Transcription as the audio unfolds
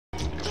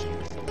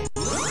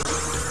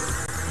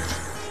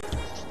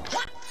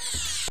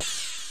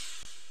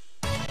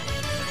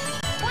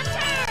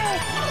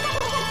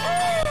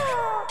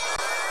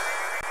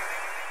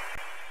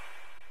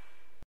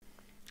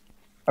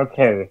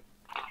Okay.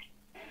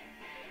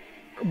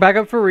 Back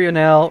up for Rio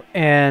now,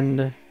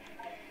 and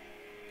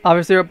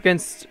obviously we're up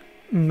against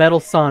Metal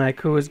Sonic,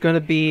 who is going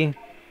to be,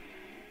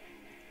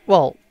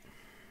 well,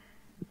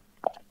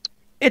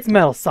 it's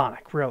Metal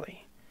Sonic,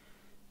 really.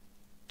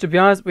 To be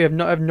honest, I have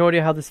no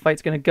idea how this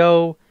fight's going to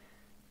go.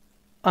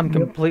 I'm Yep.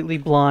 completely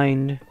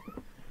blind.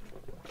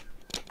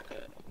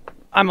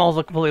 I'm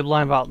also completely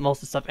blind about most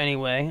of the stuff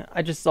anyway.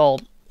 I just saw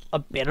a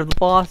bit of the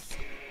boss.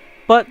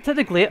 But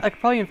technically, I could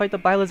probably even fight the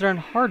Bylizard on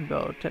hard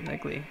mode,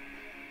 technically.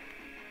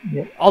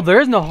 Yep. Oh, there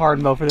is no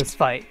hard mode for this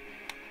fight.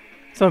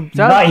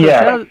 Not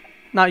yet.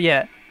 Not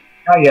yet.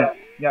 Not yet.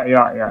 Yeah.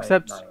 Not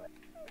Except yet.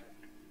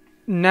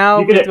 now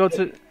You we could. have to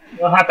go to.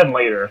 It'll happen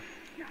later.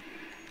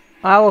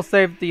 I will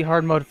save the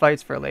hard mode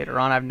fights for later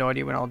on. I have no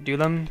idea when I'll do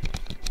them.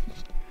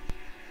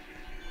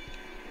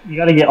 You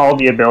got to get all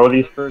the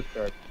abilities first.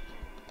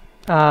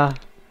 Uh.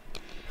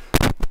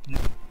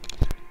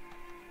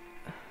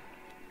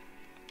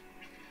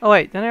 Oh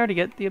wait, didn't I already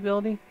get the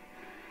ability?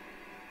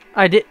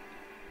 I did.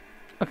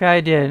 Okay,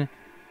 I did.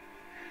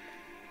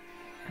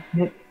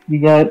 Yep. You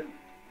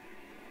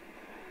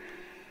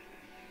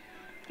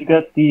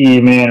got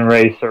the Man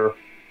Racer.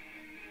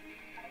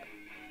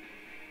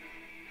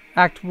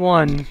 Act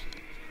 1.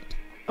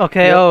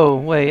 Okay, Yep. oh,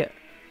 wait.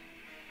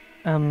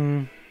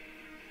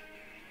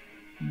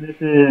 This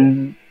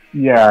is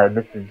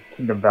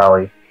Kingdom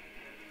Valley.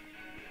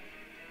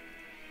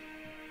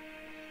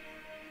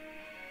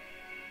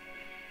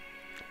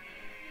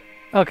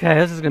 Okay,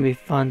 this is gonna be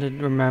fun to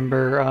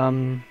remember.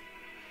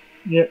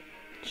 Yep.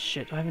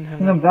 Shit, do I even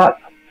have that?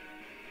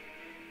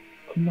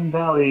 Kingdom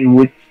Valley,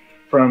 which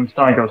from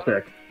Sonic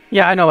 06.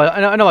 Yeah, I know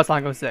it's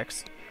Sonic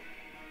 06.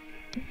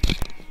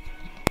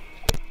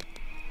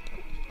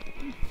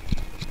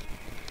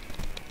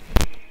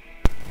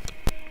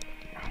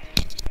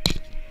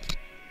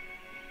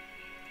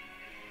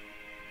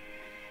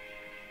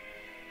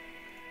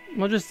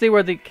 We'll just see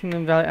where the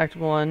Kingdom Valley Act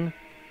 1.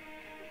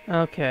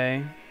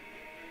 Okay.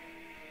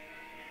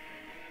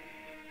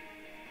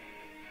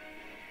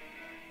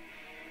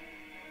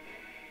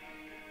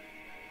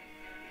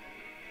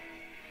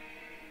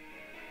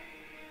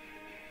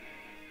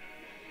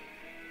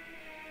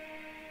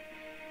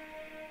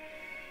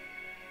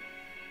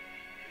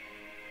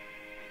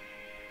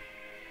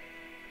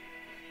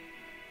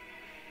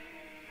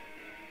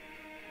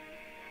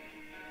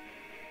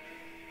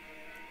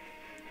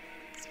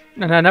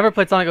 And I never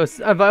played Sonic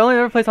 06. I've only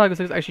ever played Sonic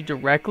 06 actually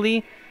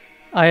directly.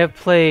 I have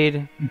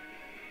played.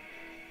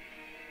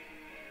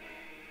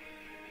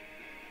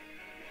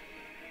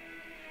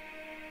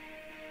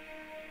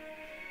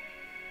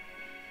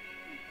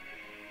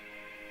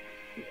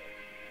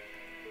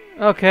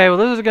 Okay, well,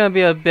 this is gonna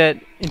be a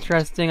bit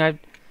interesting.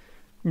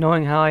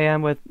 Knowing how I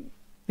am with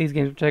these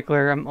games in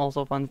particular, I'm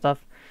also fun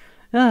stuff.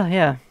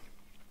 Yeah.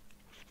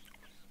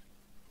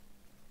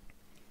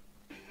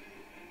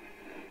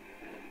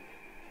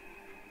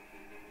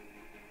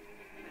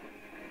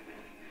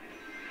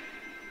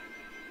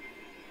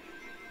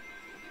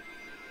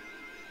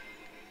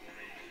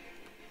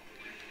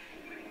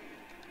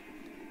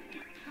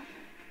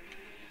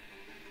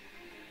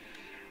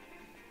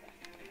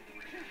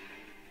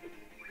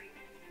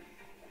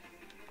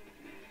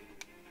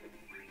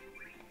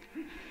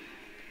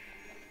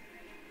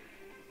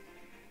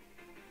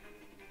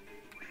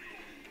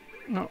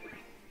 No.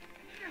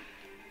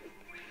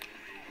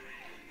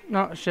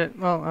 No, shit.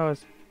 Well, I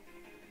was.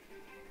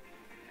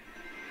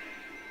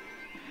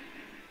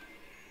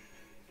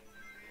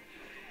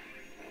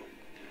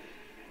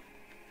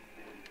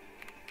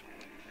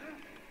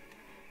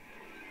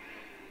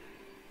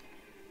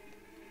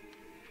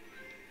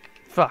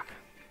 Fuck.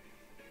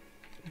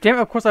 Damn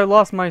it, of course I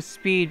lost my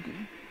speed.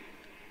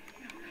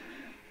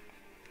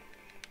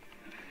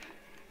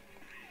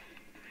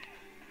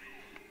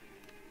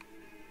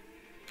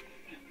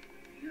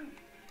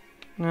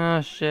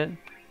 Ah, shit.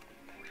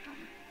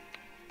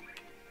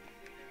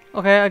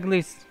 Okay, at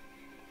least.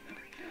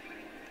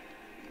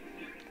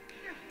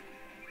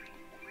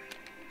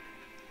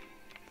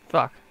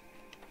 Fuck.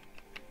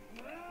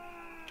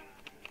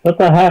 What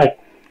the heck?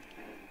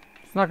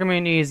 It's not gonna be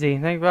an easy.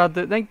 Thank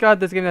God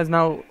this game has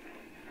now.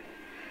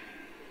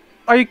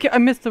 Are you I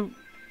missed the.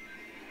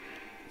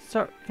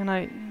 Sorry, can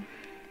I.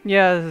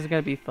 Yeah, this is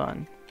gonna be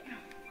fun.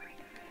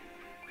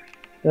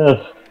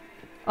 Ugh.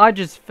 I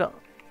just fell.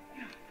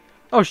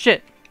 Oh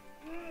shit.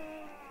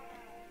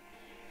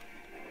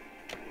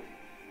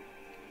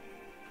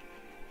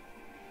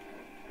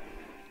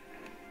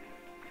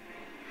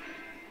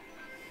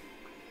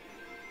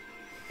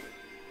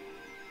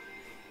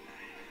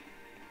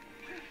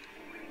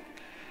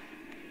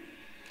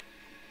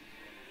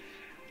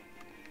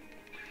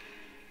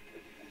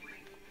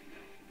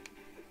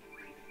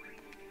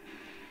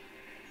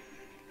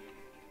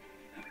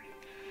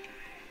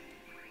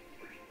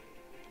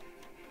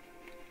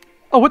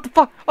 Oh, what the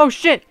fuck? Oh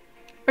shit!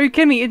 Are you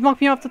kidding me? It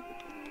knocked me off the.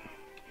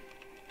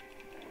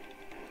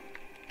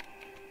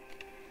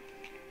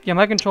 Yeah,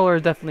 my controller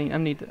is definitely. I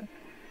need to.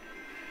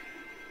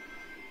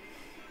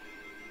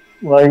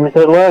 Like we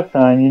said last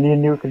time, you need a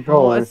new Well,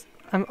 controller.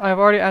 I've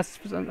already asked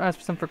for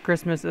some for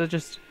Christmas. It was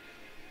just.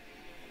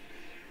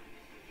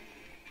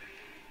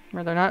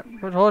 Well, they're not.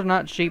 We're told they're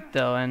not cheap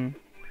though, and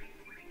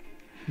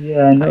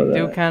Yeah, I I know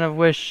do that. kind of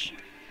wish.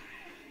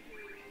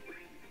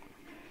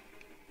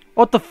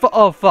 What the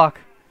Oh fuck!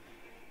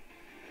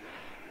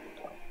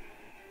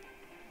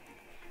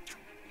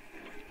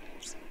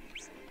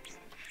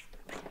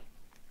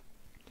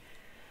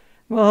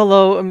 Well,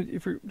 hello.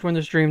 If you're joining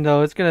the stream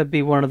though, it's gonna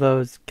be one of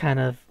those kind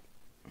of.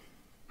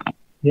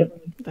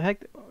 Yep. The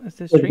heck is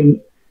this Like,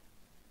 stream?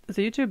 Is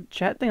the YouTube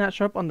chat thing not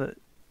show up on the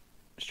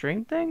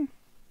stream thing?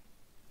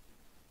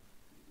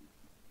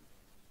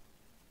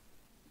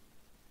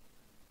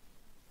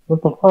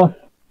 what the fuck?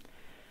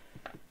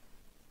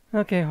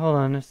 Okay, hold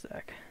on a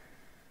sec.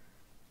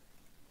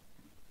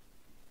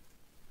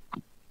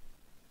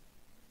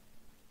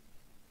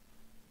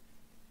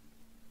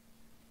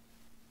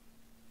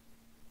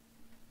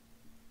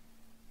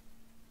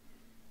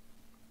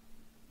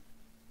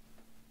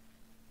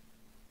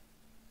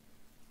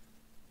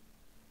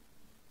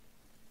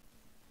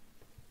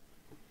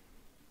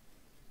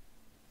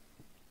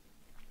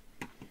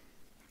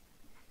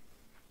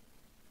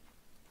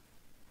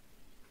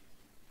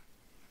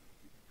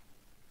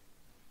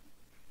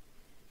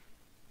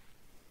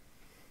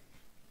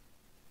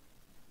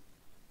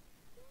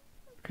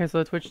 Okay, so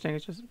the Twitch thing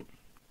is just.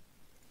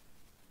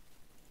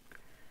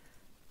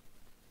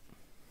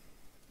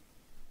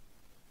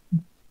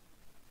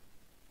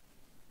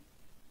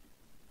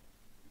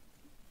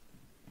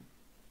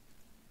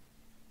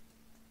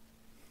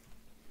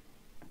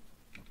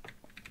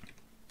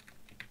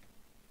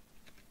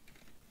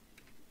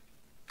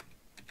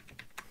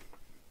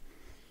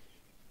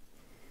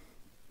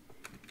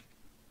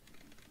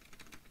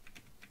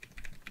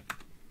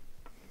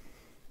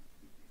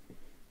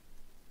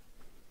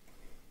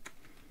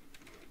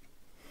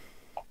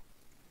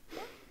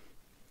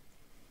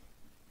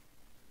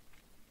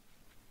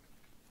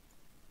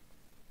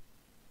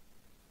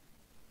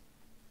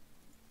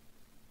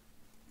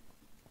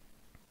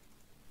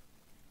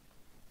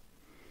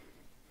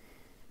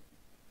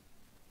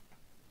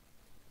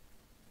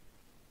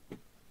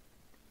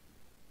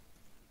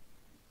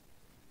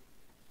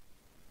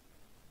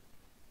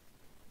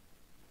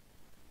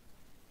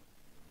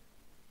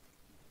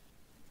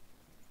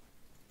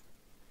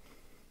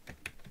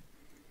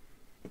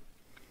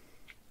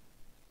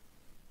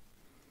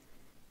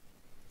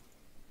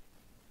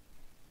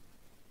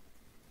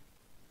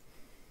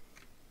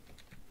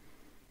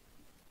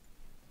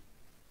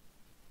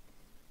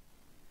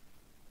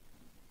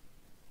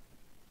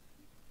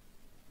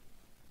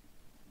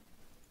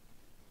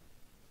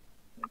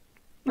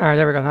 Alright,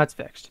 there we go. That's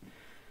fixed.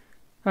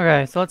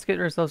 Okay, so let's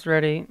get ourselves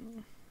ready.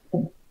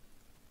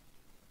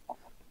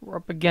 We're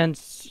up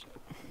against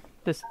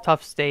this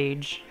tough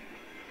stage.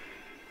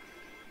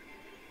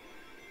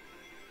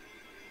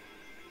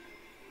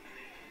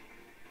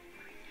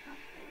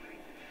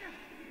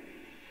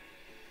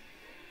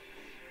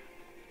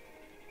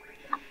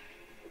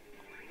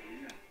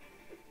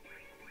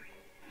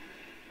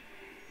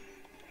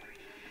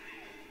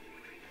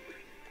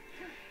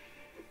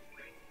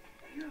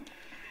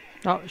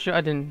 Oh, shoot,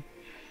 I didn't.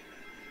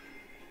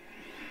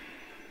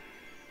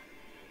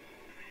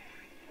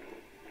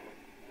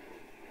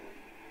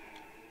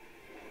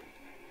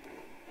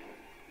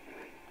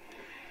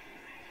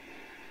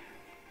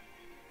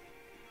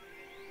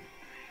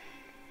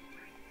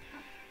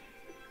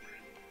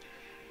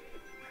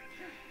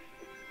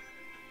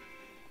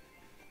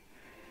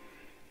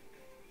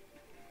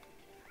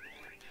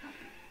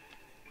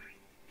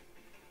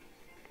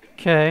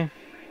 Okay.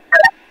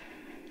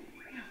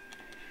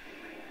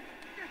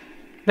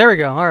 There we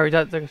go. Alright, we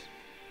got this.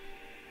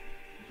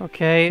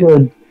 Okay,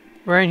 Good.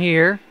 we're in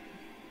here.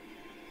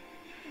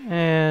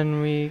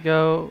 And we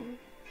go.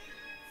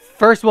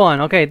 First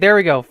one. Okay, there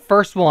we go.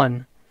 First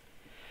one.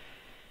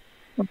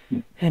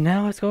 And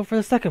now let's go for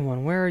the second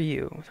one. Where are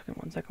you? Second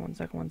one, second one,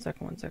 second one,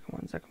 second one, second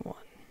one, second one.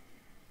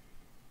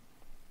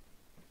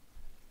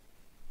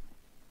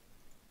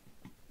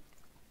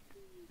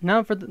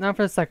 Now for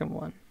the second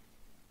one.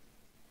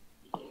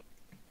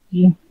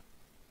 Yeah.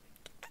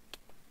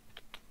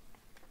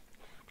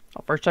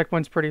 Oh, first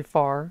checkpoint's pretty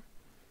far.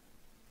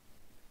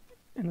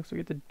 And looks like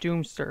we get the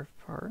Doom Surf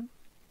part.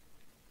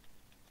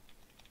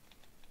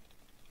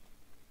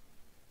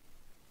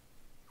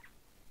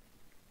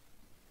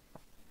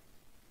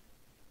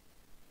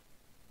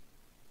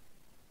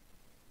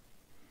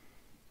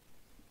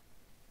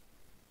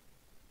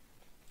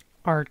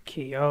 Art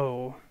key,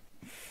 oh.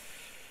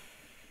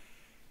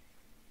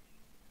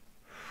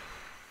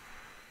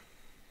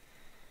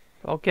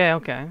 Okay,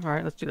 okay.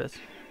 Alright, let's do this.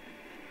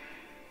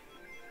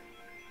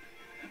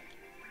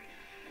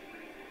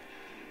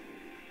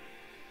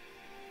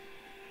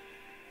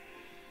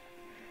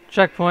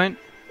 Checkpoint.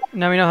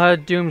 Now we know how to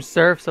Doom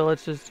Surf, so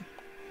let's just...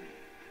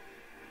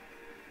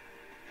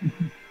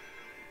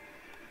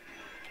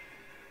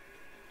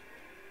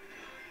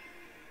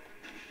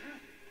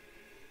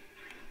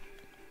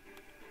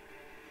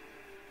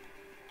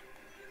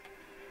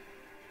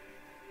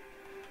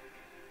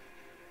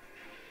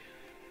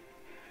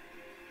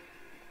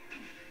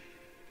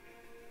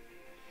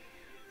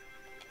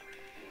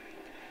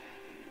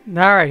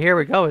 Alright, here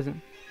we go, isn't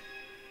it?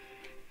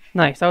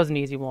 Nice, that was an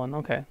easy one.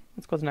 Okay,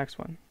 let's go to the next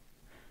one.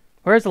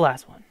 Where's the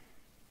last one?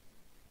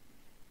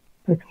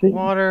 16.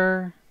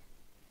 Water.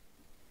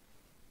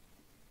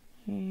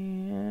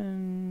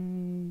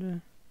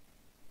 And...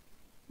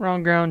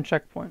 Round ground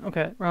checkpoint.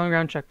 Okay, round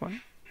ground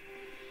checkpoint.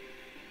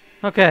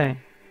 Okay.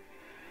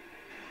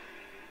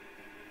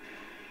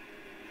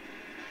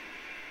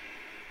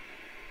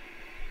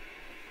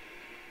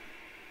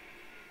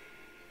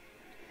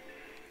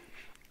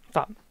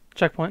 Stop.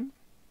 Checkpoint.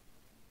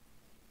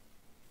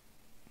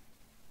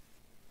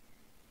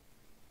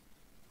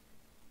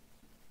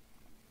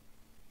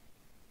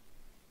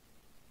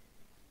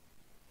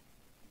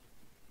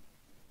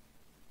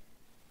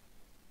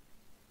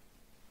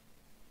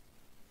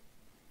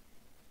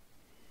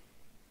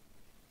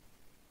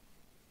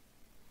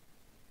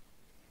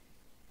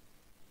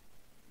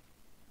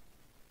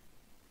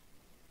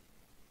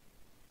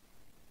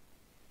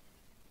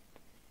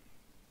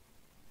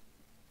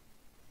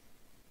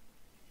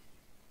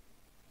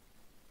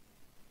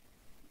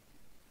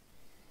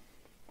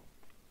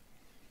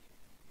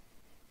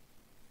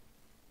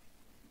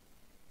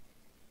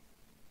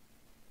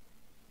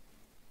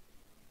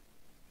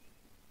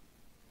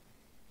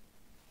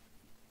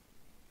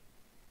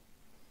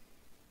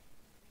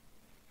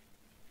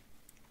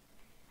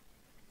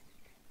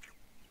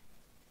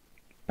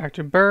 Back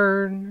to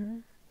bird.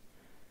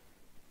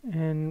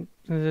 And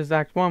this is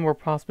Act 1, we're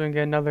possibly going to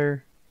get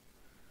another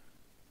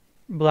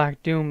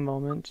Black Doom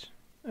moment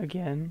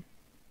again.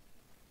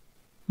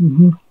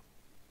 Mm-hmm.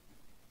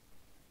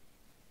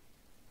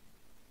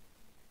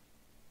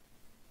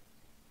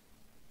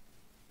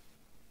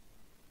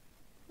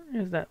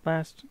 Is that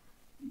last?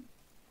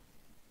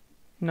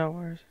 No,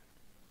 where's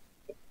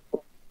it?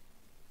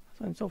 It's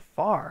been so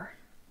far.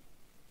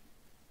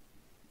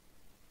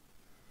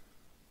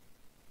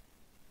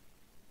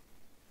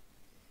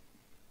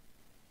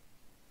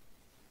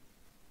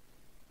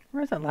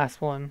 Where's that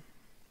last one?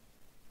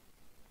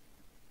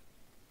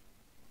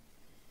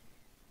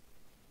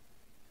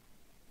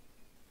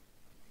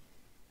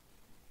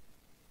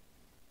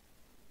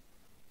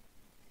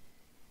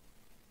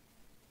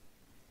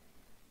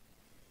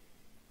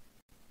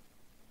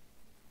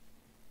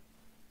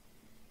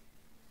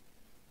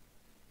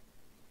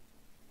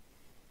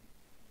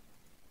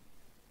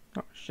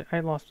 Oh shit, I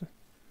lost it.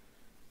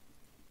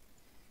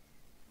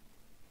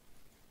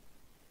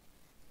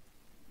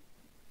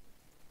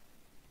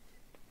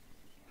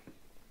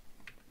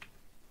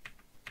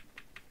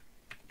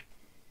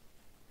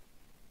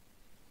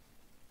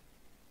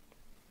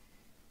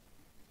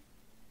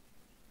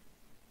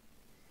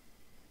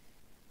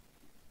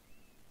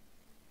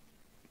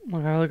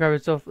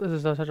 Look, this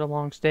is such a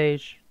long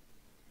stage.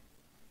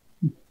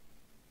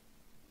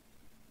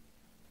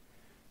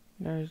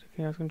 There's the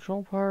chaos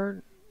control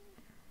part.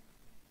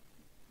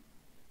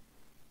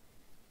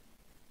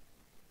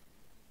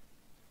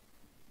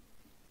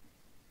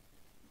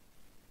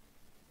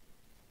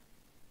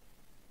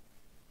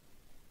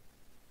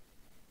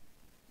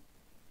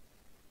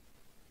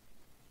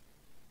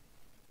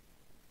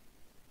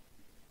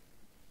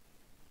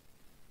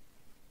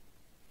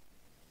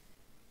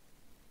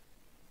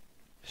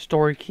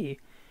 Story key.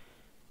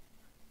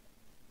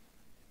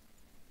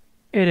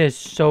 It is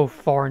so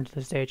far into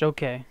the stage.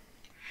 Okay.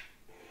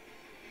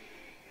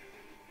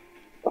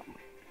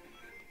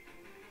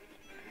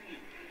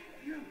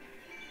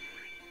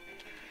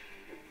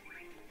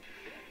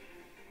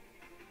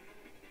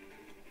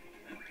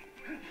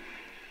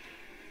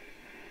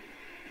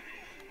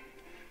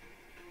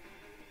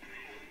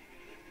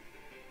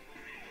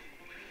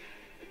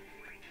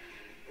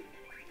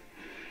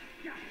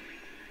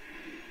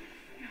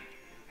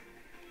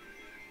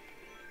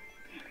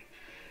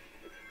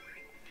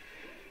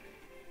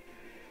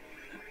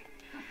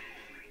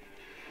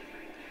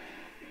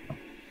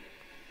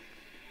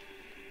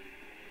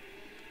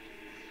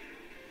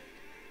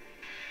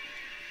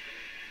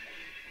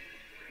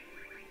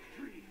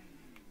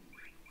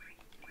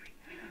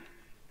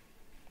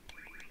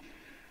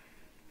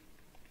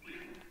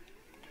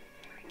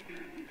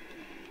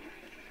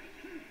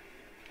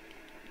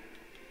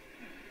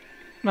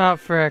 Oh,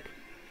 frick.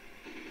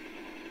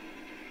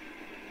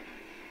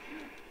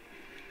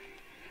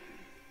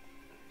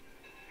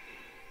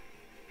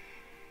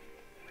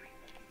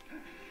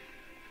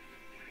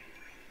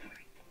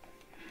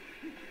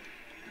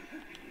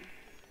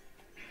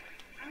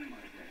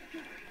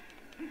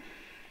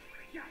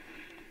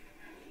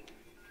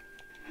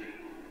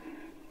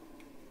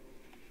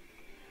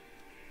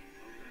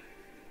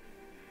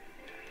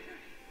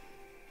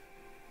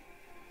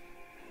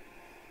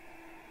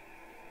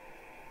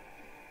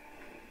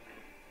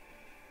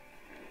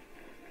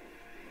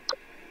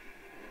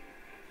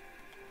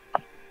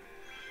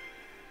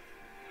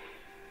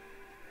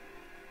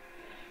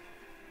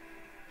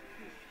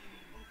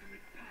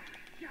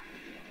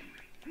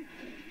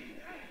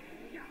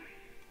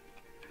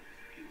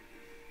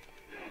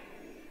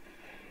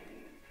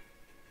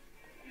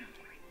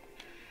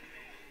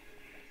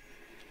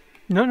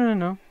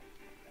 No.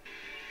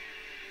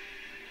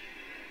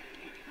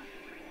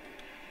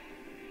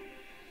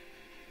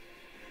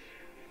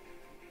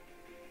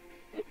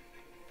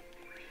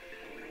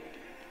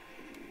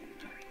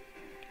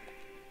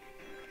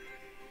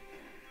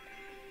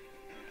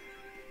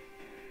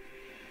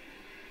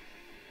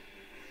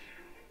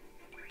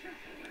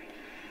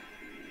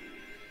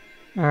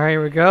 Alright,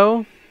 here we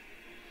go.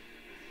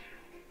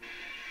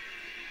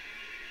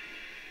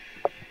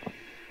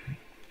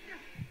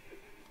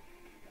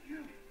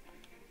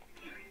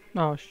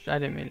 Oh, I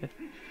didn't mean to.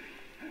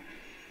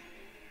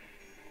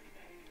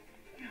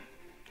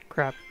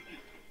 Crap.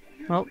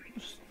 Well,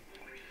 just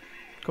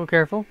go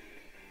careful.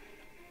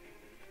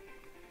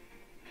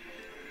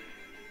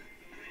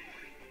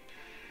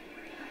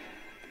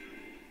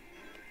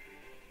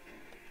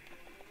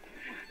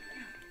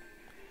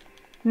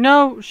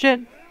 No,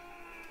 shit.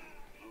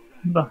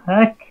 The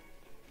heck?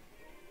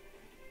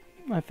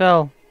 I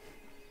fell.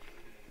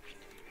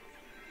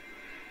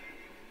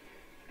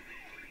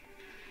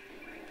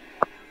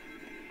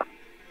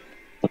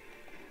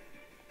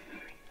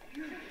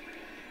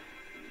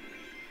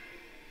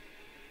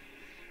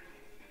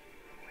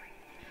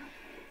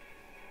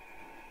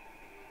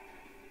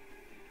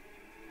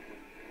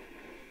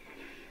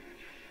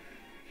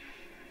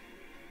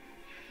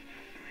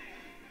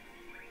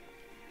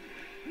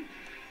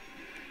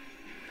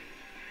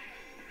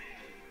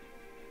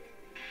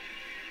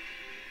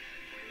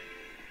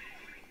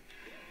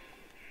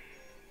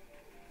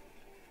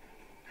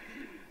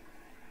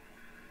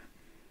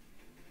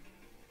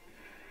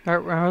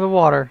 Alright, we're out of the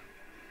water.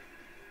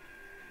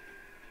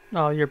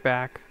 Oh, you're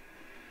back.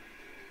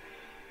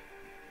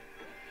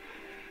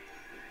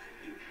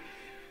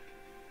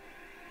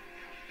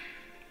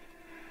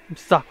 I'm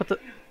stuck with the...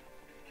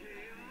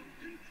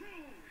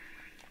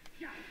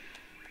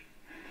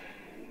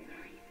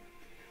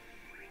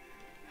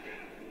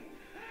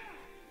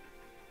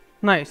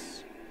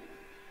 Nice.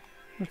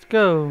 Let's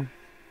go.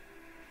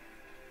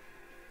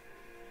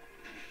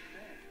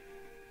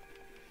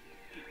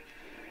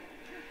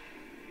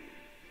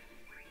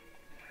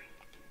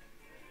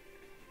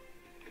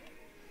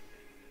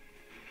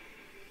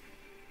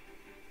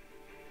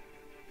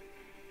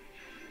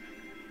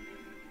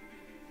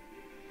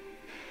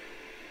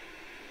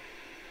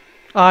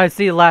 Oh, I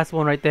see the last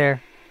one right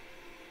there.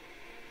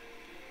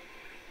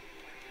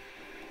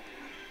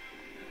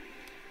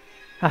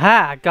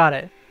 Haha, got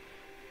it.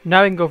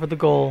 Now we can go for the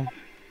goal.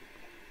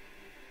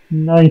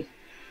 Nice.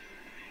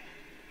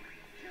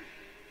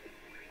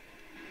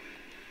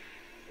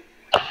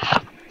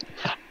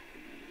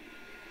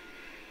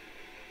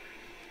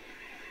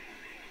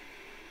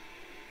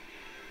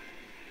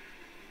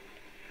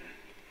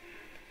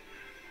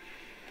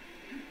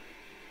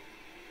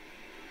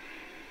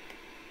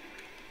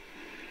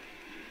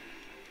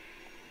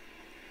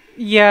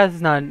 Yeah, this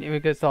is not a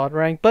good solid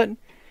rank, but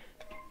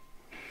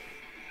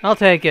I'll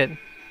take it.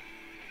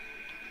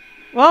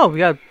 Whoa, we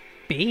got a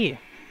B.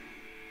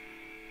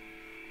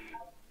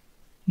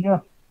 Yeah.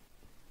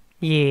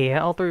 Yeah,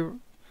 all three.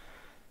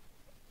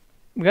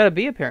 We got a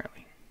B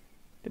apparently.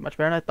 Did much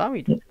better than I thought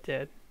we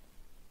did.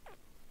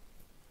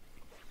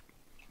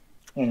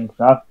 And it's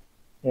not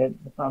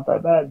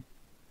that bad.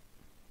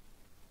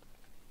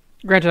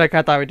 Granted, I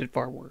kind of thought we did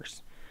far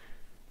worse.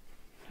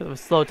 It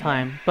was slow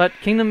time, but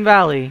Kingdom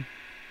Valley.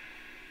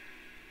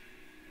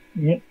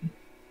 Yep.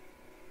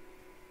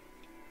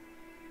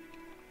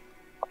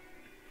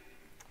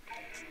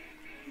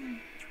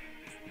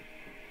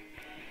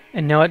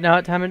 And know what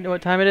time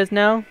it is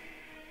now?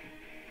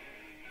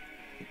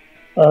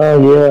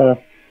 Yeah.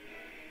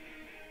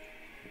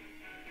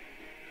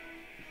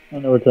 I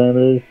know what time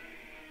it is.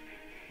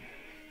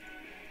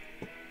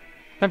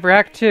 Time for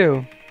Act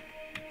 2.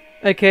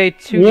 aka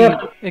 2D,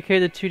 Yep. aka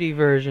the 2D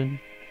version.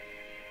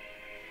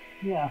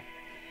 Yeah.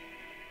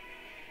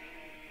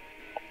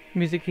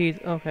 Music keys,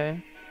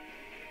 okay.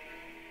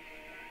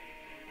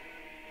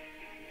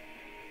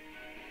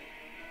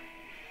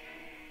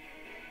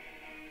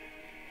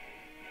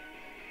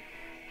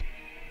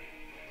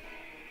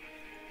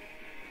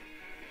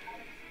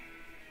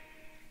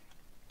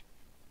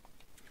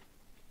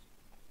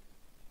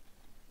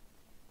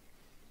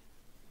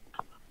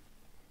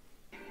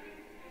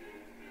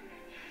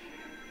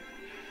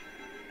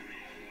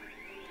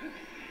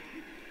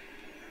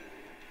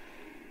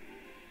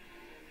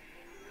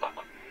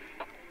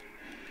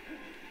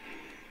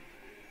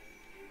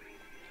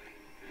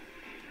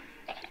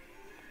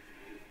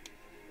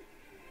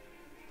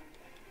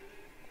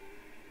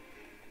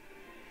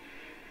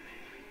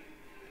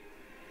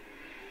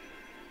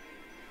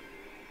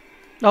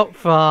 Oh,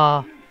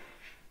 I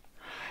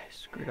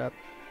screwed up.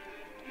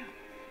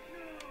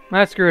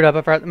 I screwed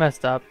up. I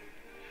messed up.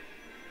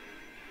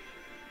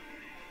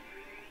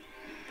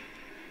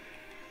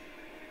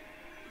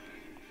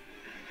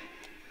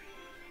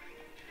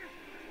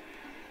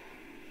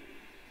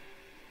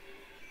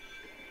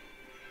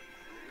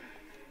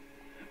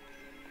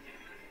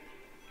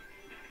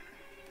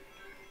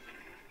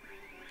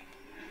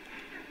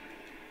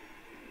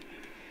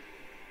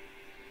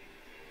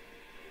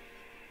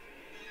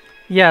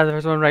 Yeah,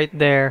 there's one right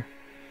there.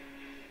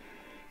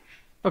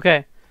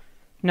 Okay,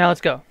 now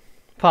let's go.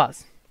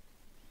 Pause.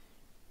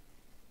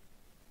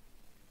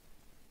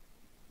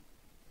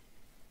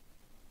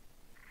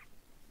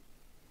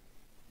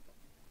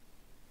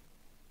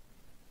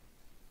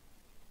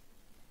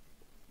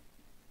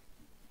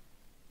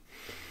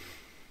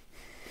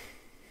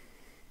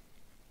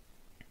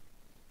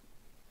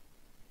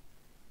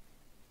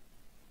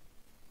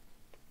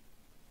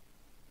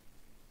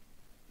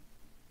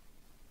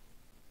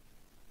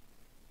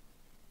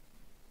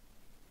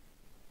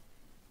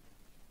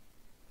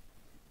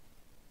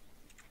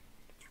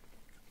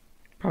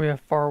 Probably a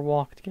far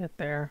walk to get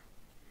there.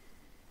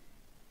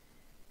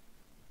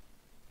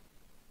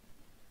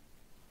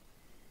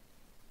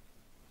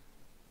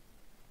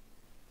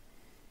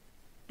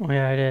 Oh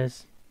yeah, it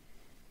is.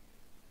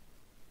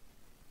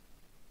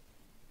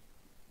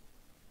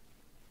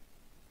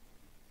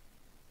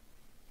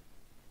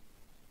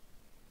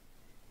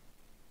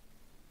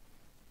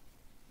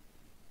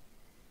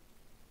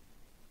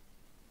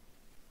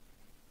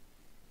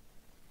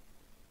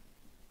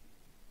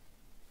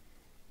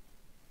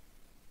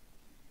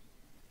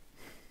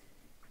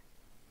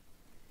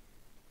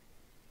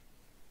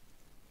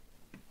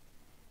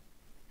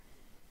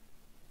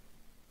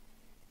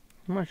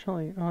 How much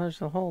only? Oh,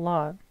 there's a whole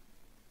lot.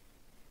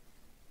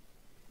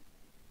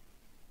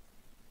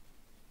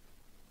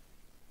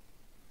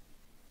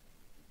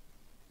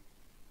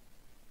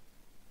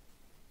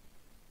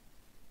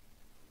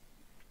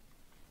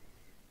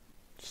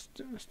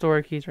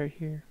 Store keys right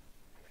here.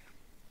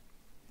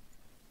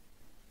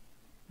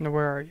 Now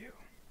where are you?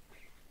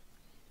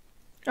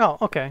 Oh,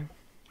 okay.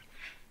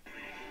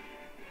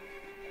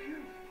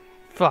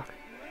 Fuck.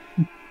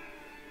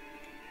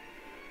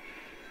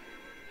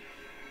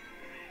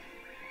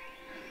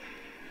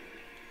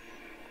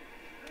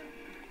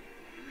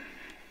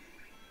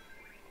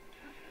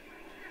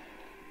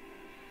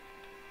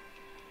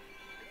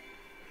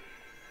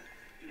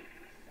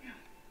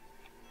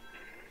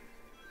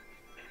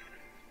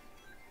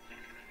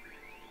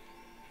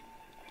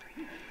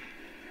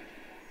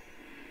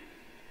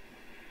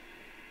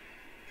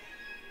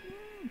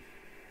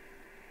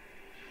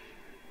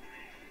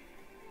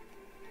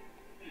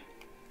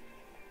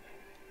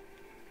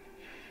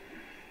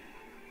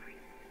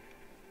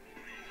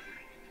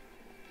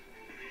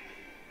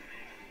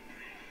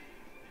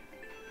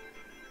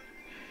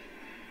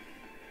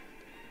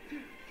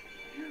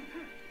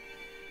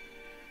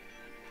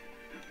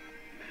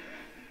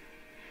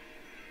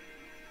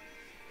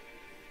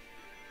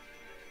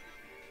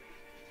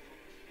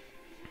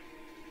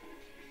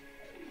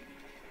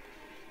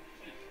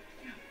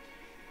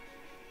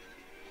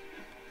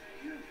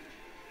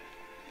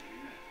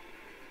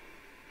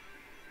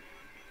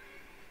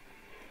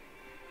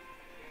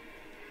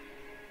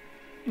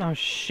 Oh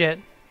shit.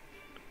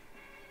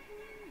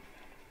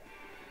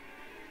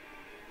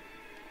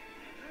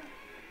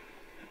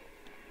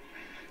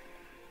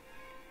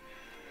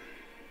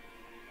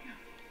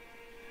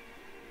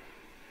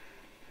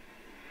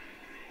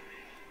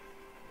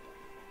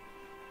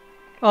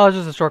 Oh, it's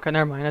just a shortcut.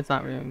 Never mind. That's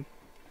not really.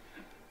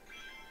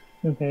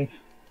 Okay.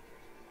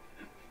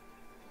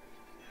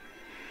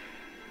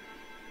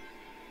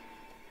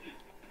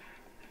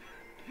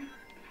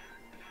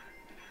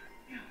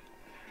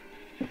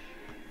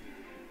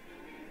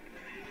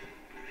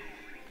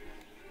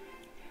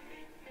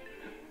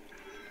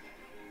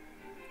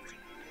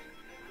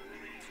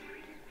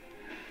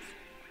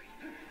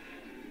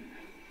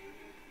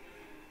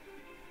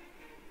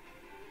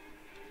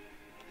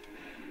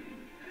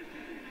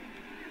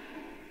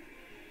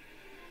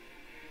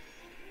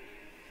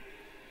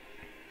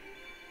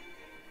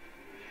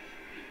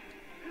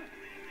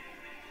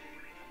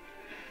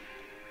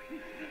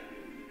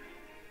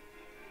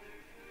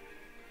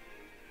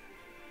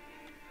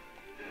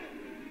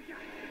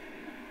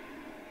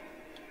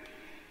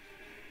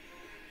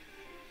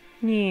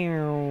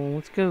 Meow.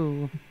 Let's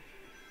go.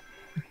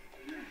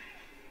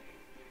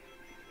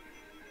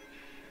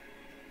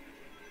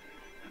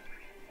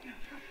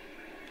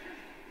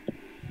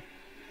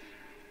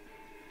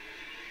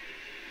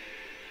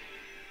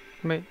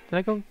 Wait, did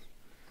I go?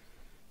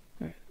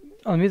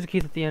 Oh, the music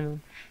key's at the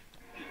end.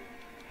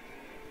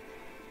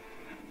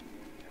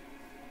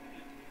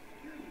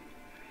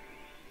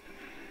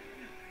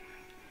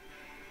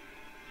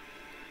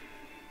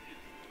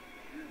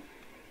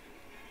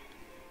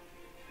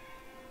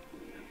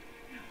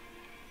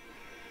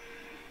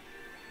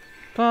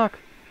 Fuck.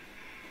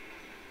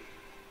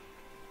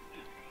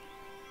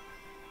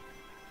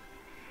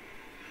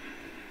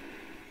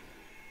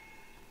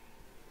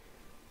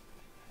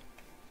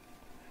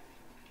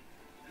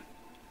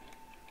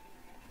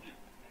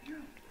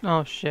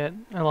 Oh shit,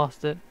 I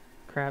lost it.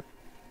 Crap.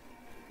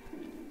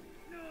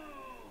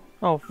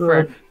 Oh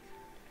frick.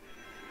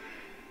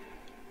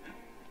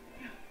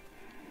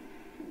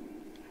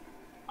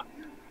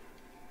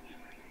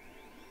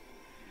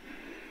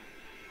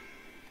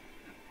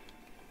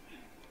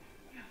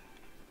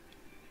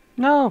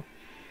 No!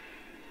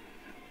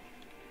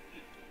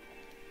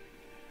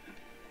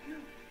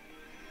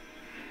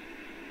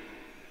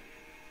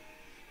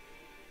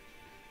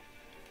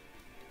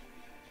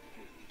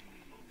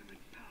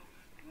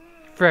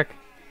 Frick.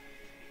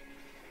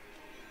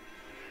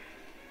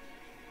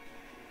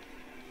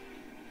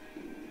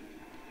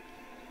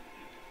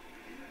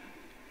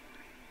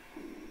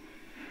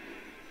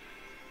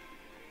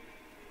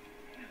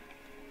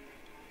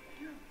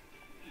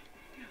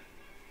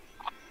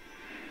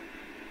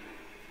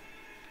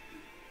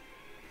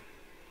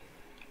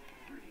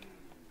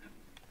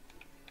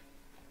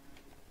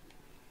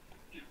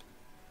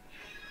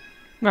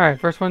 Alright,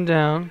 first one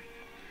down.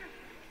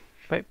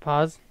 Wait,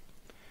 pause.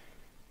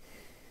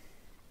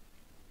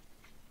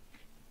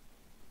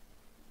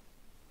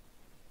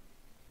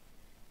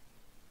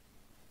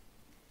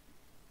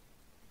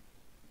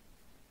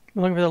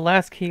 I'm looking for the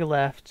last key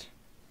left.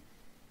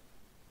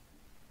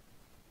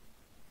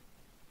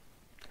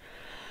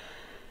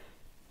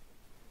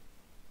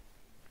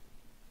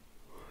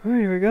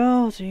 Alright, here we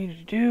go. So you need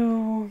to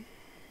do.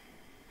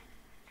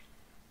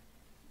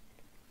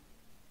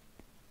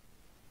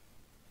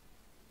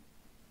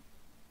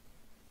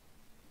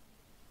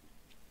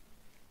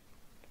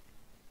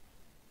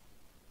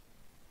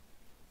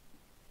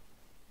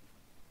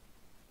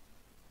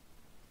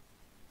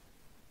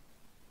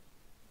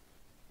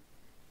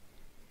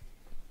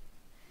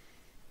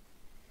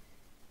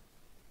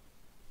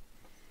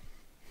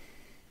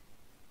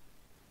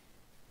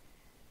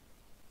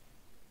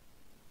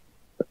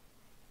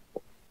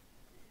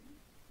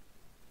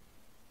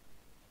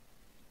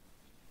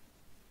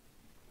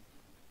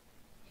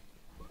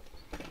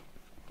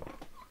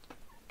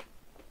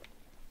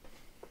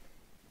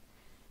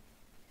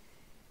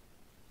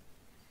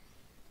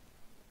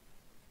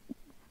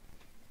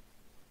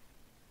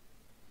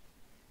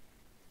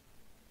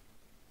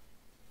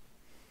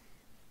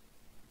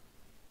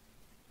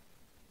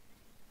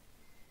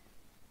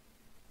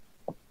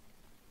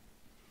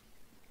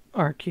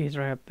 Our key's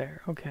right up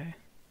there. Okay.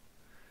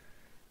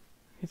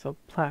 These are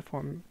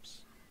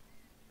platforms.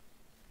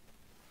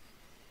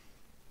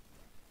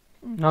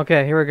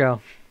 Okay, here we go.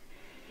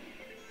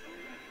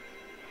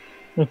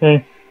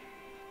 Okay.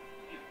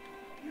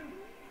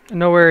 I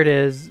know where it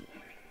is.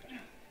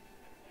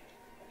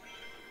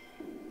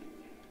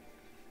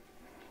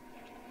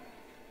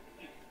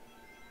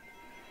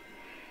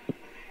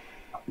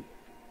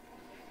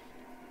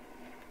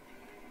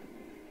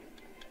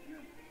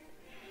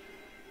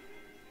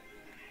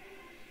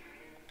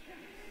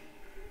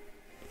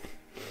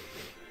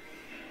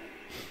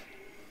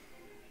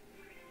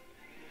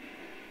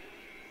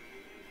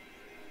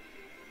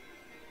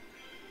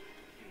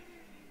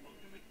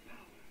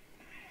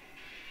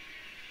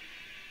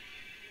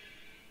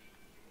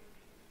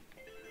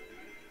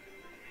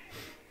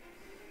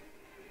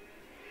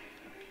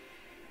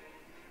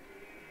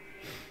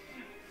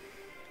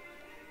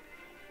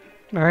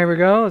 Alright, here we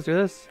go. Let's do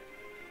this.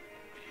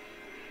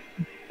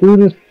 Do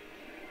this.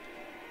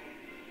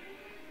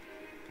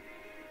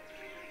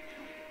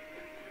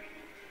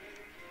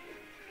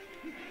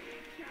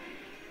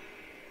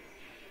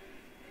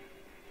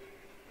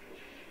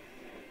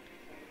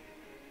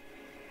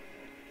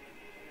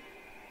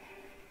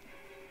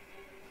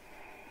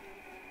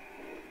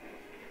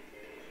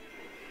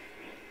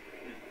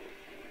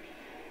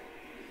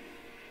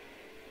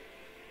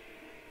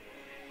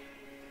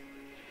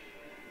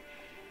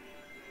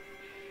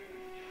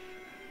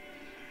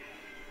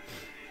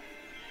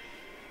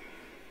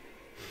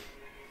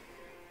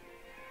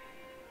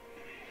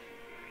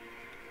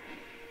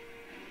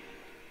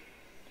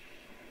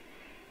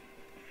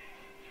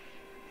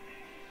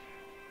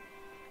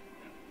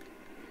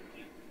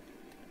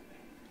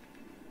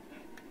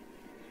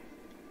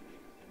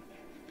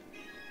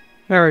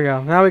 There we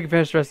go. Now we can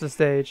finish the rest of the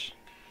stage.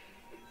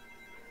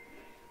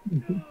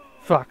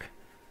 Fuck.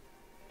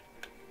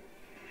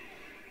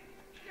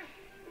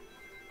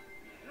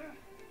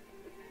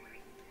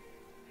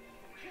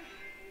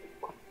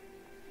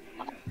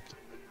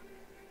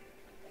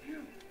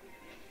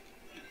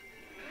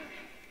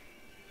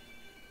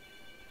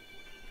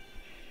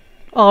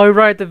 Oh,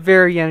 right at the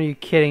very end. Are you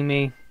kidding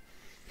me?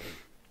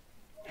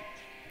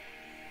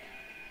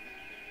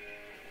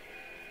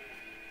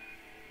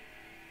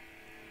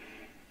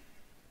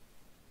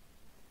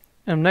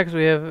 And next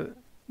we have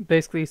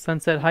basically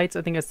Sunset Heights.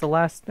 I think it's the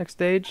next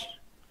stage.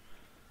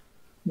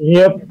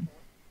 Yep.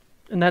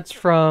 And that's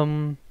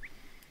from.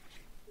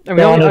 I mean,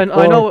 Down I at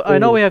know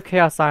Florence. we have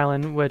Chaos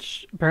Island,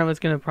 which apparently is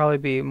going to probably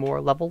be more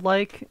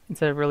level-like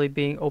instead of really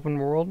being open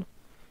world.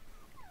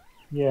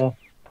 Yeah.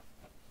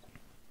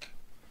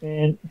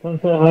 And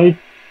Sunset Heights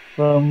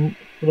from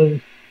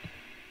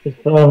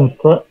it's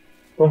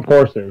from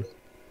Forces.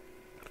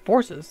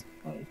 Forces.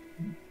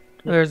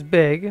 There's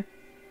Big.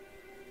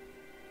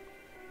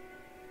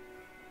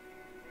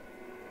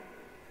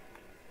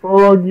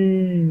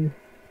 Froggy.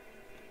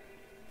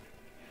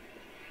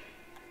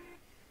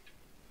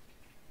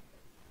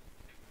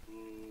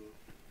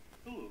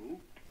 Hello.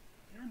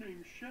 Your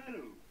name's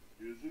Shadow,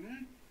 isn't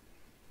it?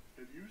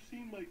 Have you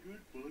seen my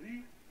good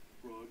buddy,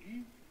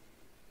 Froggy?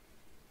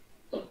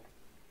 Hey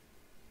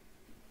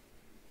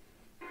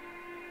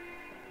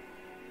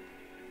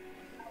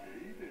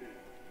there.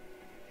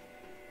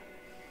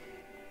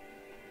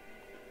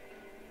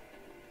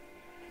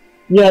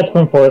 Yeah, it's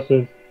from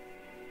Forces.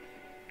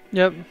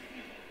 Yep.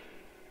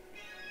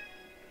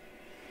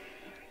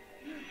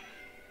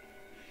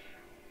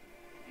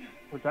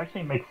 Which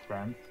actually makes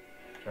sense.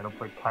 Shadow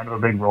played kind of a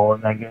big role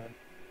in that game.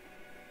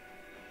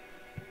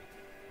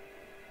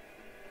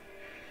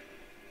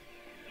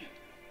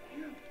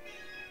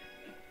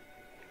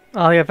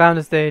 Oh, yeah, found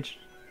the stage.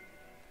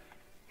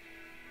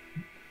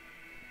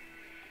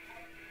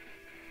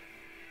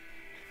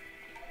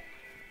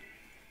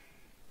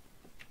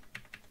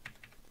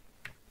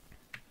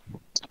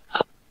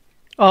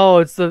 Oh,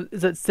 it's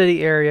that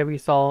city area we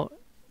saw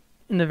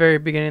in the very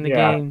beginning of the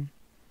Yeah. game.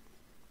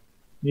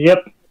 Yep.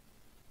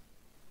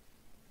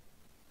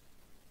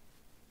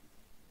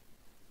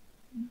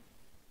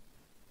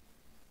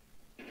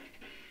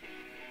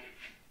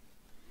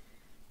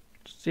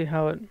 See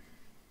how it.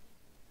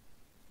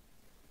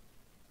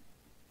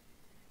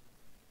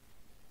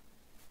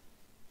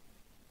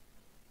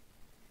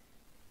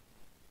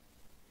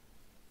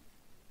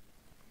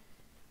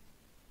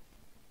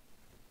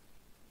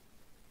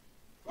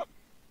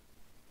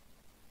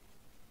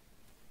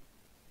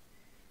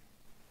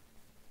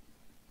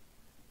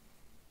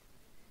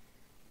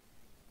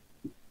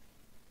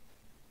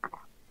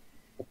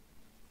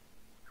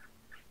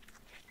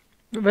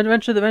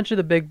 Eventually,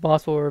 the big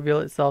boss will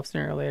reveal itself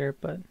sooner or later.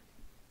 But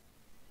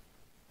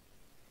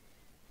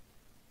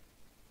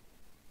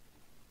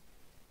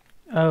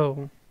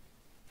oh,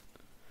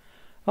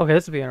 okay,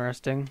 this will be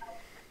interesting.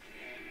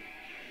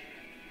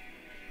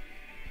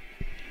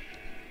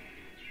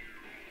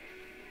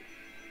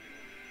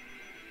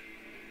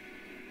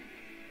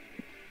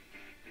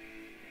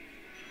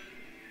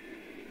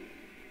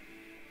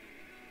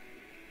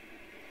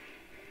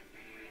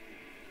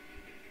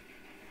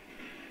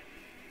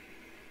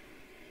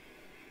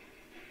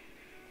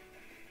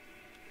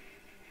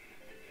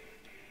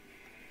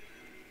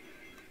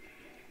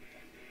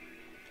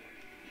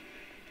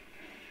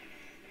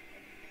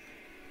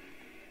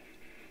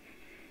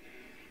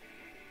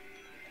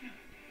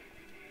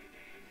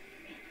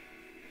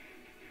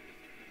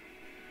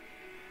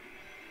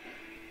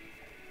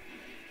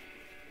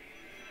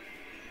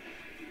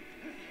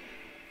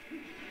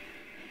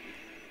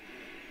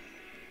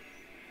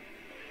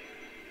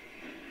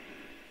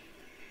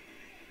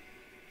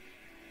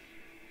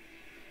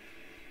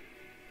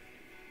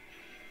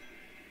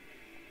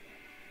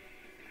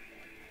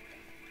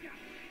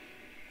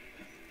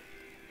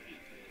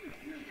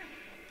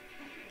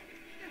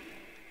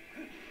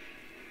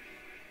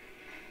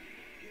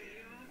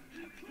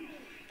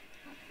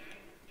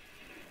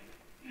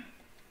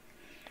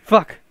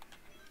 Fuck.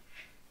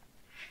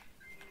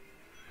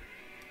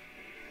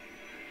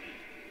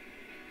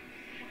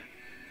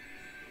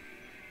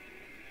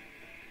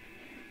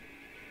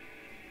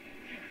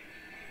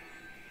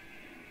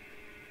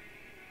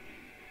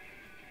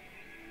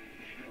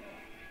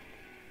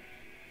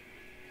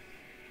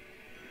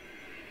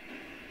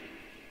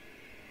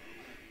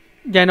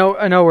 Yeah,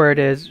 I know where it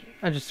is.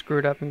 I just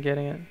screwed up in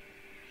getting it.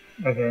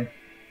 Okay.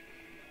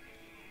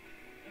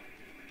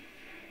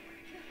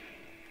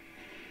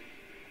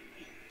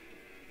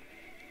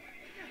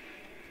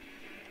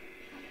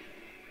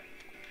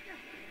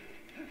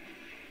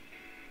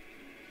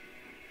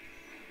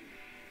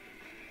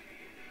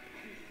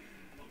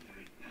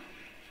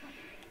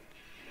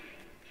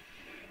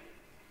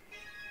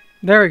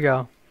 There we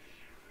go.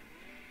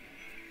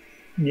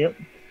 Yep.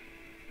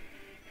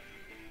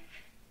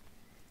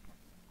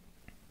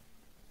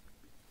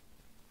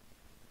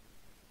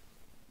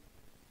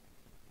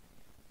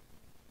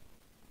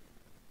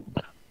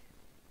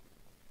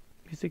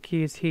 The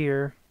key is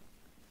here.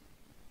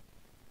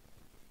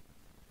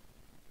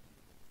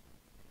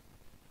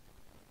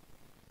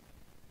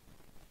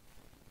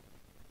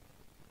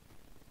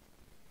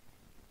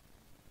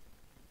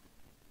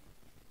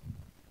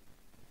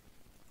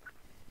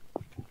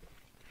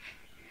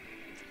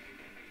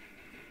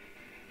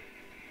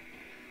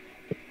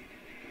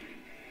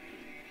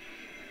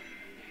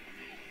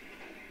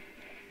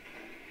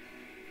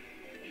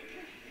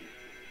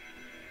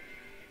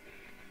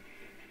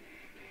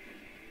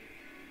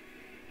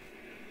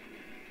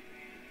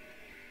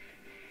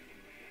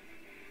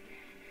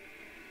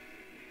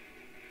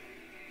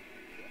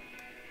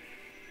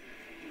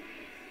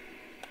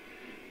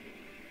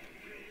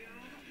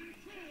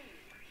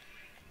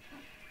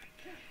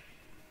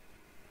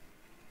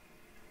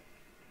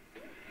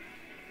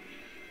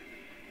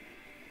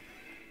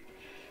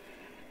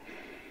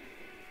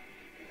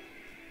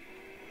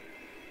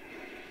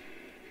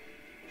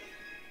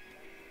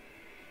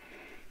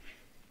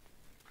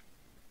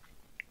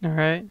 All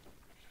right.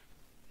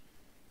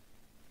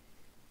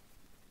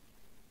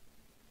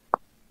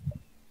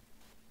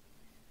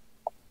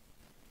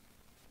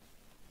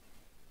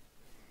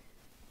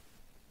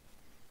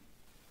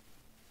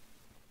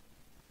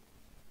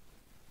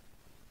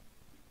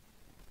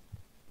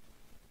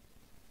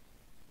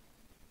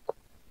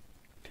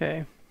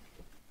 Okay.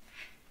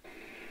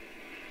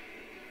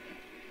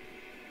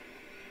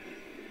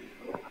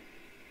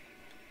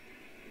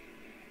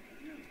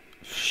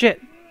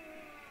 Shit.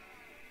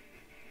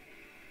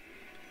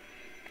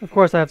 Of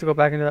course I have to go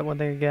back into that one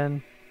thing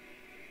again.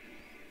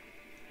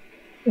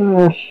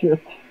 Oh,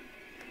 shit.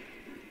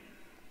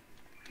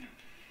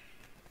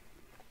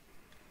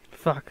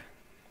 Fuck.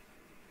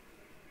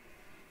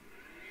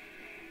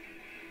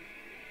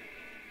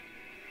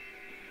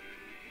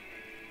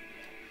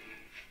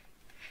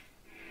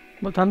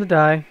 Well, time to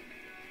die.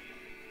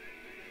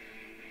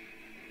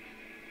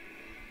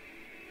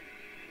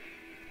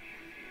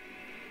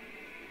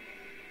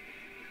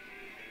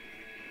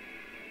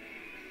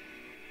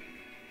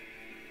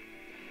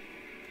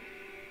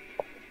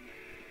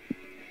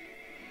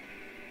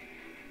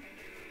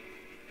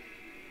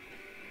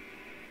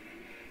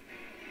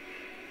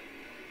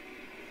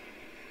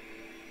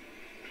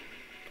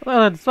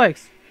 Oh, the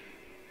spikes.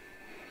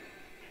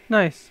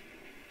 Nice.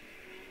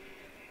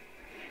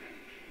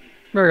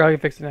 There we go, I can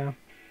fix it now.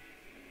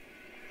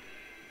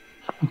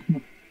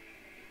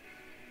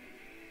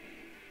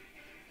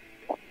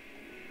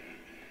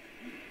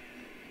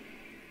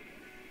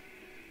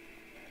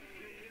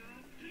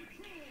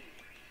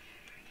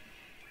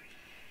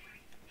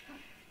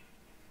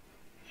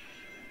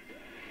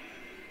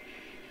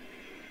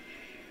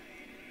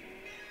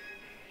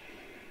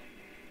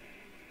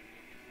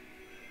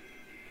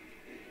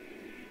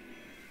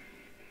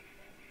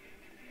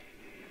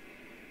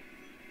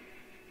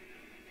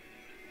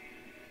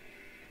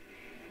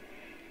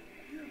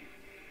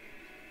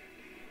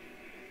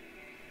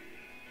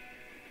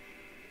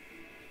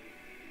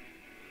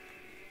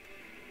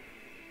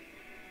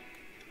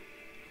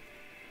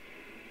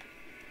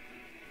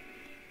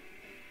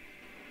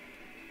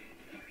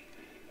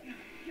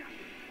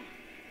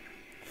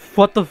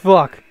 What the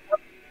fuck?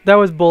 That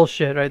was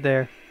bullshit right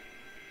there.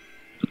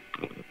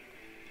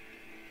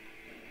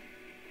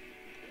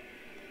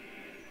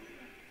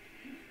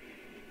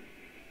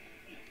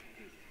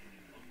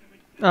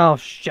 Oh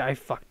shit, I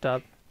fucked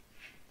up.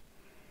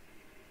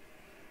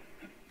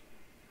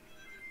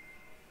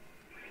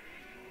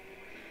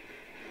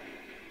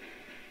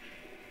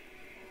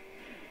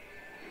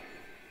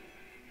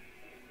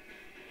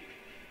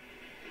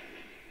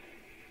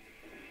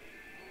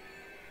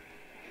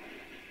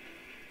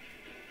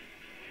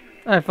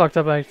 I fucked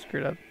up, I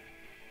screwed up.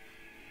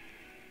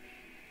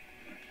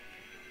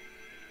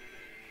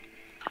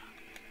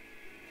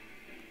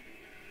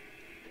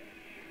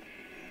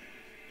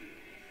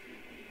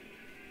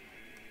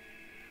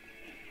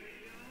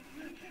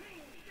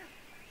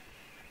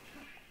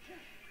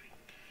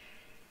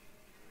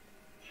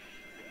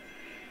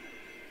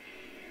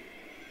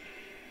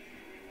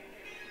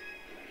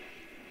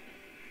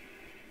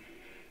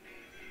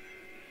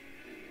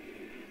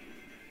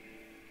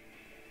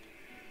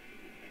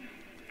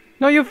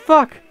 No, you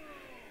fuck!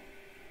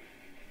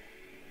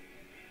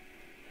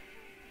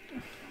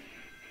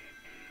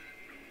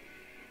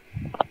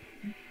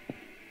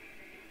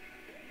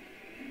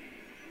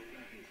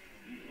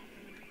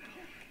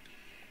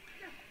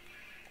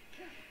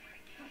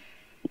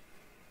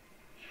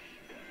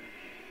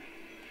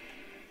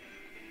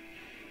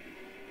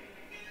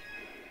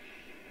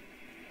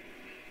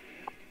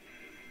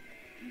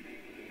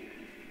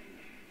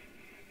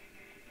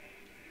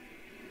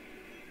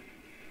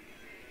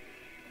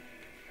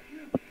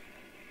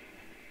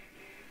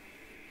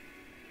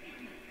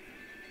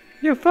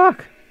 You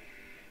fuck!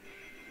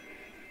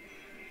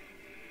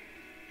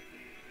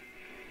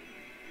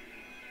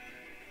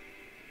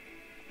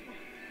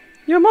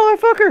 You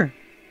motherfucker!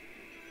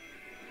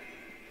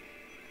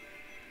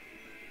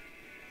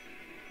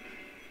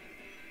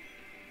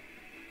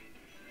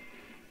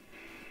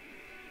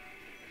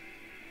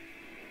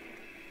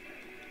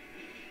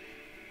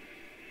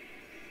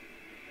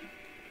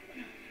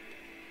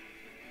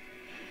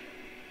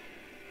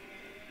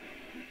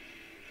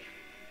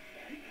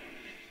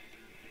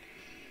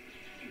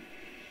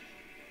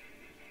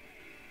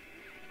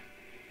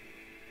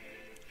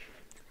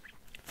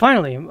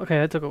 Finally! Okay,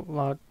 that took a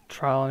lot of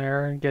trial and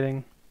error and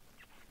getting...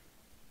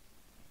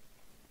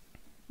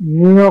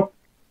 Yep.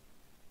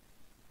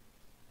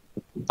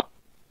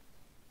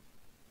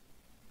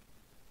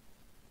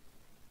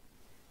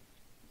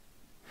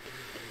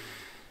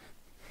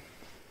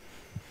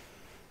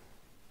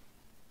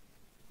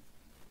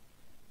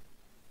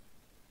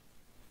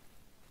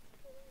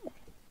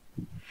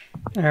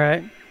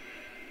 Alright.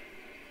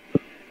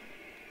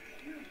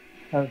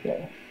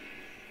 Okay.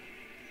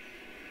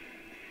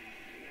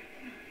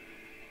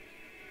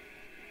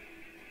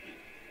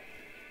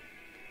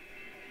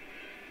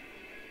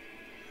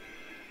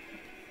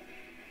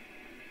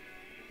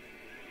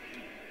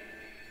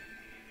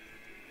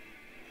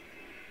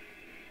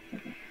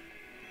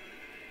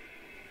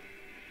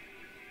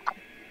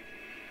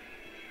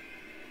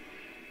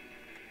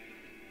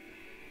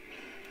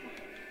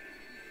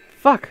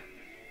 Fuck!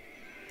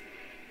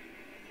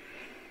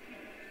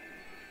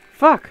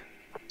 Fuck!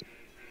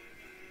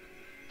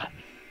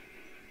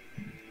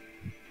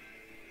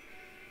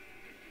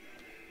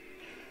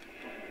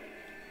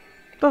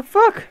 The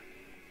fuck?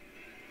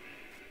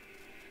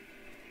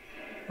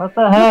 What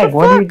the heck?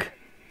 What the fuck?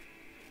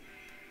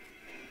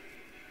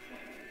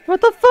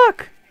 What the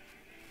fuck?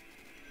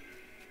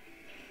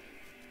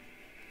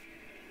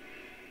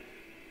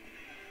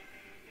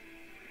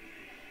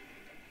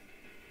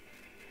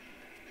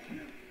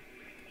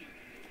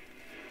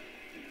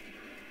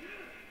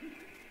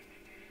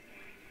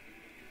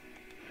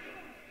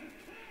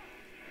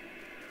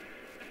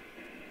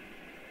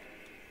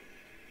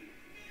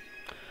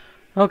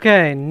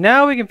 Okay,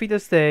 now we can beat the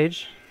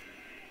stage.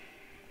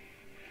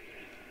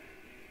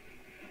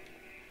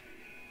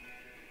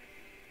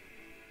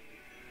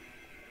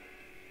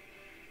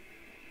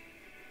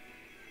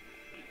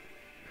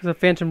 Because of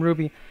Phantom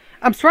Ruby.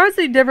 I'm surprised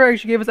they never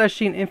actually gave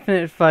us an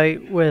infinite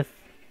fight with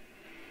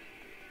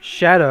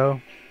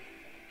Shadow.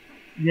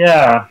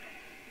 Yeah.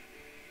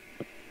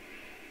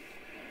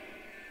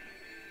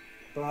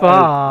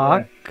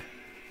 Fuck.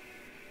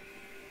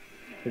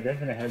 The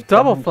Infinite had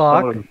Double some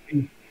fuck. sort of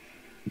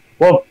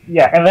Well,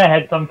 yeah, and then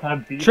had some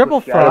kind of beef Triple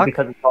with Shadow fuck.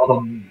 because he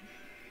called him.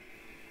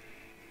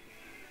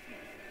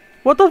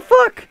 What the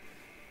fuck?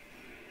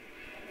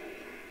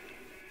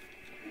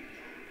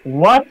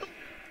 What?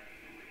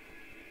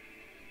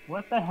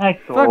 What the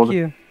heck, Gold? Fuck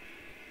you.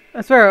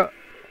 I swear.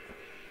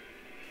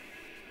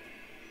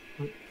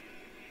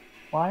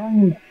 Why are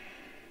you?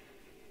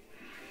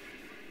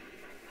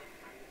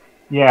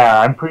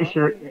 Yeah, I'm pretty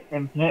sure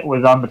Infinite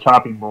was on the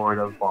chopping board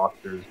of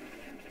Bosses.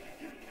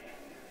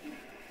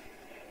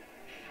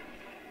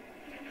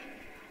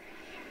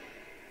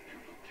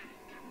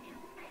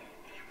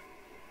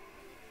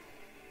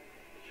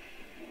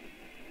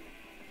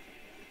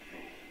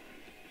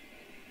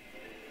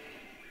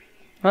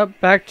 Up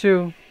back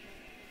to.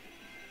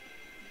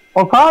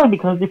 Well, probably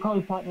because they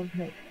probably thought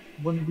Infinite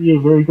wouldn't be a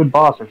very good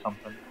boss or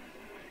something.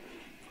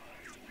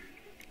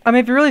 I mean,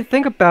 if you really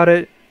think about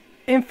it,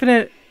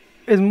 Infinite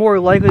is more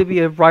likely to be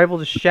a rival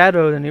to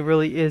Shadow than he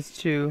really is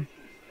to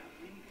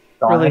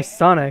really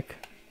Sonic.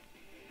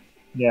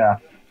 Yeah.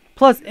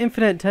 Plus,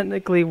 Infinite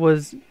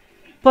was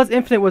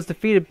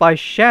defeated by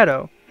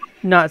Shadow,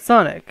 not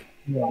Sonic.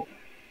 Yeah.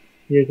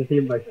 Here's the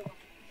thing, like.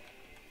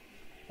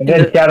 And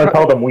then Shadow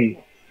called him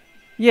weak.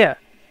 Yeah.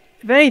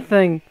 If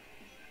anything,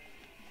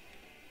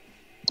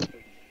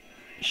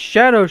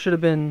 Shadow should have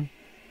been.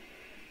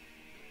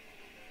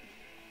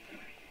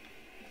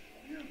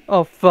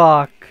 Oh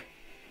fuck.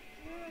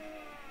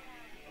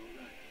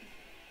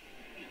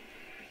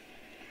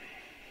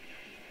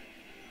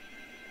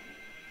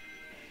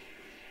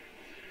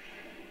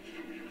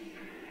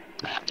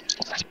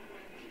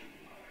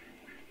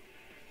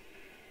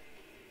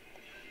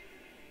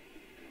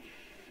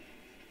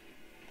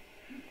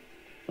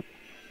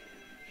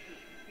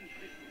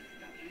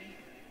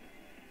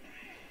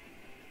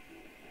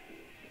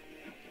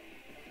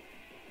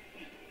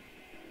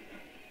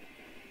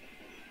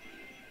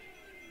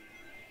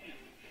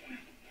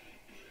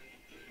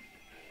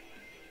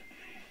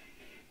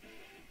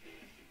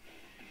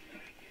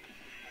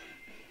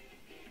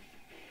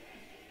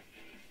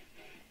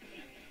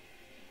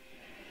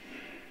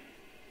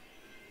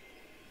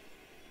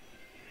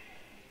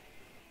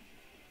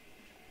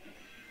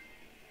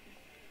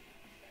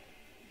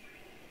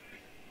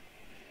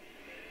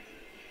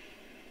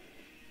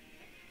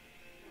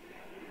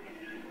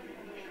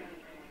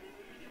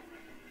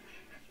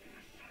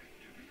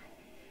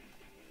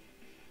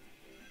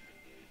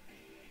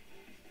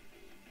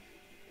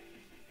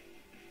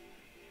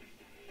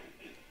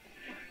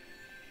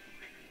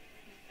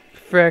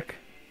 Frick.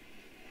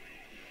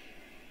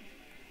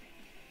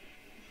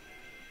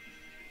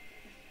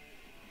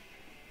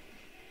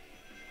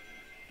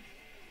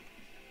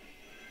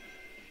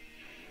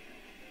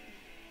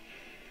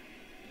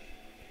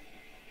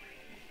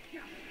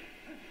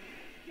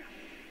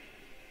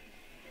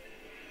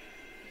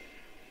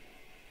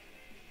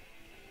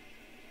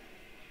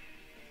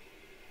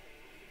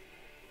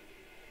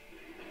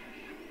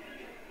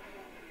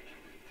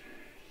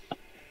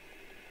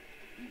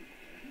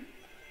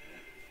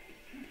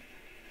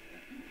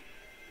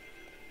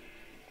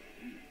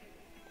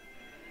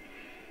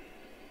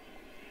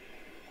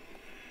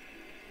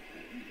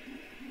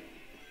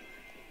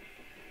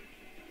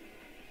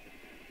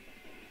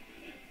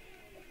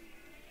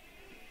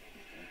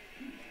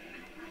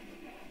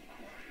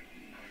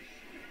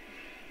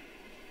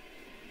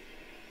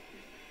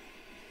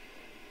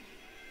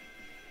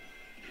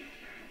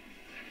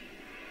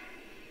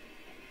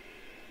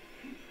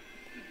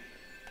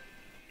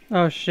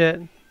 Oh shit.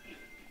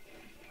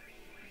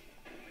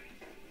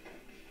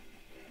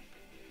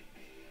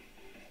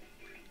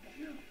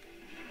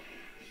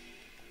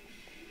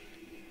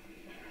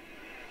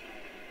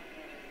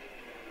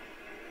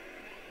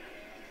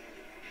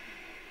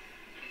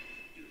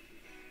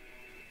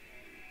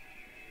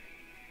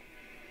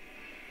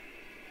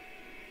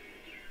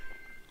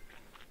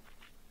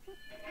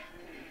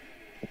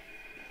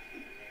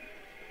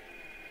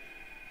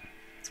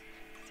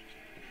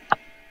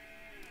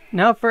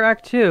 Now for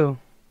Act 2.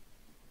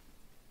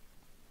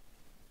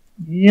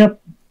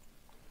 Yep.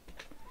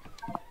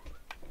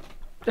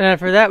 And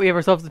after that, we have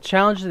ourselves the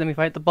challenge, and then we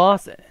fight the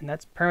boss, and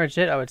that's pretty much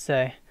it, I would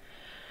say.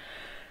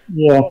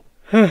 Yeah.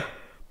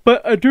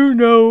 But I do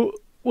know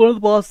one of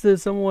the bosses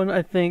is someone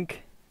I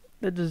think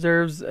that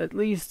deserves at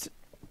least,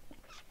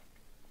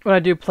 when I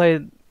do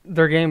play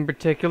their game in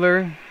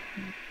particular,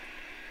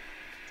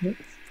 I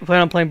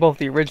plan on playing both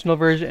the original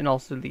version and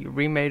also the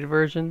remade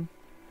version.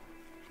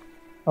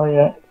 Oh,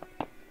 yeah.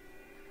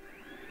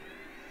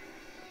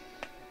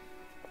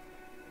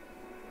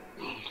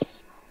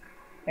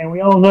 And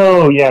we all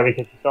know, yeah,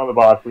 because you saw the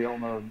boss, we all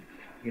know,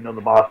 you know,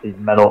 the boss is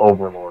Metal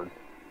Overlord.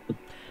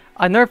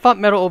 I never fought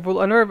Metal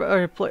Overlord. I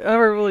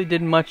never really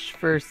did much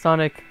for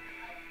Sonic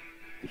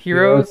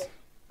Heroes,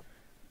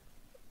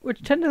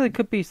 which technically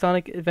could be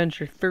Sonic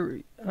Adventure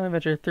 3.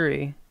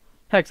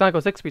 Heck,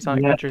 Sonic 06 could be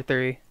Sonic Adventure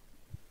 3.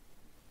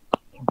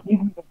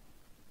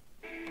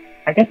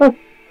 I guess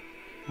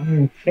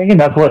I'm thinking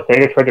that's what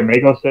Sega tried to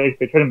make us say.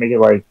 They tried to make it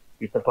like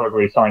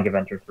supposedly Sonic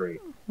Adventure 3.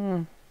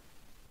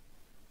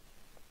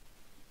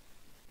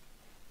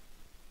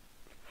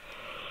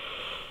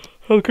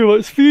 don't care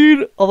about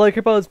speed. All I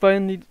care about is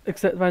finding the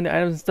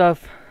items and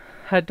stuff.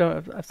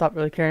 I've stopped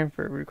really caring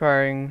for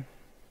requiring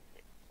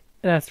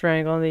an S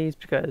rank on these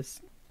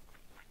because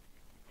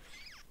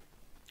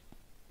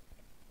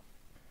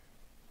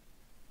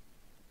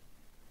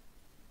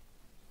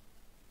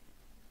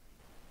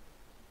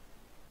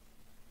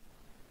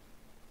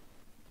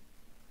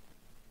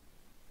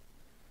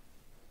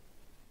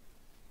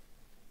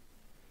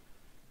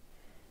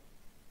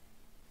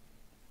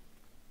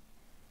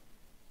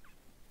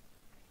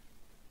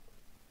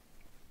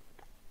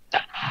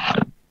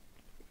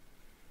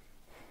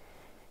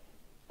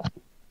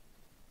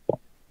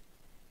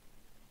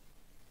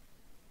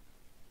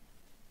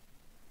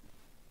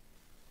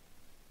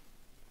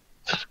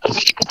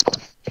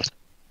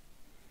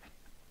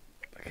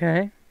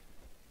okay.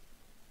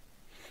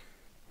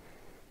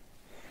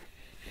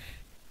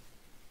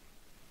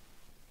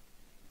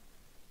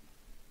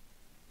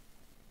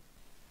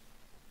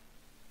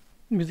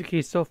 Music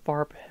key's so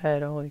far up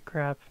ahead, holy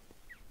crap.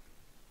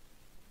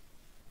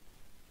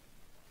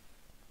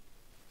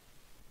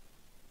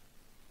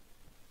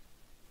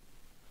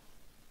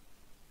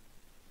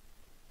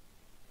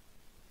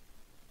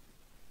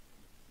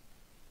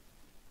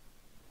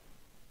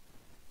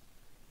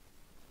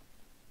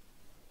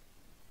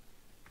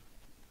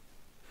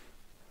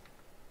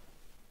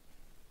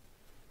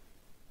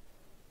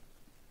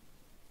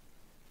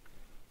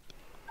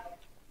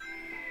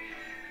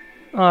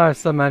 Oh,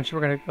 that's the match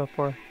we're gonna go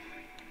for.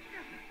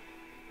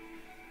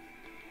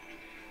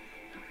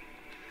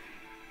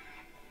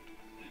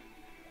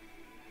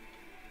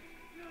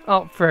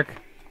 Oh, frick.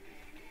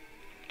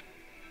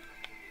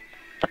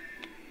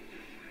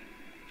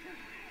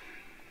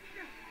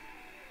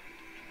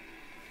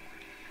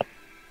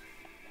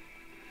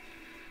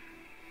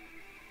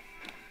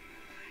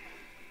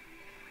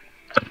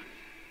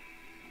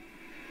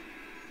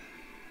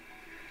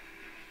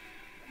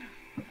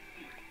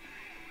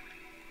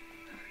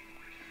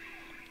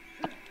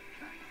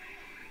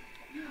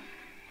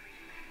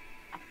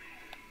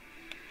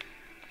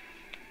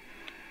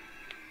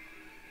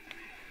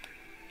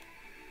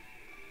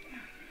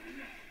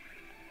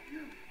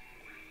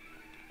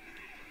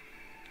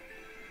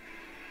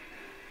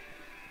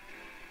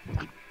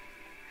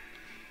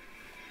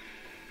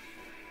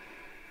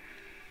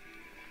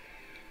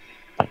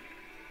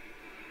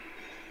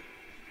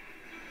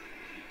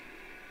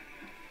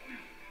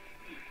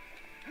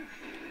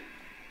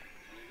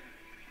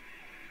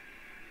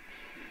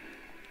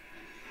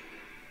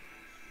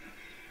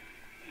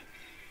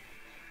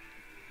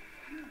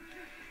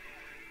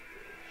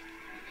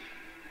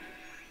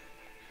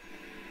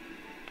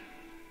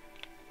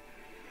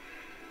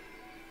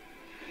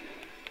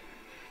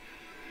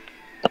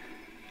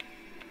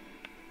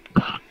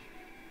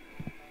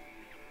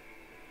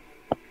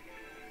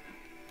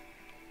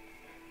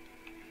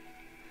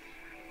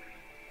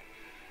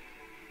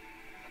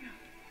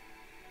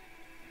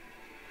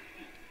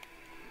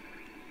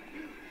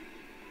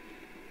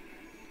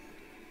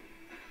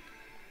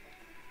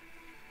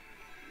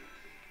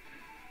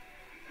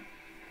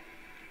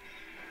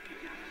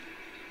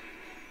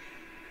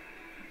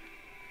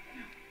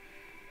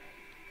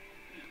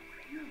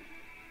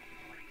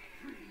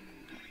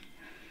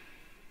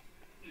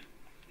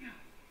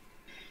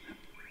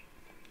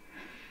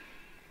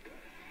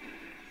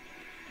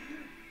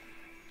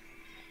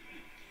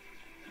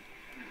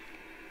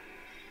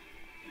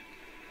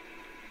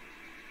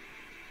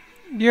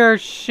 You're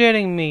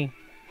shitting me.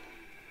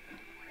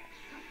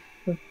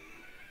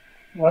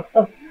 What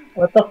the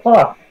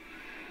fuck?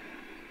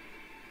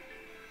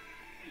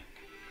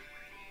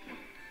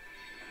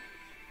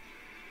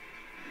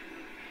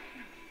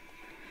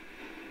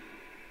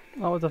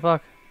 Oh, what the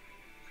fuck?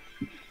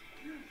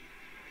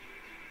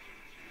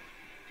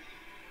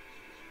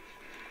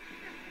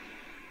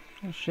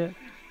 Oh shit.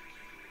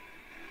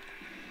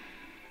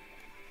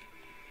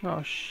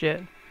 Oh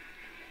shit.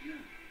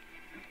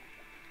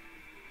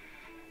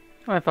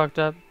 I fucked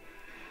up.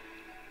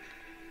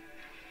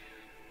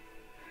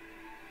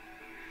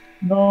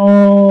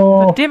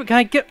 No. God damn it, can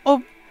I get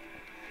oh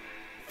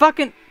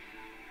fucking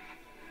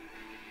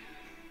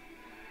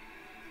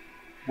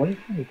What are you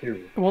trying to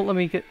do? it won't let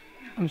me get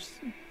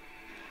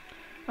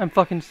I'm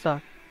fucking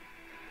stuck.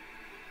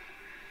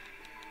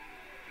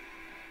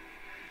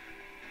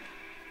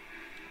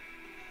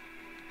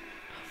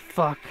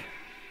 Fuck.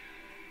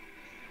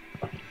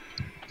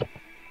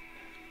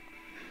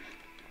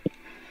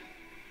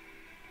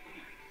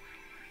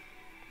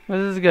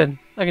 This is good.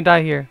 I can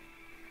die here.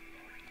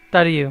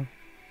 Die to you.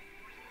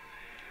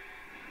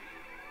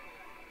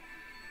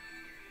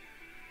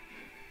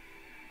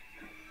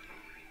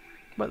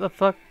 What the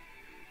fuck?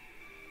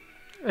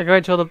 I got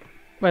until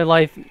my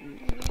life.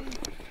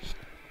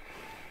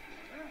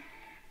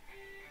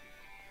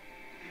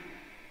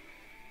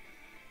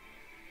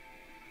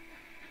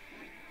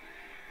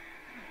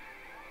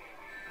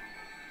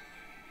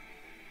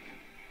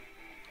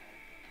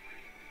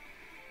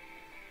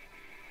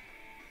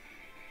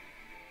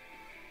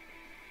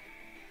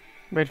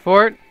 Wait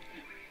for it.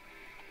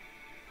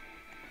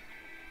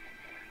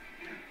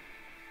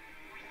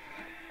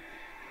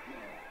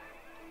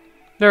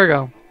 There we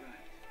go.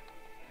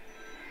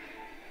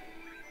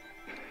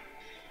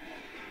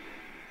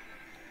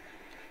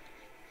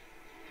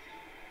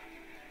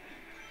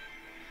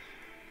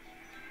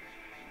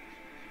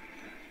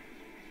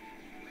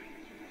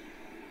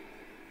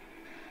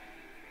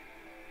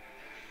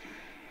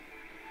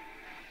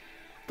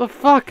 The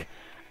fuck?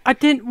 I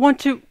didn't want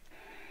to.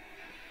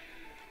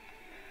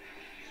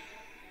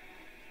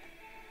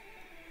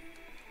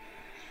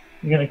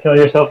 You're gonna kill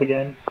yourself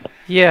again?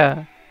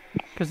 Yeah.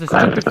 Because the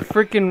stupid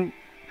freaking.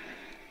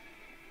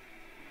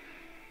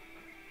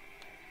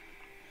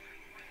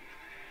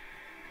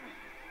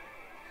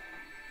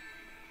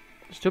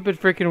 Stupid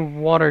freaking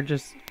water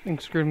just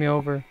screwed me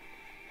over.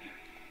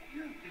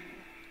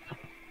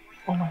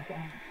 Oh my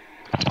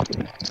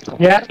god.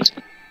 Yeah.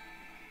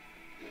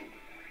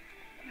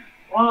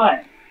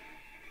 Why?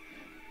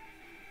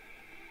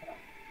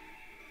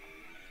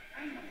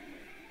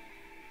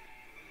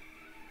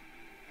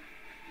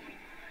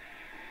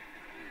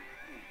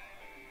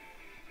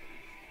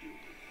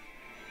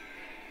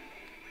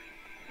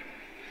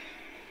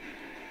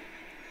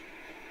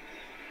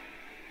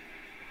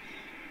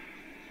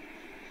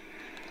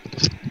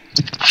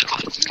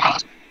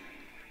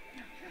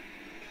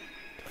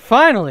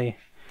 Finally!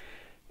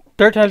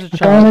 Third time's a I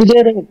charm. finally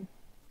did it.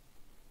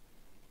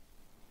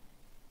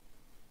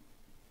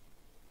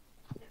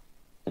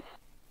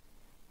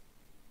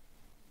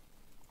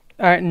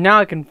 Alright, now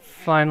I can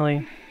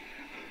finally.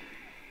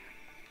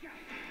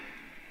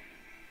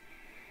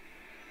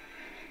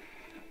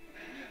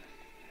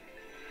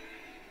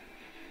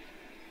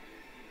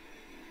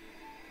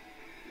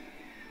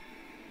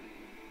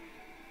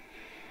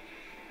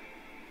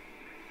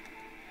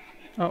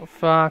 Oh,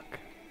 fuck.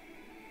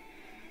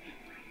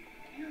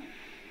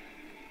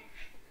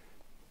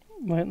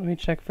 Wait, let me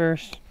check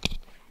first.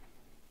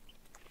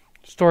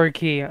 Story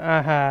key,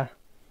 aha.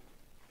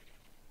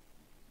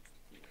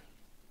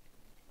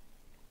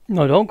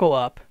 No, don't go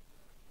up.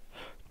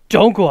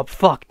 Don't go up,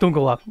 fuck, don't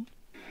go up.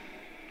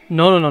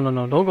 No,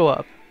 don't go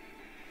up.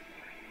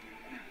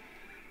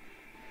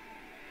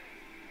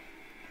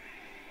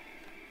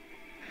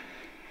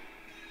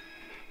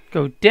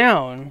 Go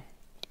down.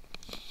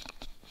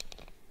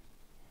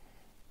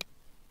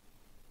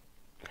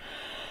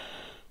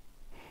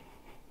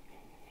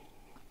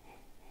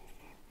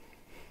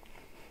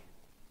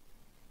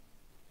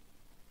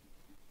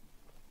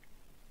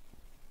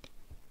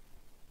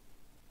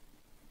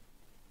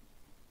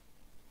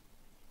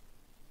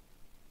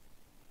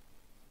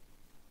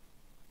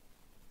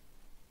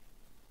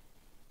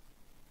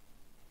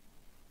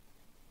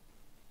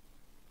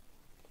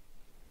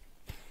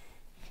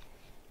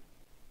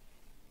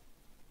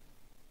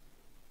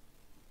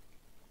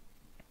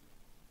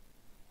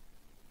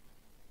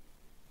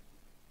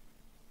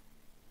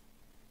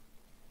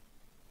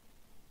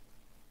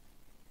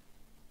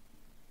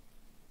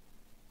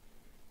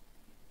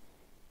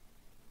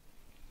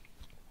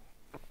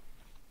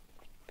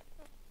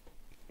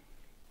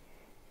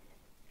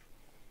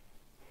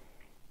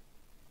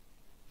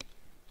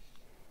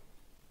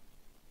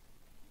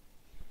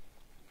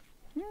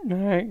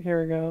 Alright,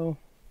 here we go.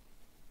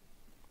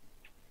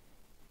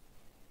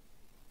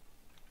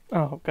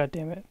 Oh, god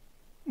damn it.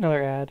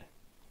 Another ad.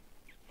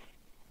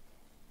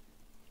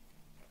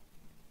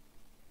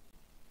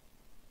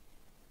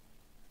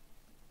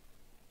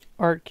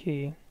 Art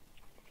key.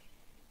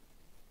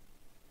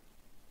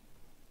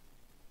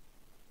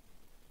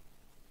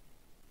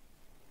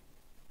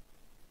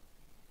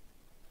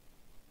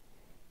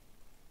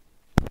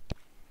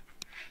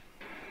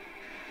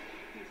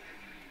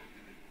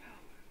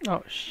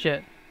 Oh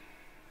shit.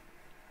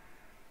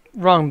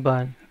 Wrong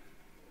button.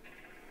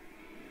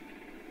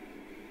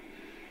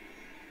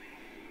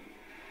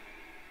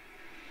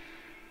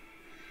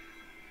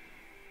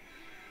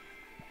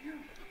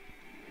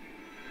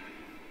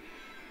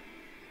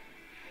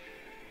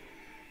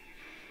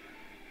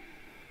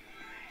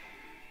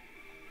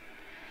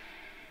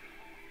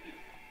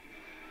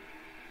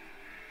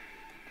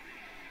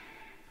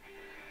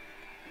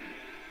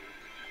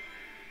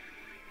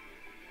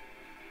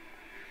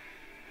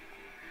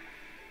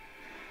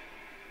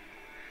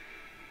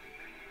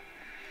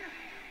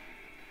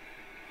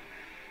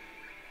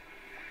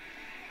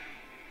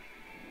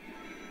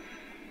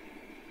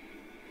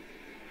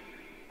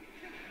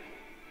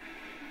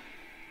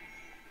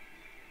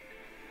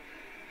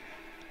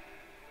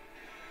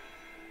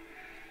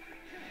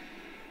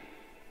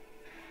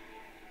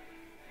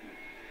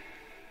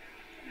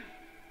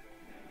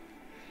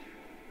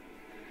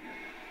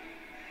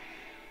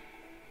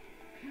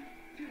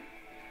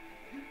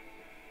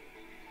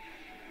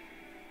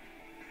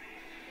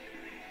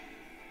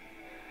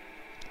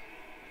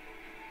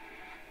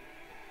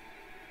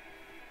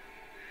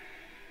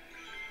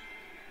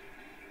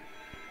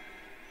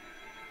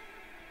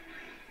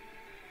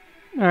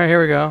 Alright,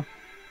 here we go.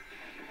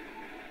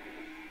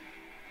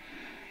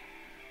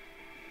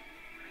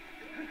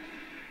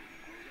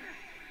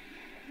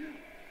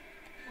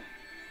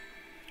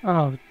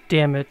 Oh,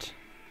 damn it.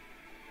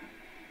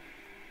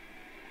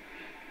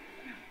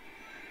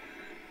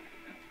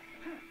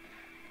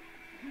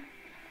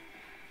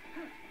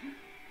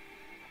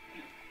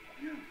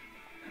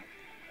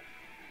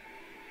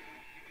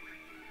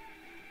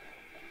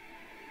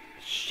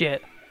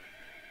 shit.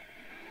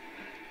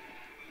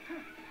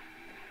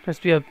 There has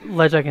to be a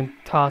ledge I can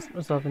toss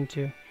myself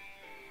into.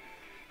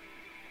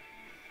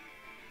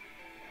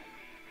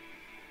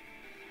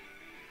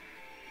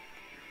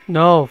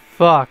 No,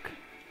 fuck.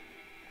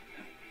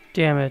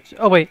 Damn it.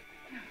 Oh, wait.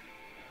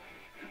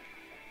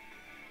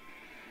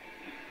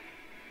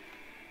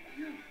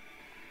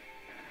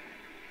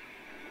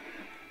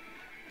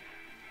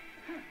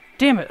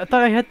 Damn it, I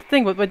thought I had the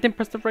thing, but I didn't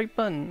press the right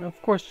button.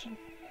 Of course.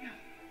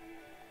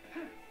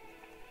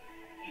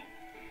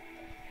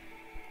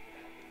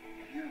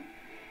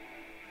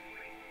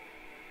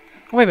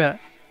 Wait a minute.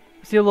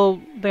 See a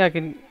little thing I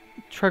can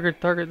trigger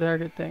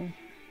target thing.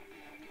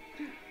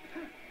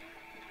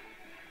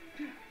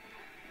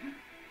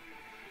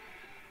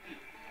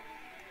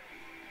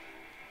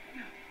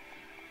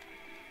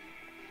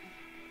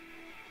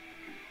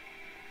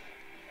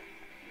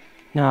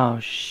 No,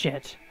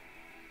 shit.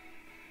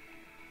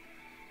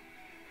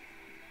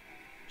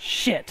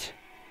 Shit.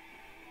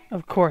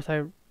 Of course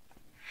I...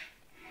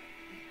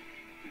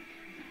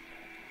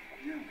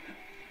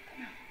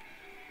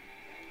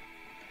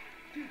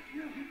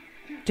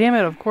 Damn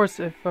it, of course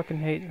I fucking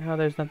hate how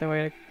there's nothing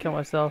way to kill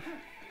myself.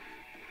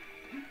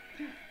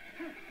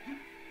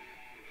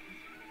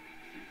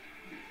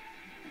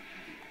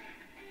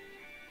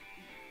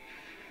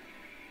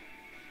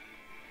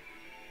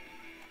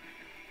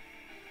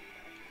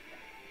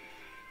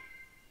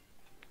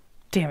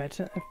 Damn it.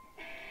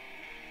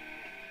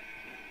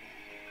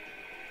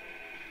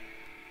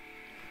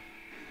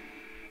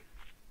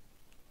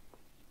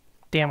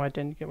 Damn, I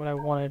didn't get what I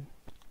wanted.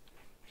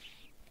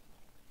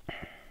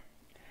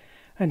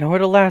 I know where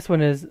the last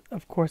one is.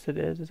 Of course it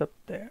is. It's up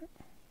there.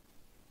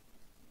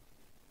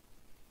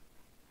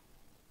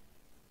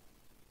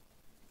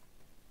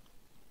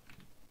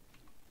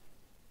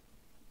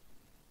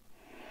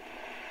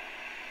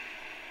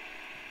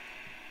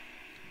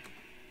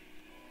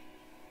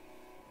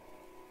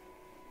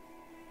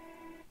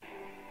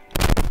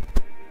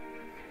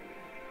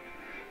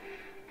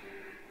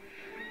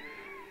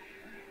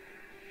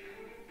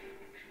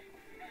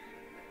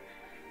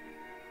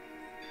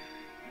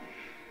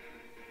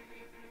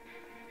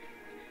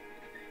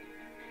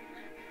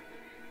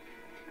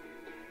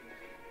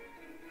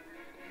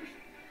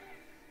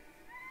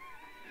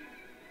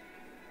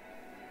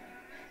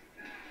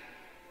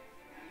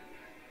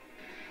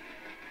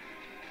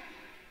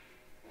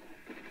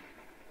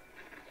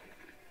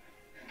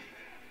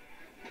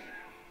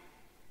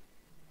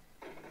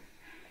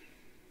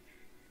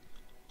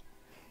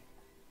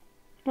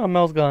 Oh,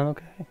 Mel's gone,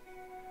 okay.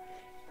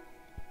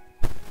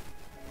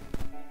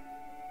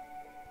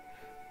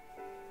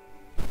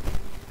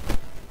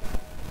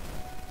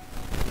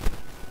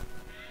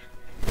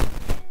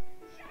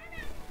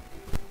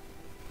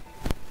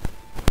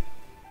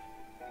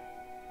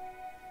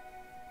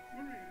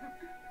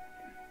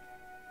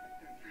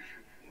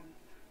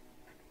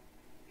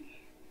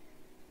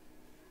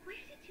 Where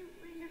did you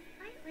learn to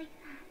fight like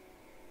that?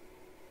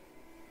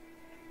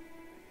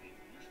 It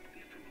must be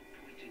from a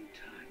point in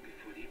time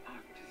before the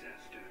Ark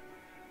disaster.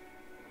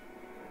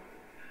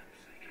 Perhaps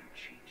I can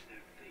change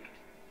their fate.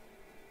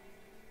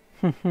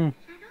 Shadow?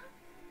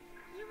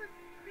 You look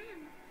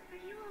grim.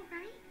 Are you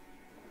alright?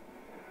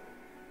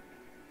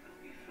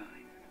 I'll be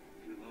fine.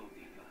 We'll all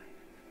be fine.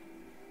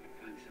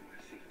 Find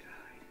somewhere safe to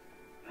hide.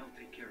 I'll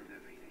take care of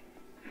everything.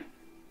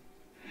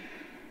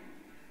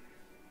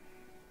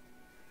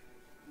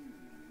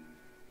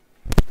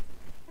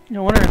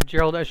 No wonder if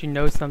Gerald actually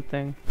knows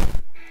something.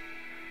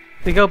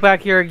 We go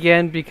back here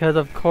again because,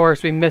 of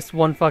course, we missed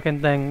one fucking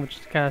thing, which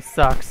kind of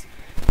sucks.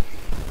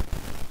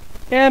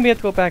 And we have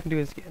to go back and do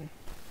this again.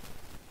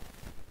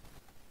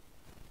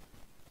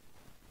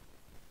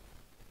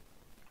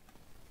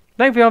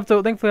 Thankfully, we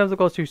don't have to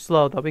go too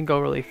slow, though. We can go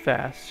really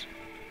fast.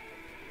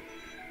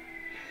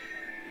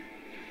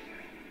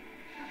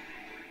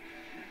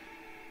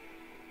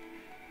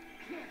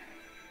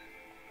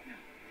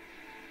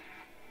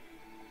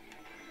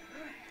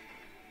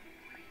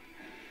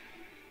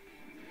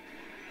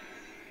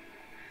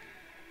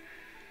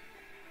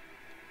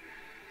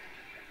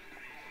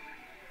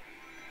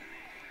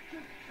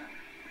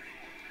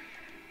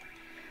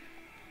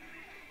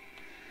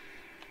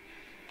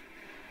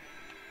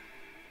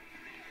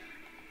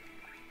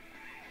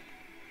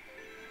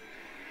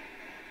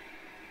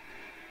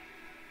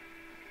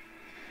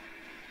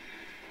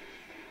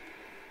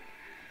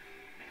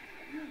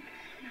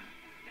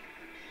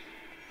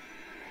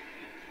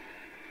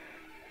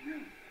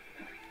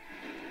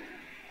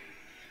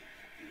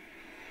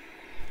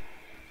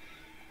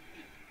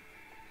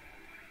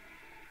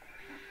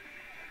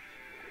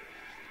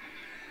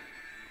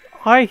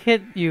 I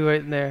hit you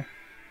right there.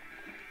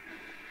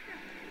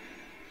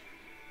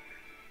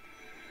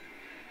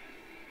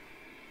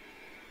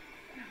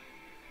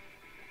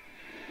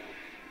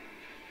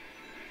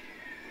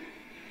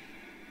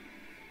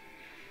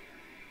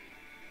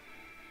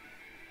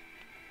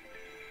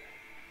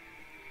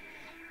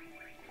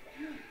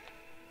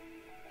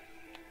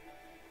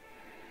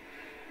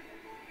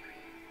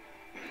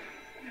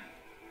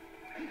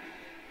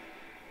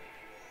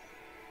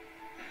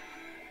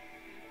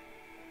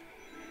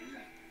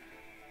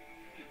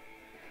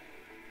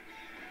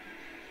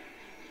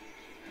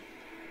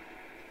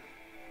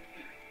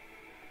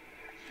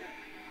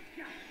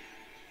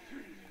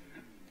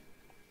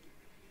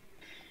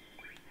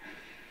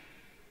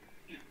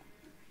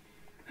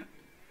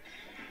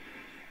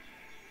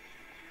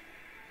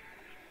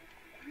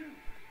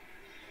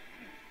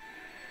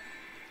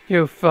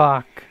 You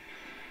fuck.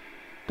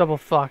 Double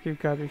fuck, you've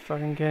gotta be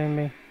fucking kidding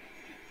me.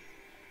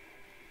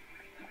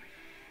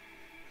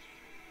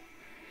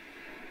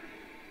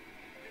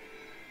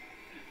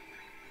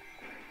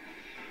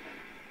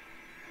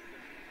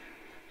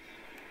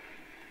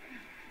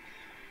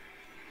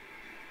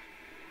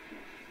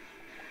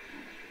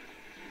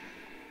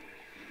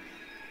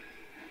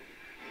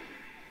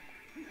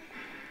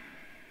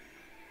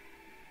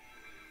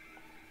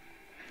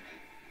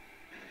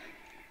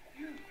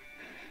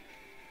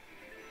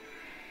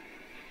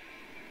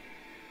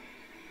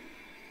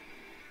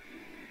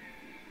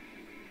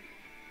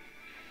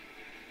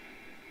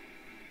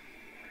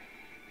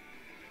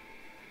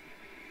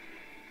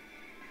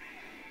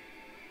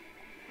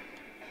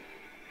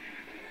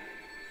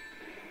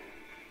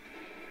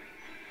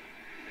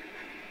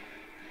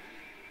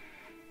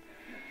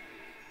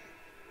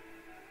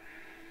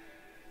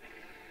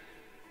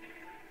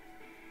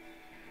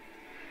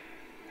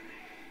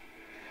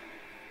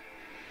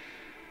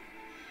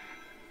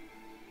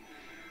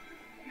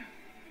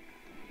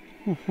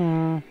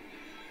 Mm-hmm.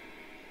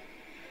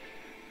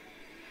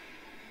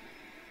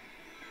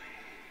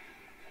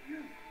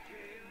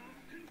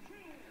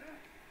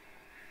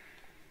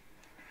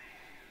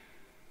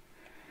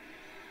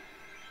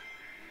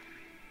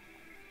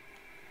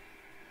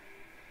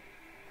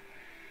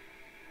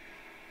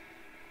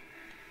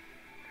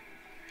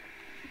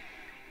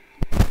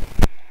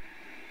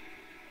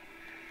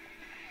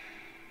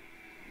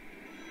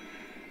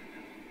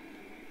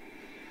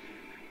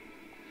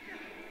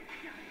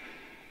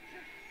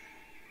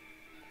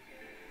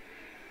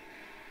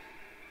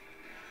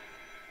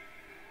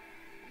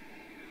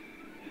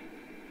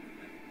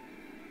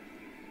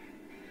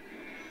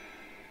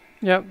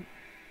 Yep.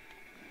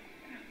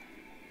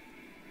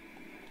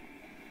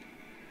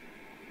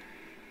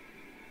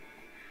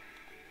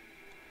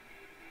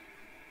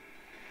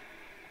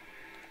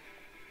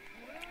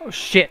 Oh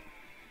shit.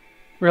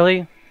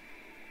 Really?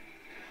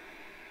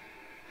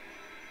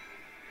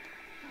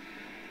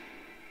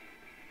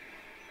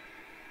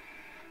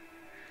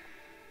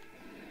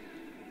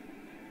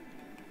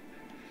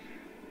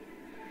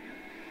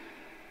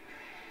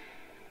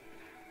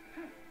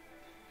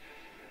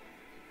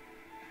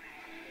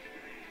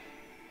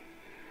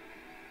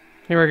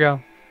 Here we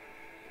go.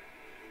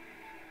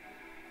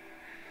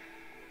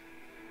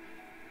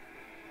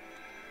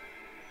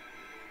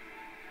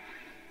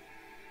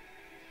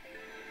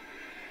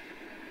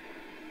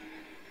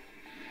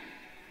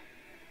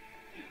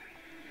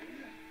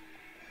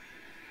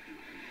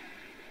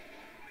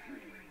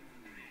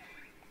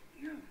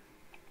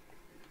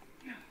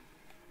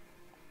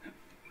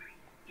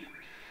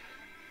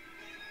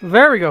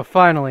 There we go,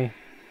 finally.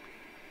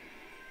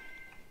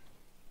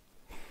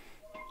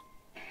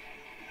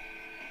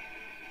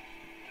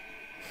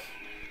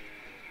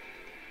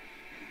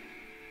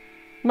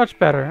 Much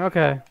better,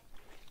 okay.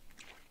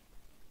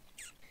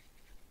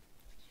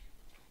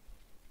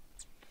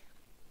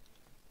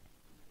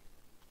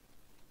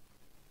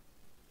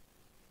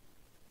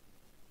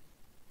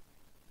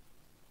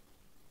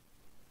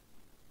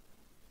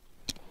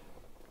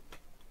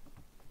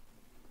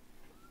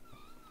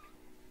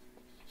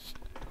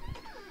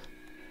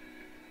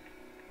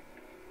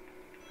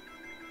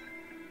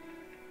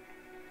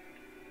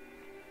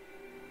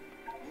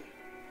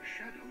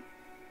 Shadow?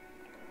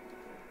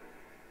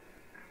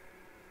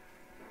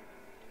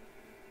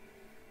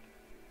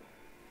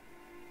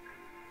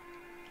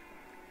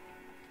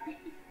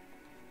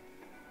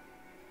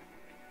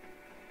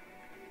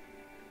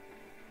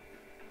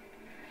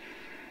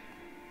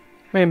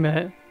 Wait a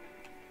minute.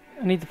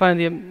 I need to find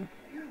the...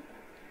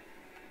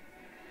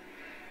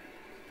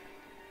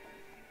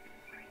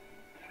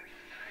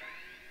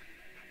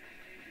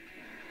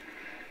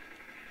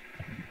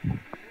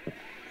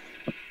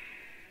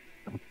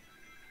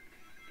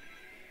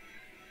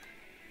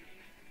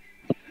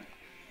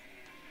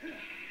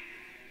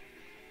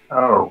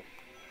 Oh.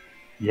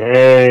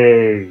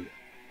 Yay.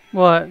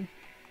 What?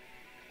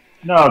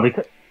 No,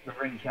 because the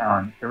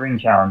ring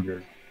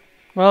challenges.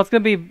 Well, it's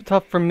gonna be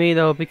tough for me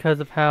though because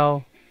of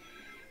how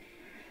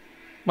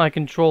my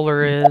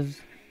controller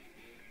is.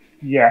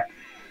 Yeah.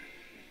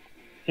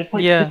 Just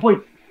wait. Yeah. Just wait.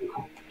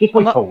 Just I'm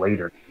wait not- till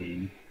later,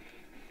 Steve.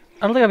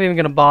 I don't think I'm even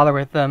gonna bother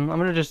with them. I'm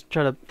gonna just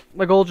try to...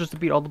 My goal is just to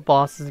beat all the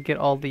bosses and get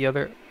all the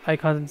other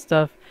icons and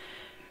stuff.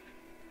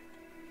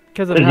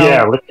 Because of how...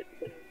 Yeah.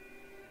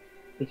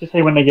 Let's just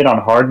say when they get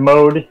on hard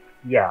mode.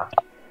 Yeah.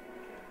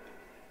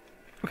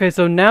 Okay,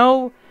 so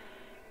now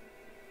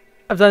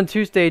I've done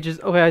 2 stages.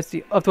 Okay, I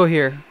see. Up to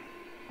here.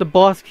 The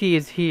boss key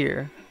is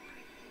here.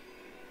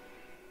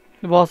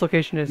 The boss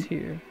location is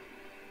here.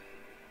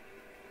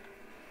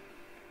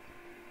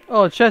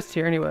 Oh, a chest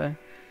here anyway.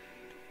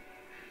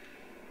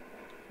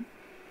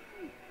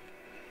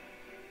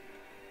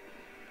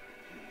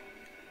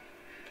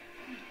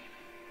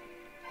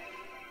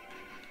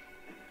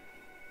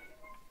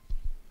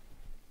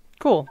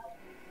 Cool.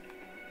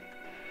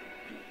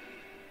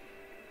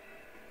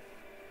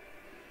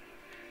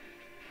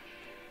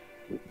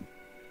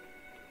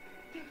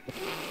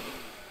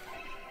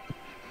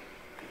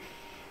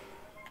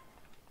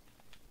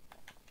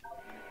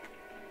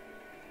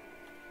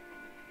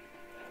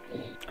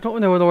 I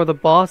don't know where the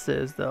boss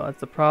is, though. That's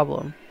the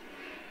problem.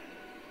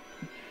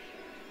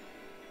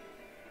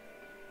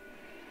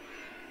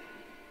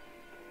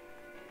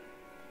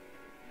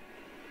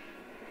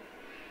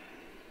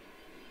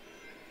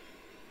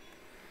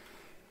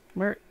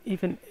 Where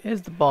even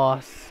is the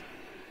boss?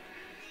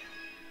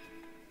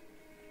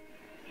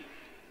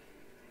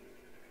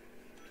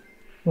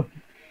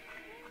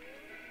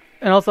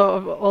 And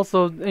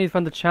also, I need to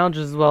find the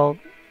challenges as well.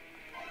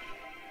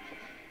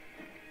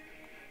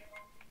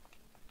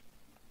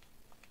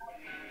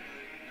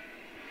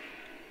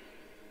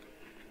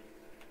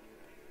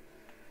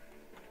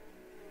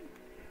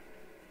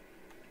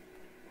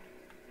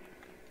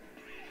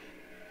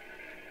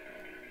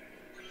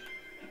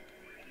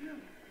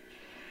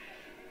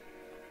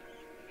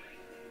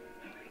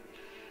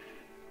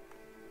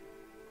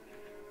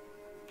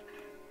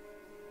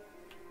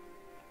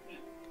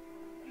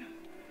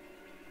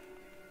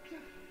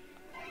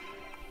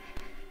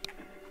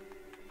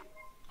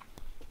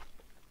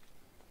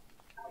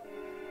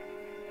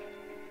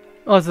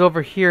 Oh, is it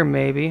over here,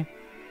 maybe?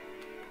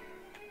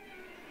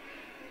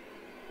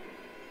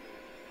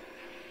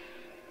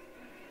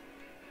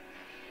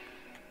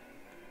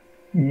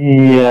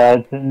 Yeah,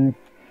 it's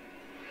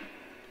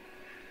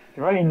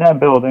right in that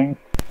building.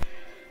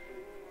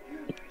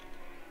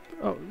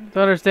 Oh,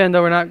 to understand,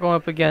 though, we're not going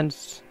up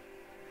against...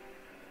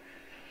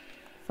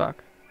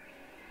 Fuck.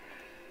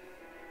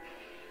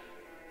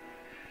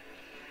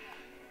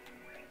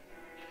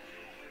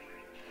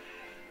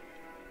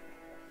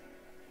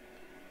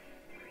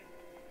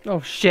 Oh,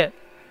 shit.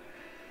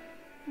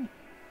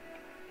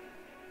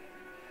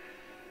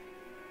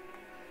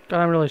 God,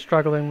 I'm really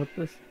struggling with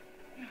this.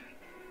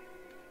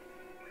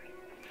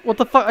 What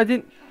the fuck? I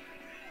didn't...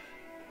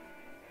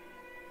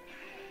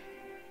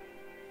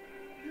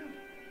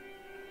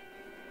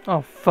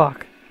 Oh,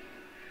 fuck.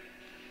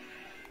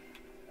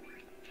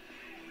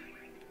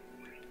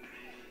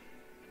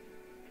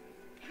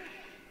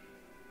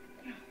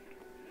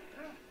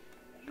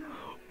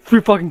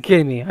 You're fucking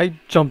kidding me. I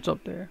jumped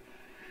up there.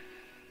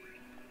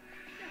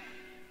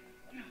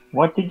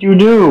 What did you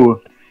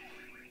do?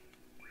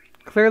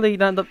 Clearly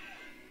not the...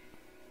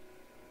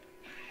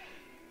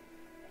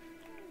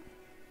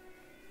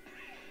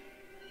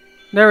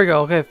 There we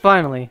go. Okay,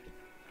 finally.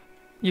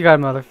 You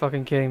gotta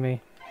motherfucking kidding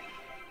me.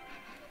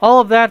 All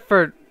of that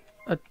for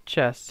a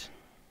chest.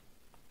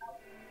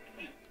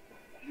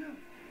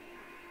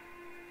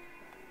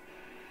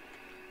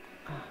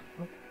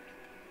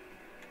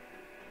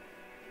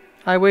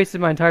 I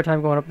wasted my entire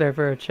time going up there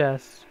for a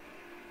chest.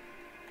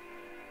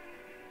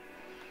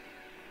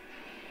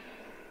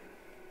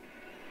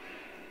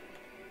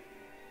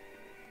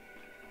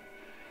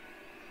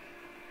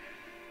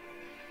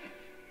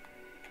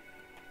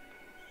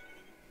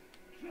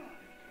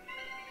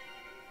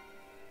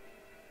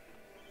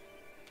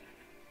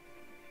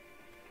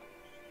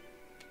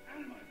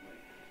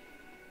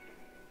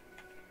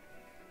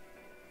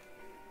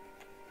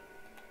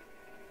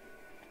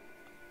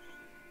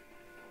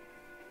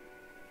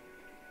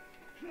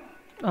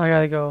 I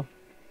gotta go.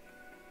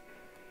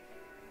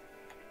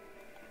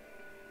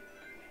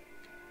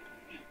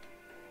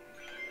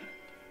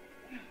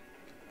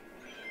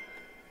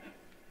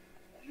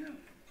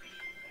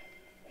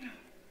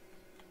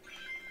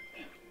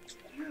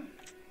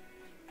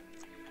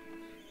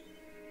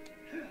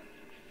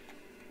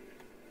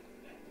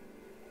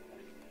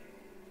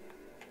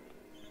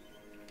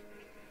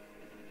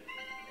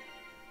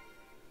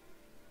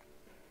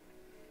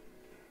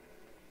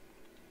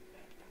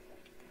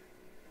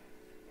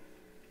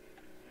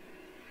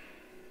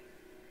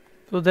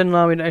 So then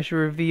allow me to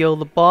actually reveal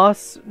the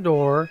boss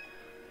door,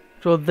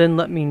 which will then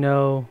let me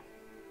know.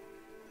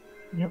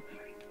 Yep.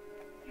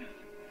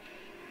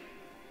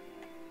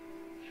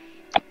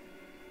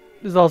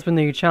 There's also been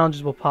the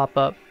challenges will pop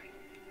up.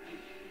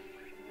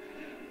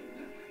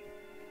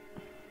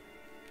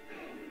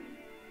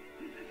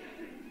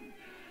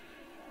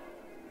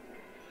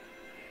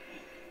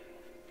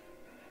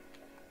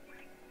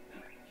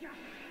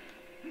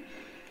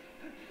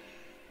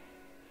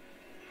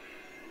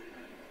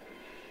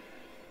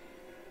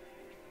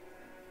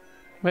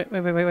 Wait.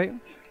 Let's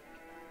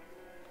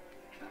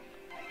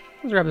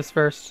grab this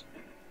first.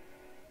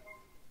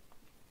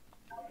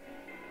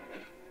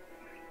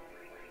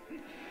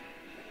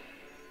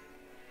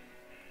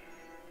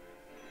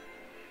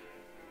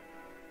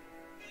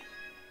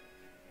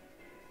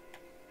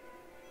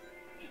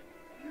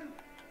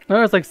 I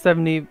know it's like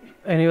 70,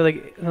 anyway,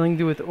 like nothing to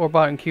do with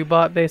Orbot and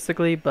Qbot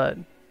basically, but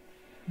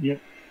Yep.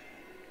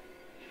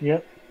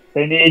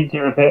 They need to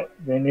repair.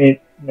 They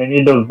need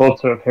those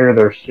bolts to repair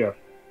their ship.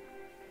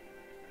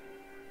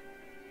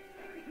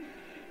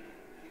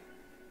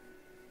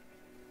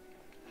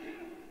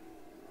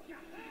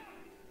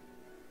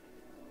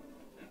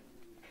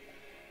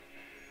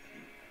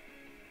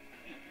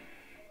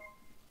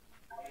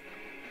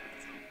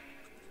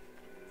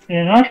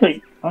 And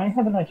actually, I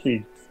haven't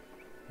actually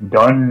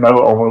done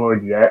Metal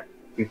Overlord yet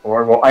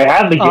before. Well, I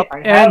have the Oh, I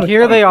have and the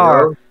here they 24.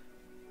 are.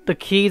 The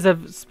keys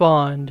have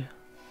spawned.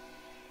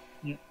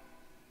 Yep.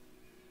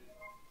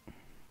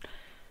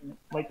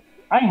 like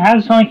I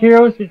have Sonic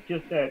Heroes. It's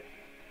just that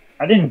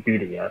I didn't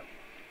beat it yet.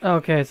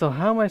 Okay, so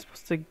how am I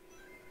supposed to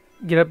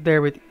get up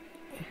there with...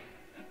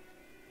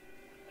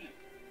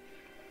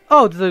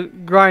 Oh, the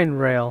grind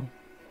rail.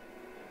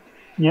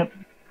 Yep.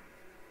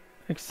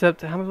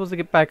 Except, how am I supposed to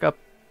get back up?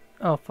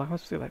 Oh, fuck, how am I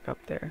supposed to get back up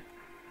there?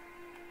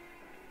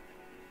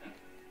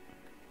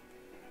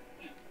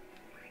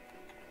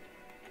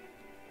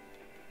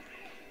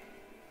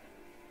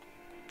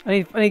 I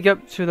need to get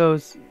up to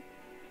those...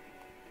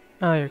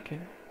 Oh, you're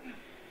kidding.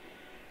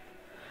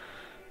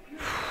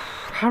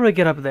 How do I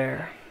get up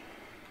there?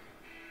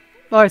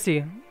 Oh, I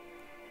see.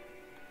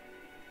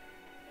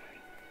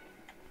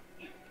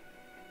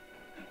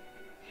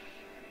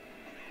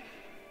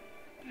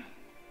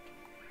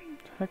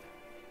 Heck.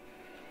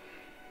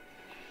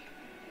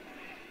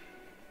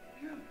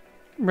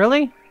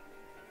 Really?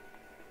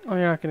 Oh,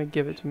 you're not gonna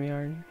give it to me,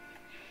 are you?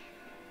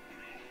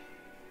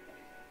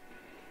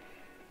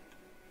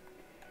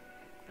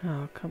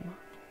 Oh, come on.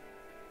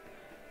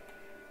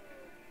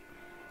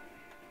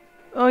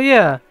 Oh,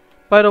 yeah.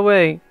 By the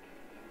way,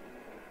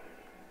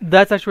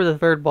 that's actually where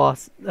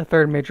the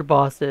third major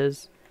boss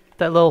is.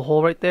 That little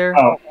hole right there.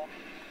 Oh.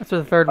 That's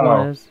where the third Oh.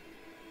 one is.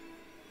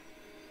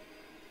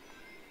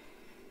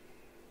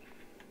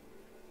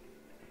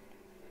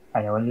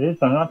 I know what it is.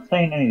 I'm not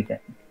saying anything.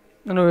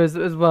 I know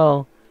as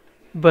well,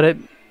 but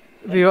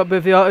if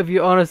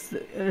you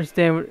honestly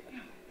understand,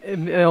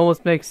 it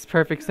almost makes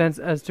perfect sense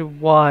as to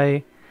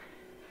why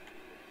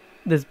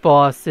this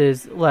boss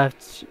is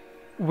left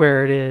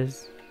where it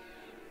is.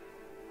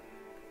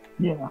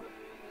 Yeah.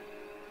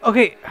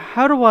 Okay,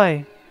 how do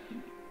I?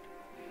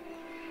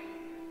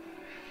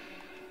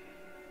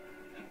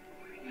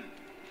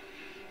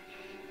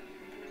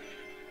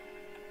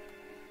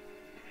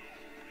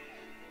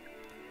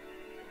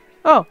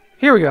 Oh,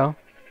 here we go.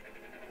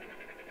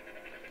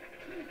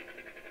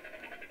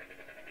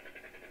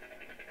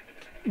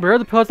 Where are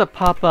the pillars that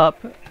pop up?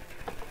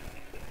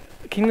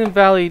 Kingdom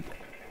Valley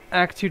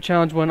Act 2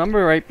 Challenge 1. I'm gonna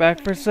be right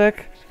back for a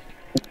sec.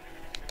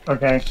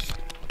 Okay.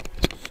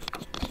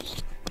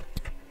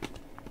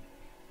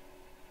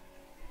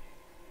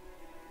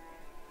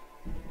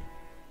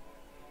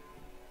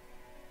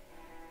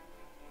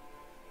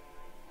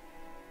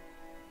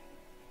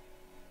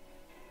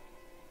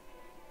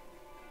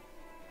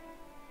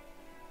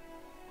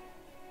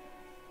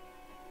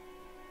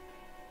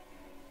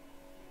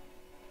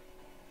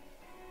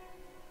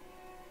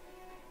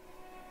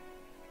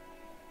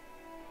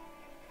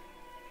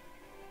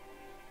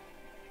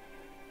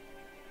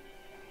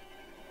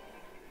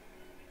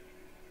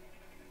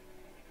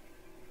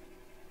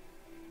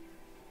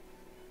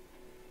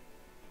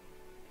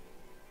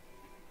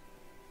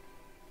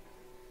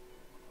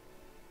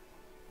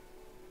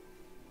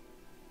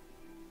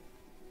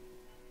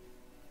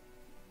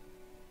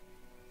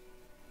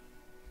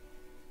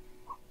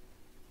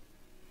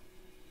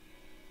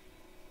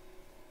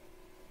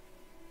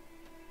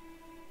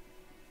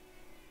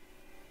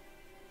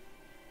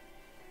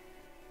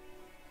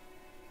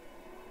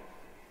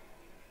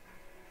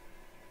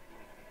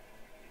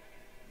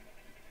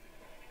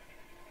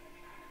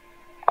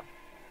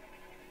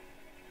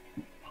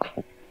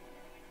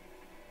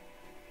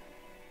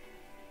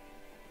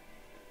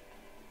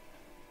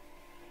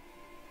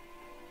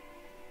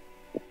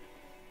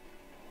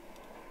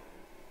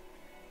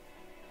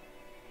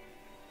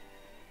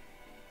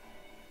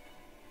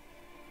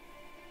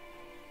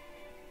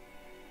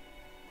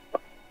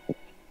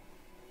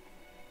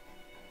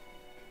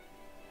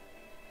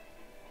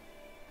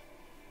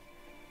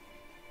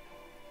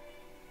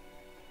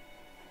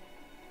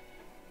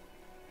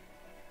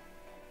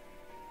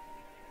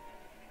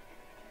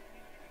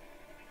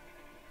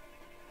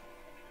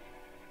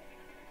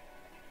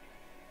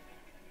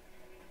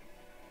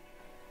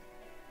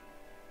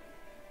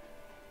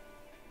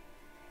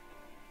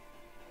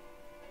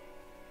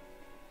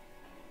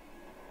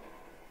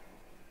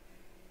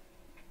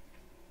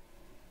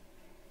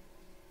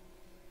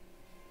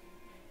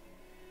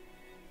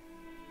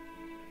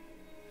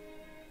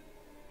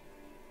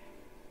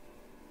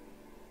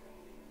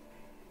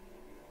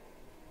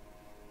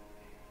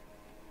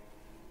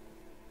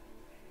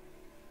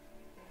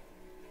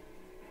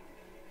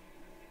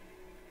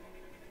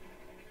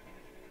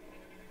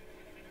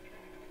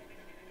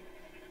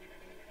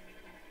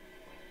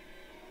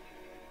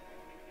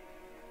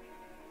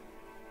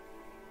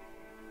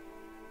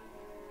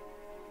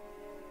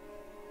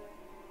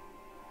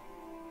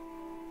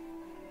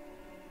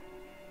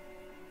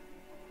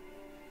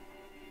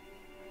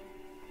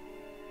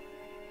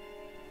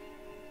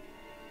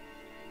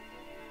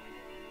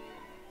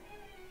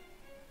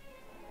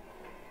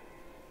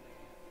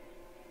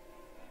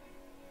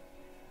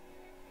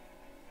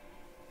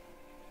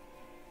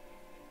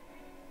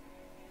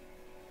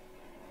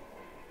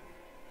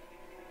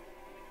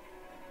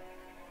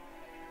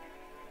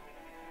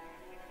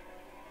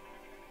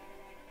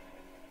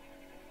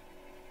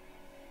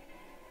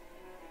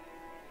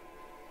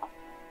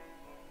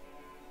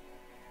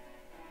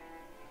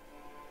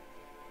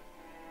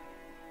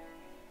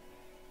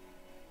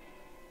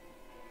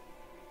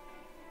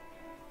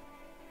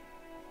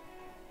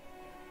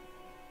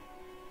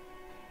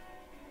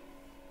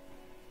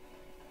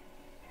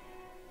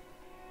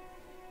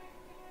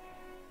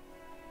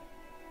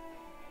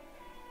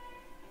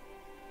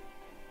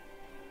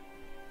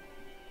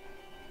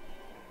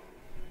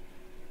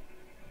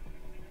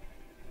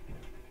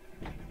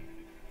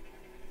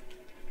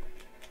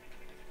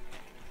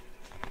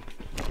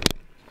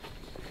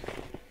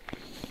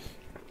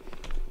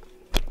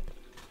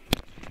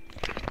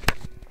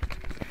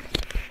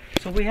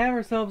 So we have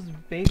ourselves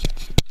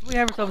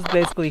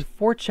basically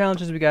 4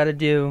 challenges we gotta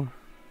do.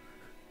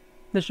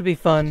 This should be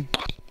fun.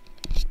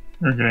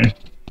 Okay.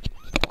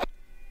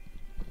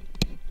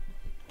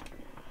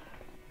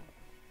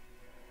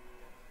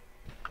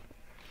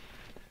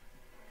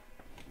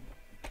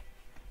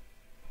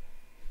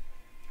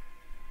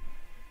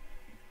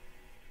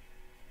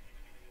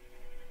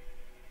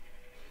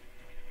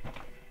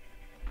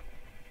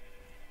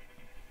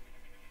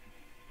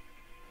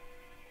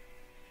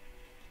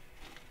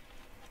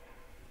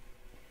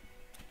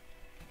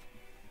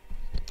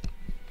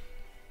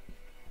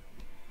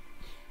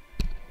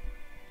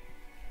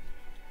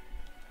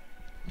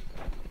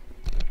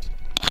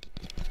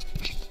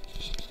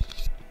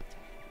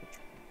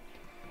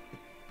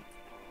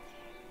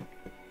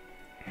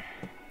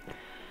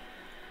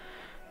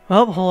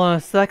 Well, hold on a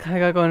sec. I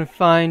gotta go and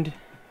find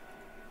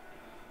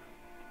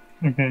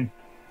Okay.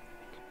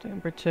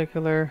 in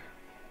particular.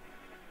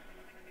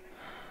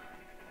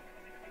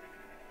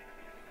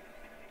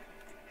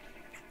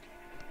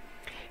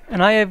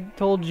 And I have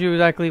told you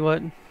exactly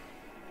what.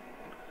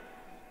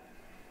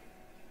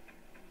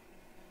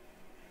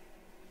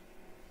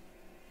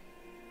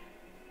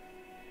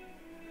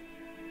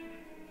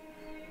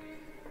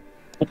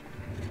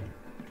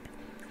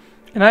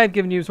 And I have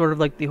given you sort of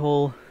like the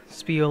whole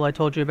spiel I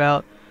told you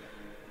about.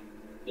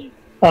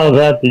 Oh,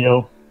 that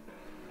deal.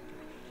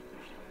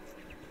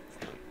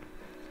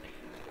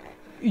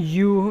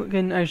 You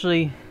can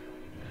actually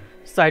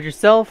decide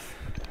yourself.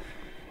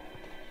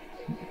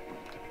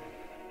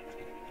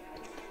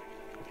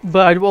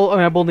 But I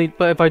will need.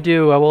 But if I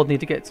do, I will need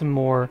to get some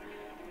more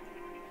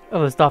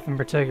of the stuff in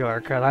particular,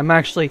 because I'm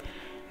actually,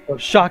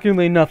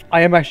 shockingly enough,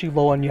 I am actually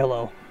low on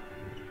yellow.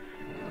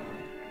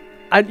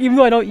 Even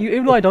though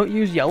I don't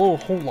use yellow a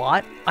whole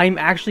lot, I'm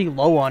actually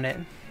low on it.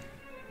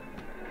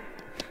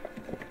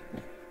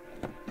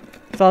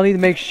 So I'll need to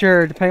make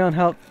sure, depending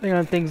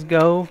on things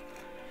go.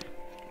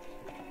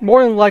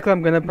 More than likely,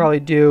 I'm gonna probably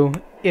do,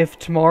 if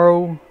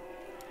tomorrow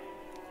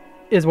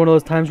is one of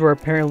those times where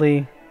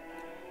apparently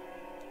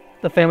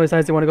the family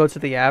decides they want to go to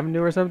the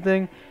avenue or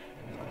something,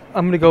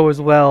 I'm gonna go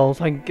as well,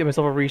 so I can give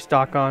myself a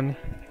restock on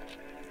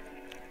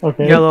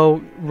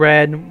yellow,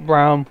 red,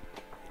 brown.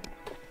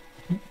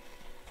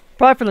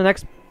 Probably for the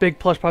next big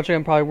plush project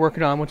I'm probably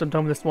working on, once I'm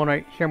done with this one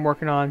right here I'm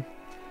working on.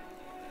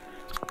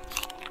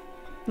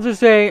 Let's just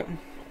say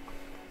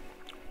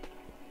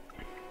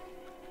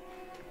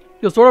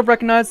you'll sort of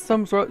recognize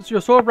some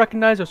you'll sort of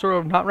recognize or sort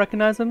of not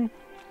recognize them.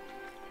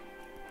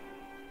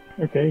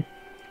 Okay.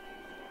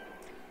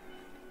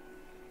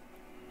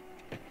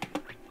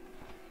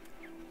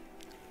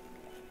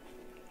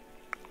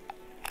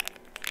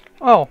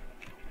 Oh.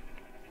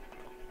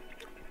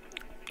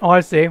 Oh,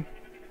 I see.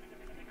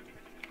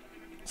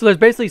 So there's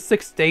basically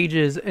 6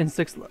 stages and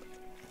 6...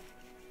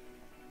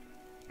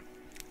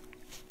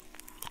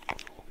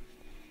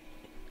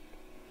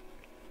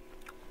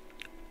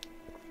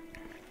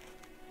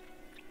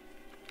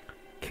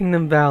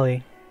 Kingdom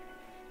Valley.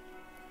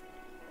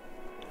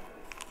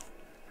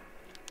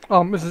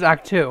 Oh, this is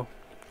Act 2.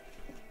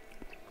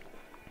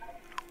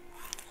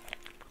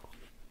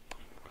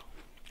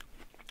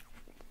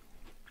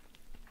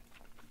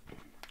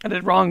 I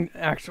did wrong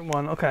Act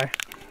 1, okay.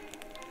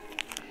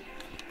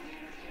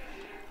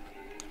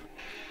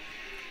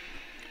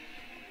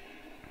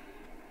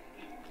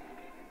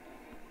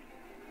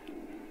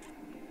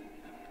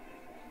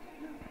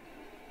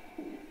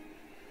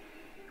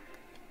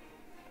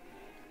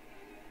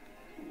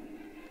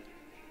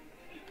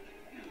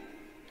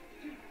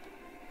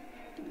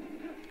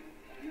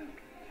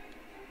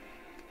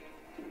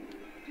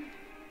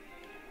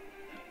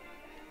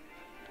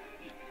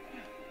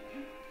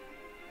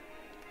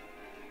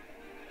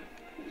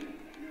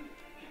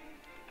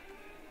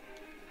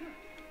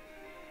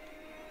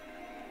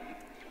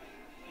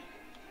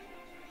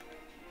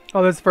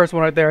 Oh, there's the first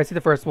one right there. I see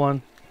the first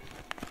one.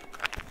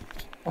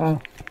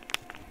 Oh.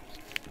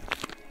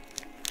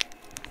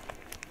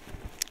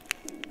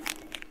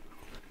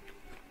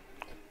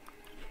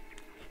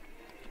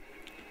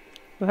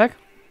 The heck?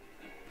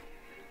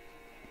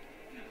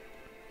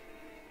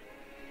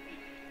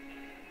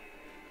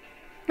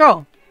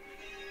 Oh.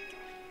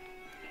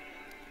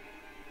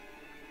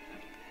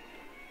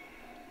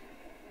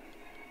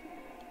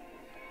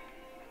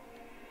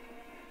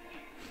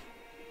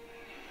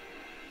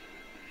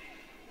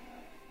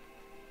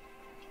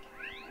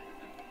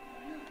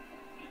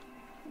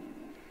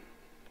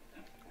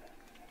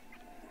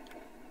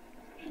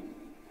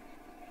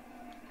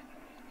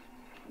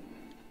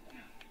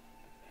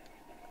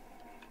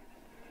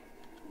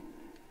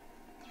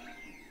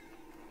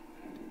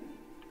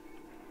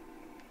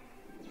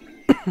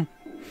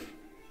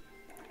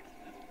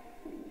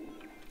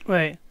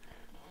 Wait.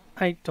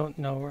 I don't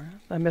know where.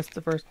 I missed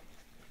the first.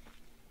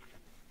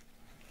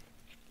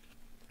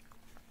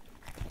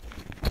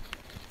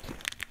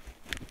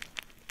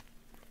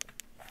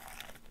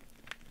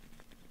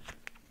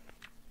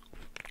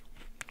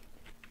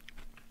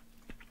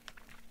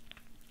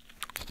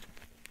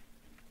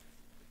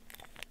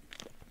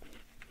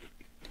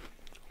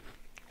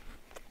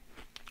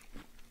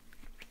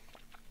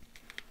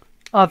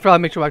 I'll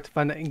probably make sure I have to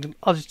find that.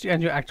 I'll just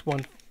do Act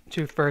 1,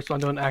 2 first. So I'm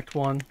doing Act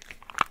 1.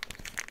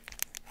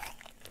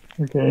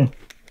 Okay.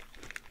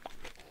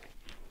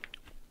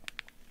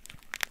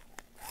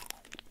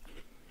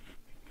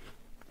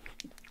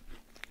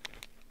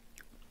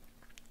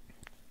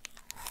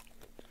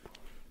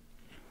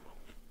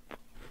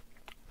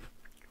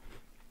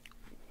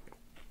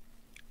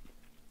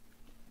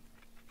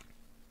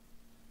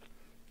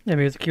 Yeah,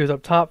 music cue is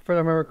up top, if I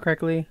remember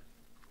correctly.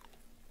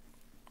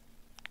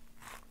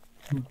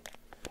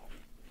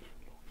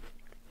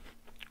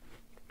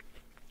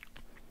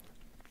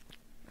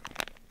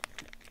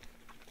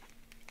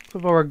 So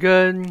far we're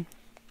good.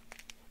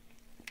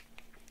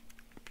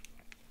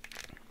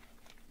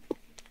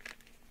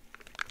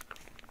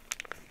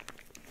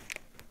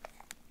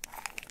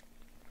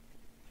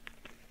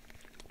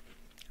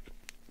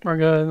 We're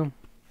good.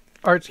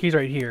 Arts key's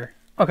right here.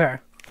 Okay.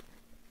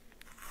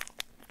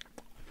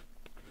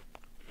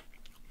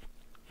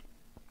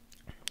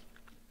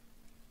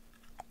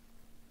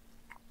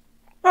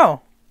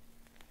 Oh.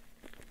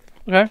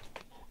 Okay.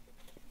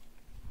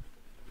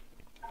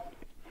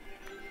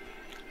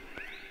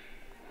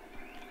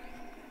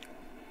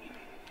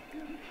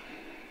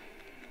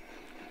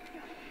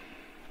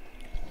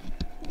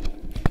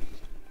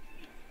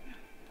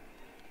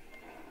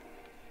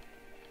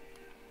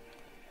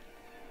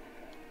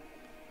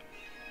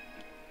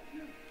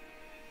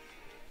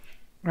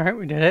 Alright,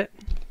 we did it.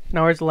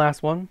 Now where's the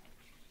last one?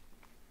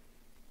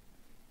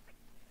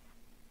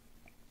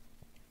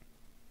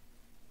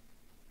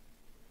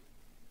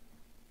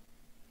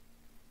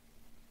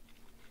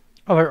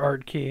 Other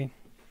art key.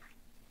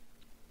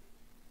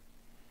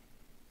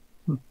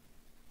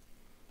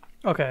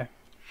 Okay.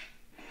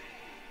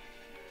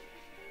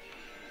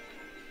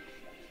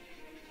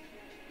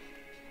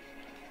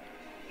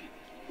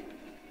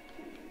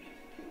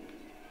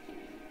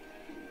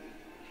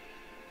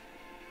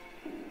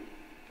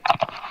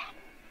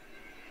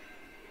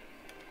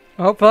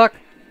 Oh, fuck.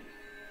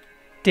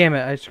 Damn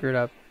it, I screwed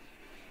up.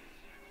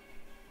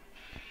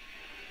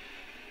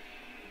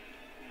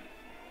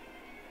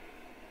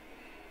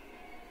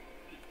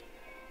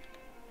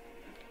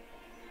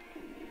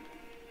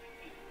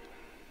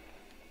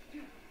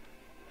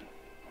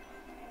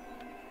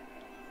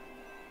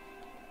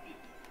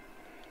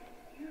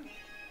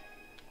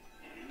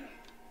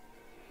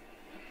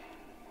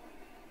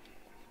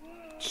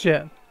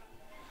 Shit.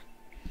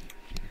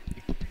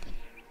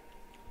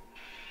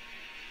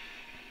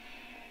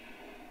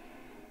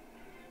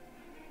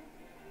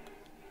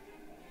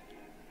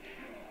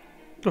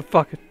 Oh,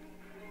 fuck it.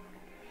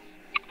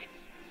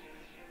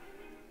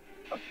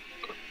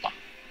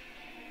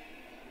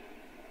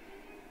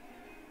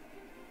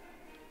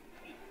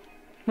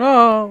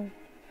 No.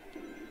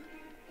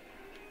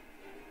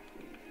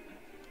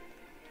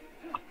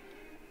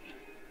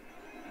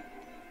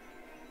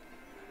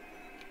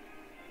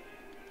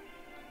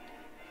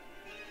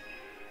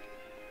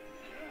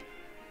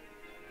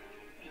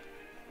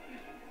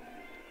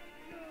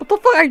 What the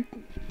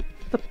fuck?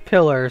 The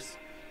pillars.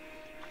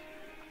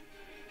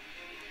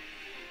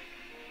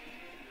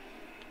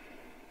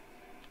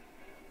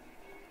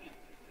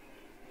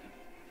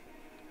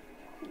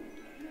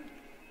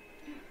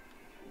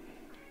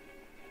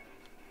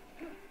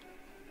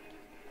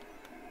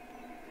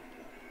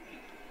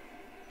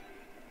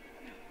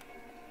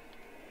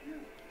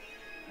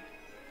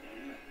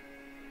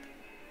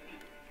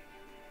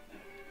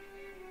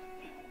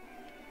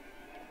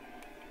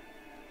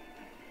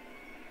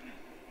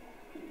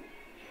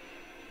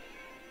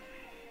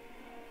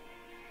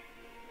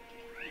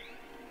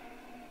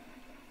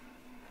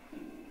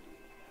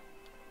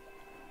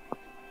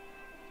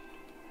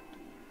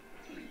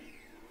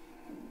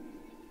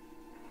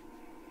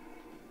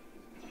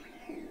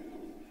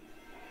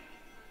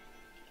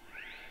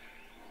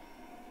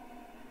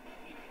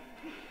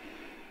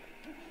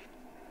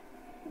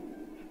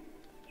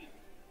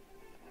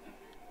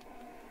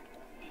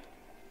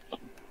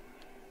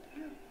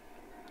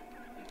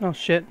 Oh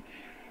shit.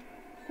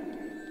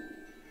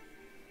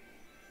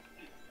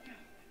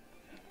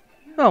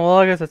 Oh well,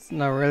 I guess it's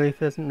not really. It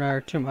doesn't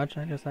matter too much.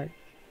 I guess I.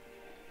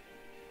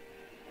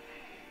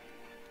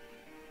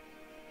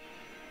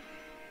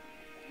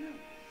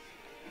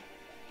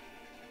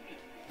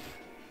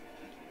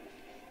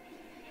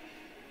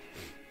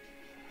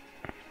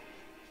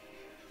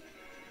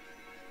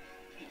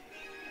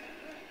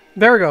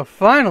 There we go.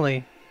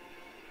 Finally.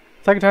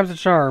 Second time's a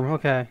charm.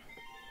 Okay.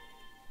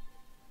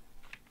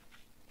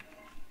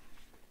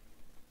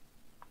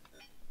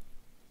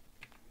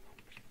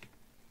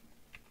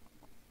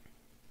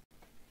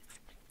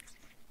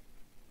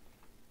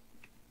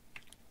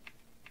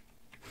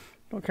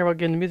 Don't care about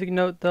getting the music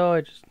note though.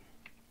 I just.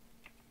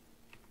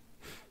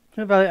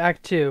 What about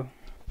Act 2?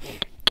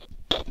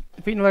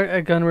 Defeat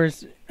another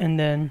Gunwars and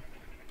then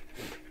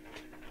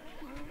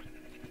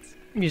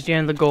use the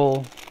end of the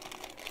goal.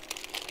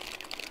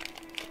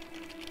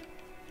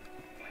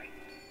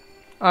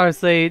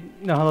 Honestly,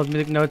 you know how those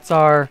music notes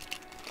are.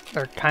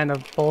 They're kind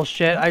of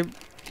bullshit.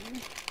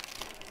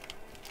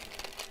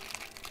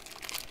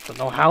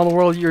 Don't know how in the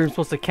world you're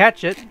supposed to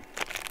catch it.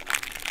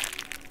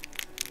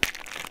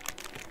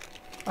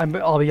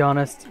 I'll be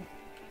honest.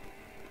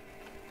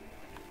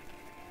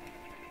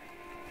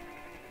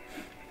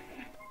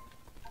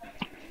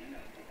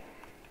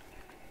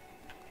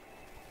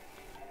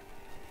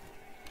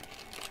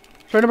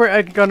 Try number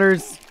egg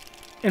gunners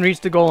and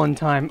reach the goal in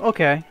time.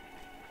 Okay.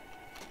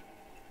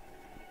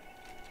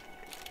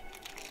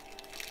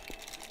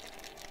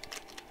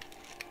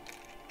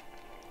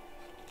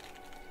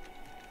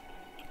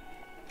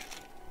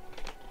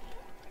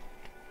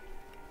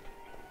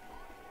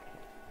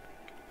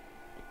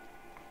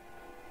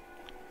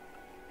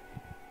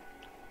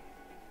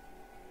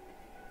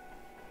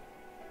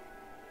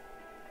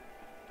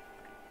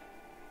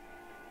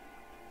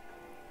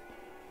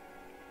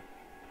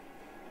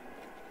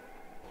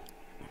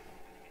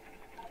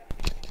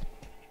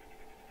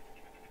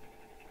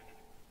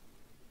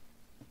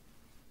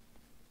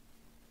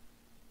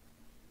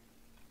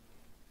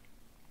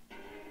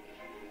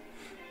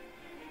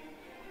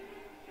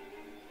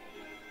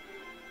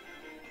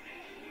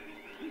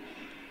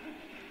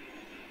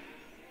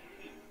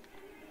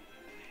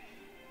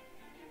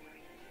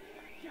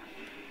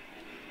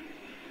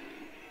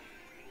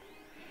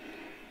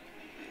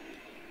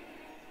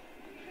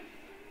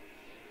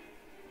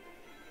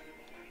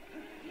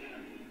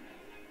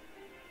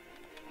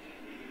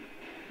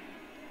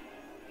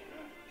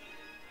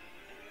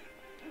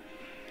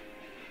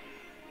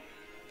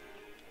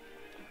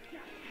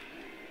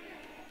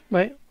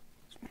 Wait.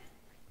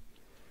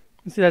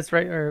 See, that's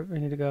right, or we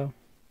need to go.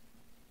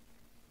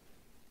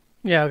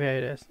 Yeah, okay,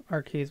 it is.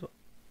 Our key's...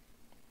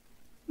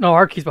 No,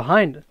 our key's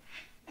behind.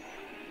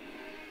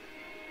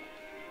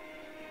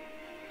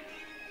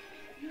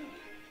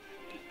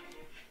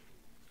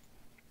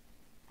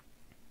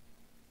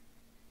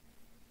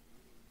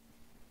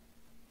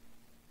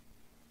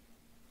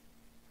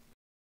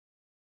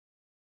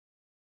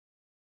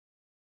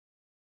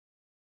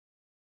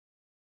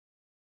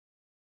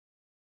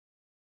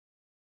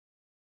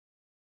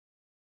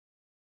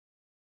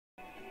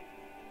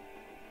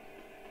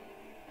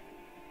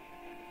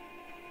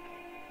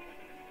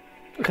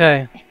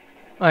 Okay,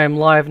 I am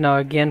live now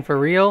again for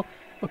real.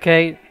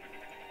 Okay,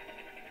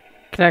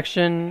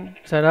 connection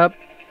set up.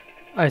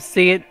 I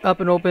see it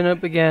up and open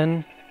up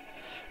again.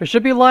 It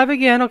should be live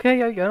again.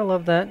 Okay, I gotta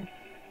love that.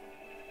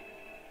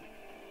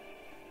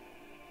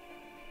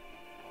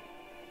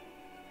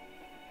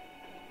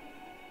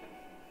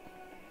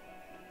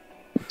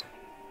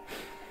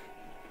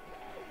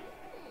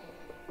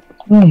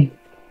 You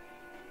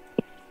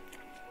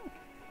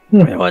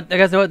know what? I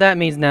guess what that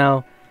means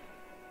now.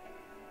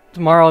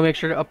 Tomorrow I'll make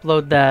sure to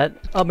upload that.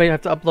 I'll maybe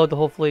have to upload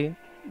hopefully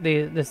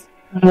this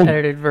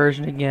edited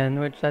version again,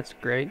 which that's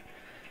great.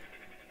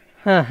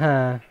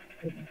 Haha.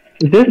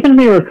 Is this gonna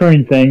be a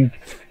recurring thing?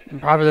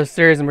 Probably this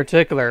series in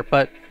particular,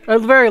 but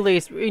at the very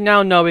least, we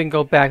now know we can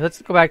go back.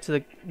 Let's go back to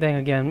the thing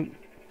again.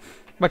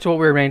 Back to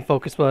what our main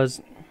focus was.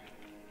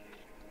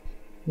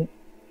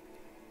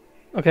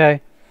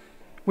 Okay.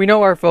 We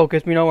know our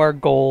focus, we know our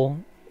goal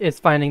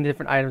is finding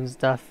different items and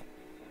stuff.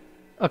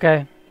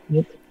 Okay.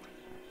 Yep.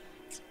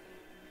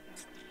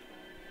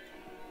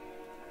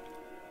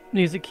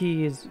 Music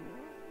keys.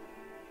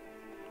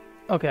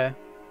 Okay.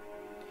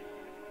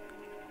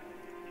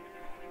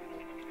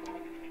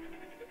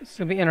 It's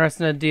gonna be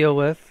interesting to deal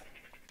with.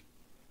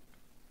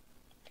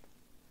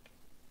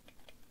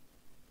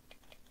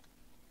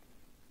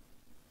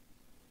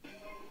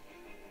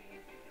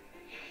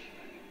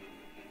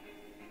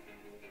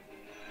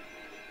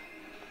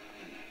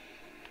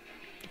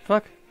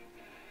 Fuck.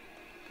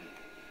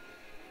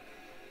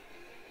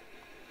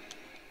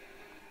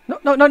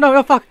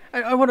 No, fuck.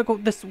 I want to go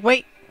this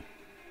way.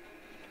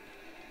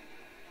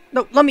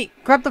 No, let me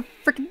grab the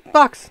freaking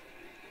box.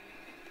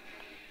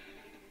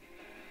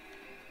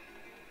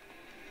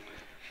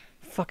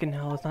 Fucking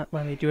hell, it's not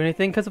letting me do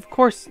anything, because of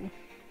course...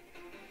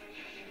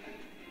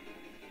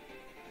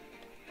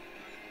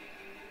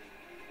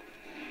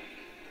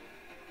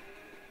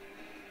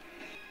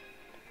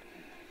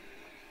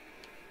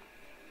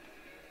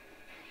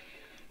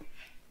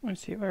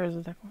 Let's see, where is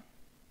the next one?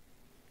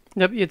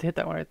 Yep, you had to hit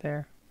that one right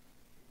there.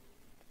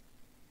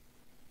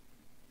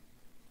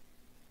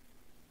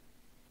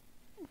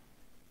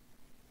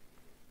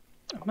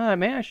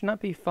 Man, I should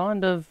not be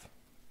fond of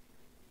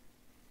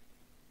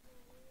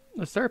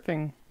the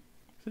surfing.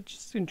 It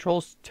just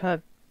controls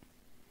kind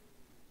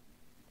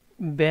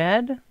of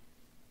bad.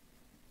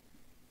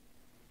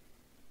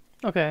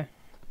 Okay.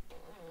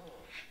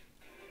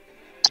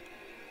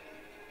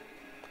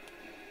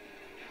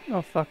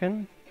 Oh,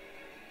 fucking.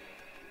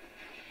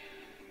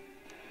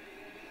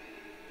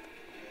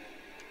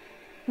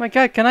 My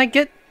god, can I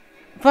get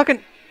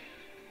fucking...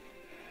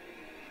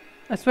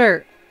 I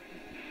swear.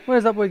 What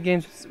is up with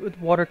games with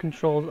water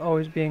controls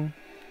always being...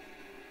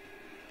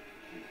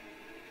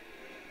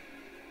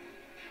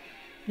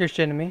 You're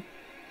shitting me.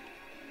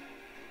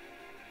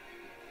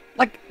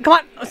 Like, come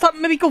on, stop,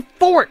 maybe go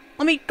forward.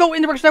 Let me go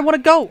in the direction I want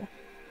to go.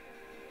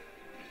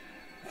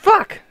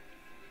 Fuck.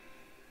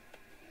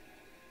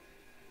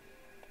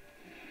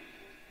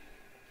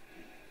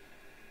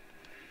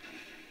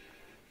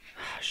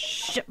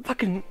 shit,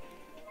 fucking...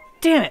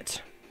 Damn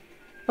it!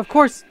 Of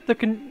course, the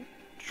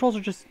controls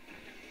are just...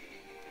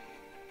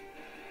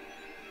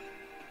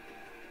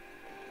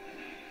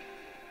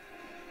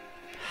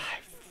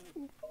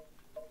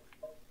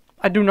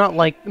 I do not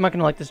like... I'm not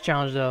gonna like this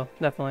challenge, though.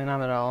 Definitely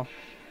not at all.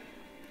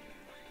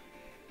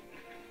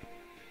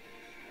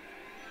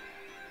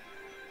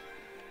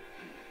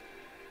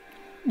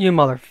 You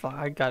motherfucker.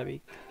 I gotta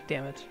be...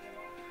 Damn it.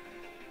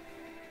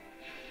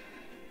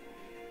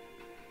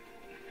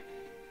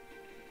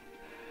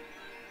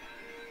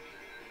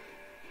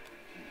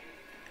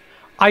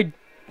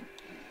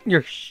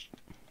 You're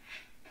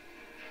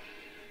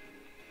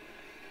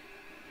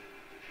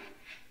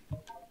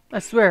I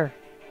swear.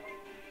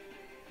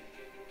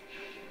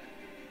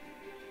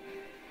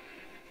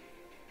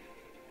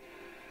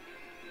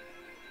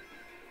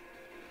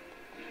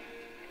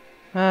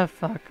 Ah,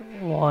 fuck.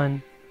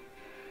 One.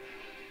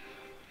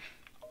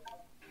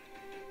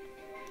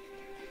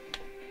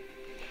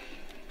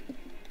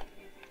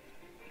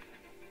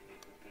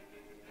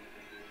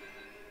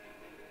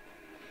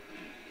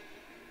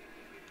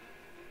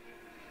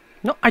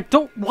 No, I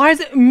don't. Why does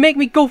it make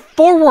me go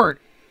forward?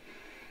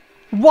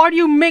 Why do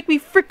you make me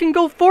freaking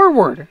go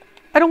forward?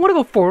 I don't want to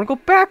go forward. I go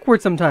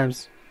backward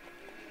sometimes.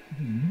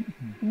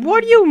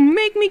 Why do you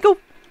make me go...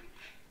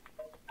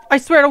 I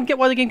swear I don't get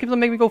why the game keeps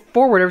on making me go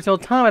forward every single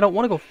time. I don't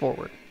want to go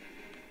forward.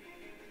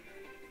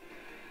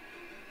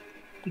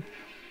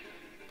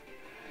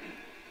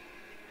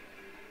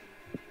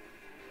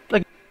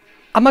 Like,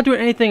 I'm not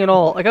doing anything at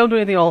all. Like, I don't do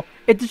anything at all.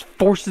 It just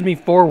forces me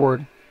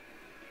forward.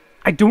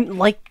 I don't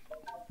like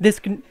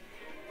this...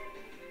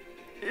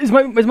 Is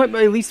my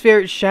least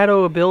favorite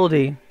shadow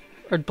ability,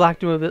 or black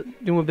doom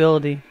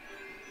ability.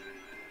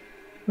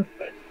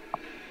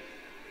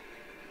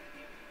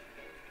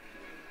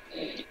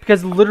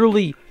 Because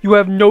literally, you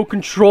have no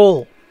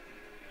control.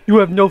 You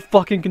have no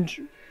fucking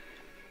control.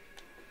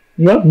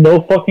 You have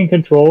no fucking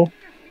control?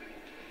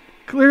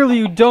 Clearly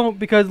you don't,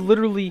 because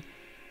literally...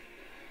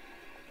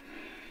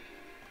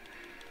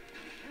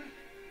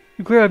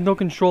 You clearly have no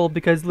control,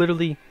 because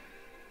literally...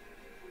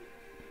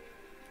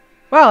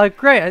 Wow, like,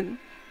 great.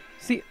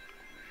 See...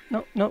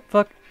 No,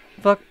 fuck,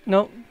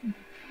 no.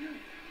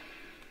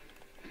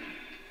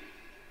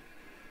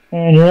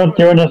 And you're not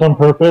doing this on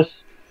purpose?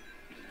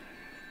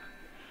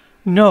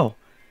 No.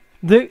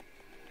 This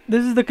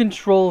is the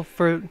control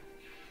for...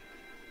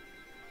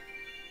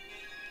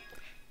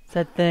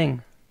 that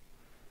thing.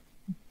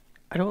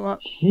 I don't know.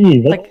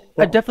 Gee, Like,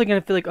 I'm definitely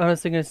gonna feel like,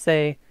 honestly gonna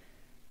say...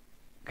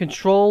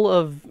 Control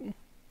of...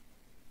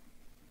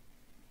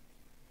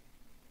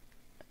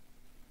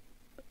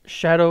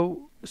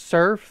 Shadow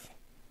Surf?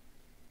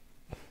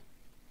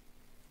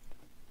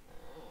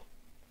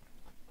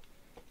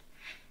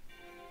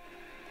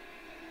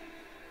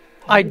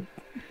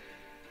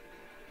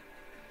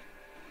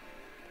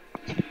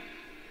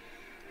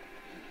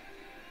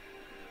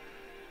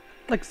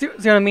 Like, see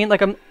what I mean?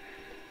 Like, I'm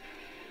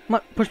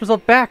not push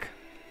myself back.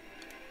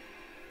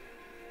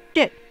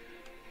 Shit.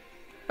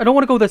 I don't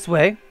want to go this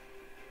way.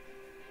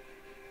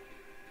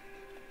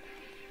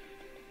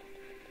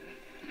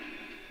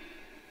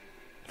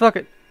 Fuck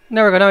it.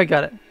 There we go. Now we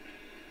got it.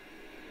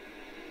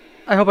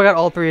 I hope I got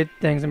all three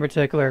things in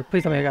particular.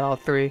 Please tell me I got all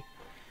three.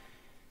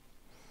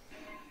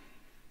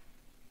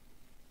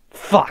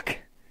 Fuck.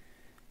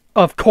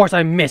 Of course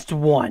I missed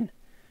one.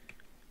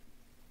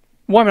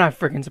 Why am I not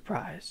freaking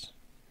surprised?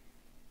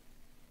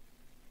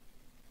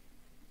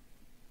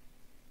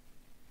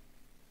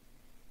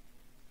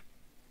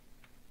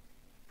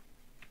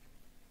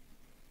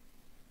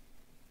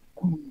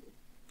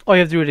 Oh, you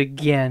have to do it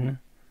again.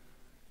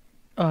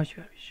 Oh, you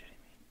gotta be shitting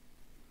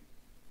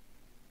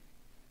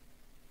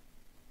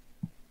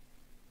me.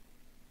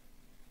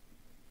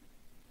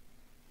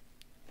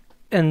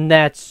 And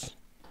that's...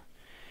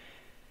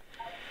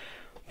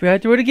 We gotta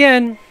do it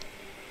again.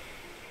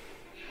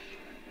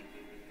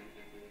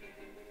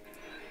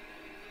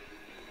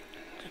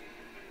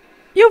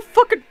 You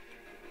fucking...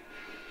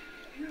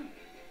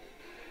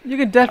 You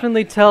can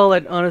definitely tell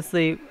that,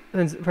 honestly,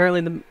 since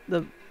apparently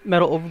the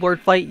Metal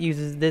Overlord fight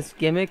uses this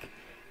gimmick,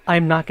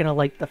 I'm not gonna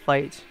like the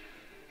fight.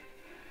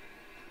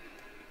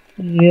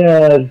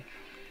 Yeah.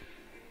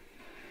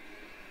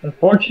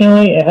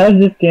 Unfortunately, it has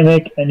this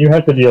gimmick, and you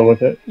have to deal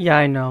with it. Yeah,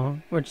 I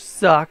know, which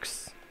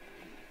sucks.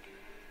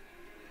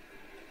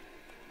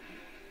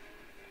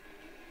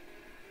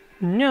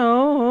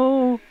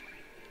 No.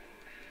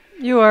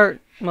 You are...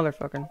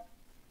 motherfucking.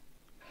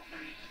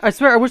 I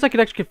swear, I wish I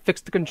could actually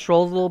fix the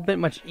controls a little bit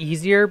much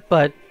easier,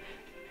 but...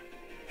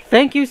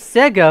 Thank you,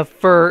 Sega,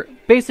 for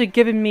basically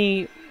giving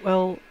me...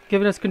 well,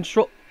 giving us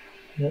control...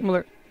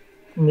 Yep.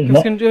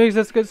 Giving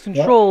us good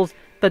controls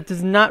that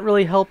does not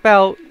really help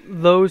out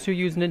those who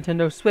use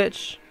Nintendo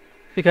Switch.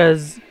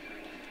 Because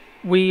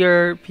we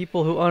are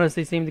people who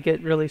honestly seem to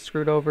get really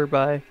screwed over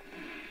by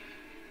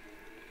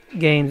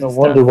games and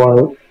stuff. No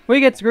wonder why. We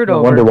get screwed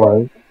over. No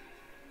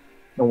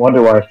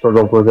wonder why I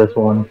struggled with this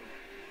one.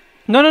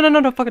 No,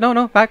 fuck it,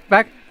 no, back.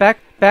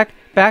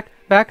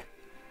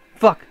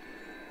 Fuck.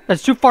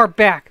 That's too far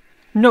back.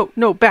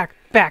 No, back.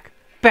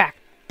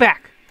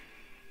 back.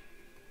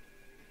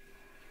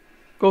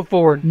 Go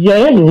forward. Yeah,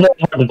 I didn't know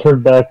how to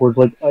turn backwards.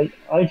 Like,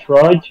 I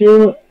tried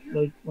to,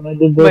 like, when I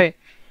did this. Wait,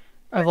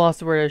 I've lost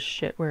the word as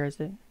shit. Where is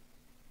it?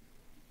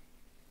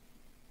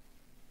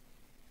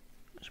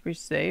 Should we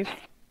save?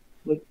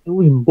 Like, it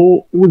was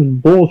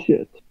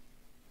bullshit.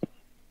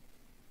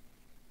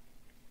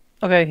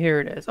 Okay, here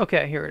it is.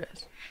 Okay, here it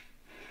is.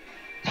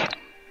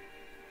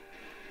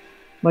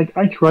 Like,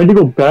 I tried to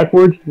go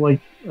backwards, like,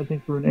 I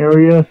think through an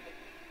area,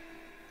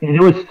 and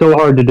it was so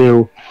hard to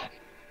do.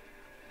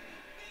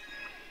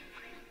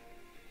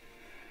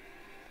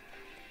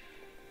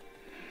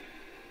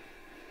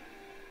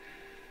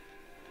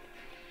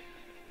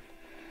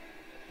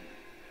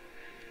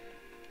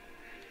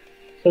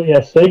 So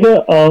yeah,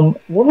 Sega,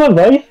 one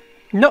advice?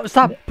 No,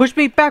 stop! Push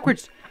me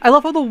backwards! I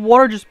love how the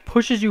water just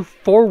pushes you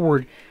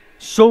forward.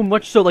 So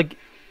much so, like...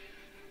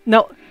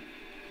 Now,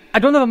 I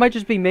don't know if it might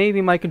just be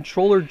maybe my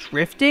controller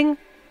drifting.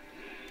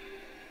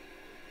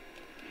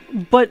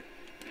 But...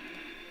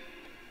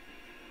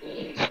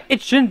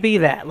 It shouldn't be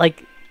that.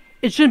 Like,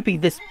 it shouldn't be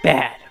this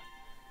bad.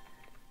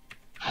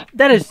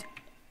 That is...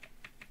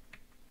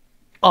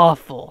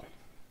 awful.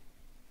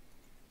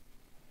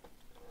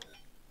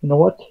 You know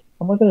what?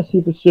 I'm not gonna see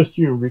if it's just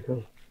you,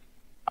 because...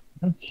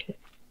 Okay.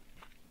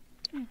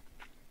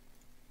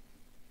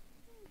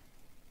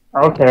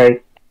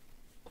 Okay.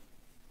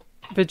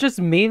 If it's just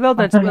me, though,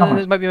 then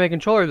it might be my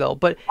controller, though.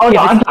 But Oh no,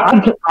 yeah,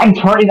 I'm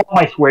turning on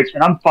my Switch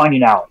and I'm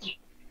finding out.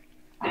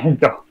 I'm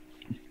gonna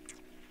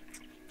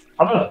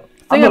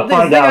thing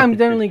find out. I'm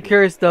definitely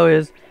curious, though,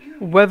 is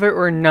whether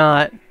or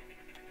not...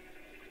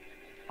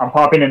 I'm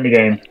popping in the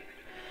game.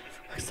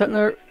 Set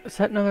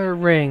another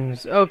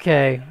rings.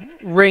 Okay.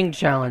 Ring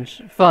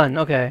challenge. Fun.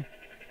 Okay.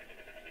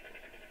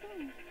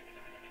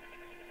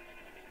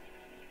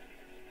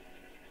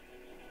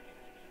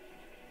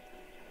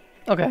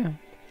 Okay.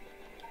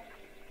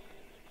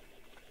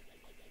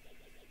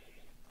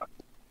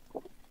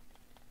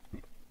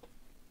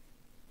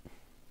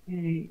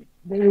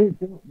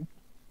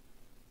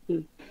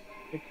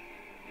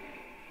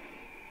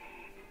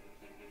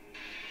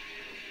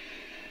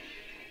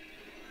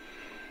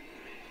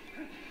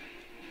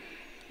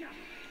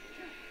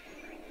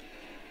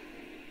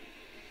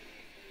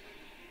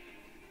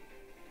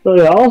 So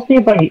yeah, I'll see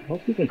if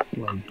it's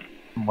like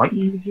much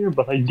easier,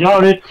 but I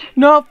doubt it.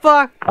 No,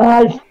 fuck!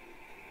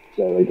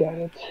 So I got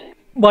it.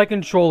 My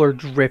controller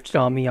drifted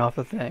on me off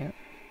the thing.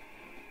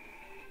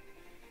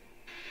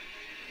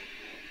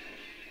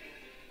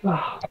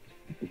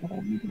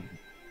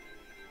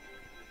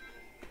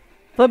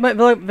 Feel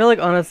like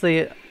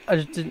honestly,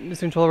 this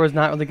controller was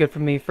not really good for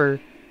me for...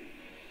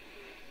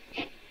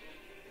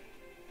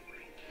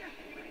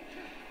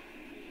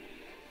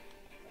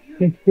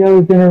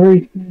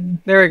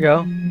 Generation. There we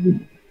go.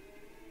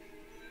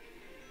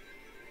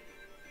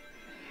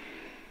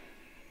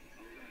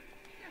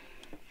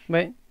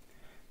 Wait.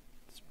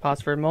 Let's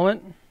pause for a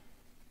moment.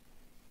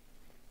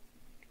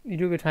 You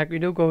do attack. You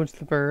do go into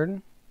the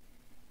bird.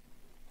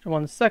 I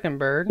want the second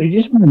bird. So you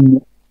just want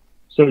to.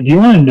 So do you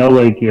want to know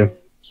like if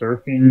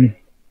surfing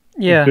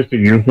Yeah. is just a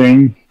you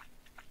thing?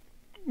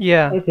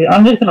 Yeah. Okay,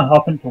 I'm just gonna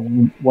hop into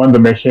one of the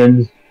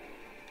missions.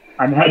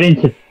 I'm heading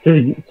to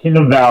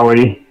Kingdom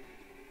Valley.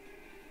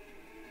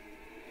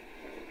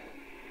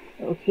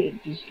 Okay,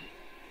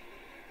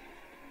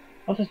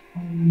 I'll just.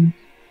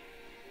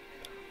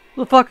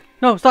 What the fuck?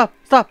 No, stop!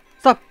 Stop!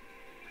 Stop!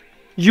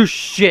 You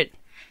shit!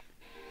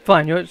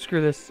 Fine, you know what?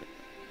 Screw this.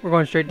 We're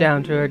going straight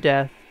down to our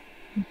death.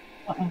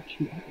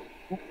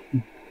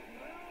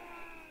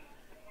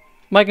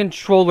 My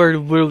controller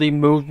literally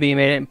moved me and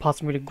made it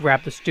impossible for me to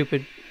grab the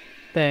stupid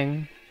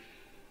thing.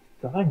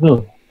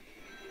 God.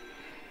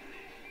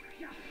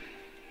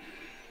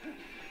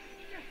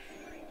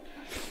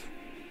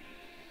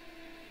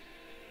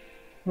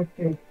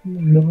 Okay,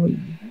 no.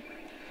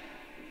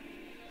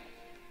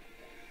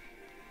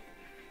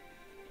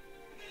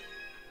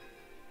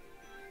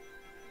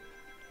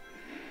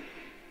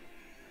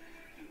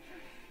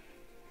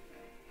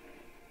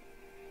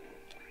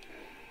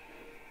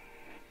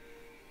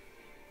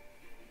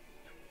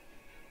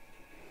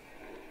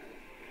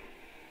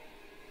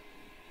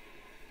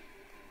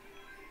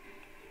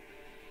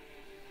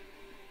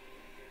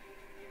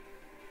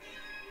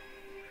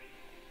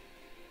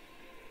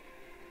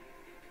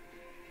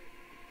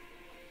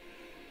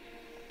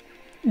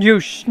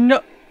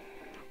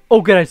 Oh,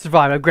 good, I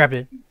survived. I grabbed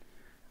it.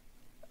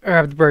 I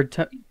grabbed the bird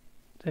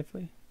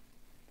safely.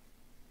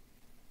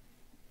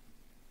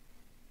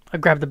 I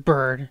grabbed the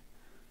bird.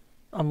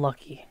 I'm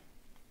lucky.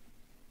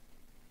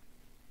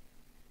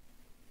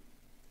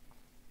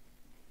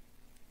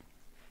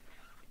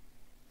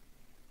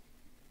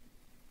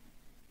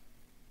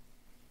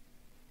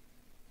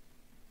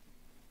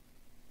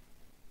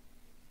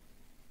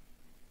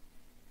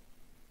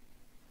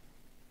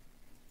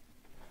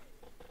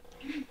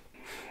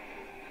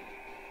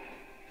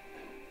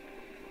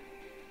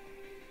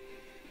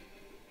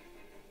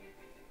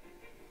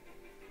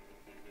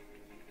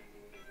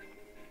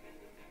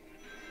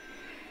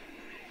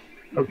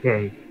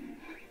 Okay.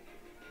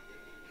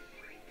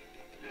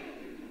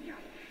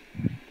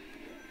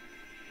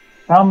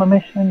 found the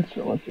mission,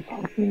 so let's just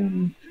hop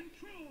in.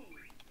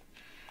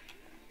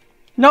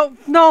 No,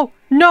 no,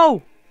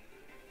 no!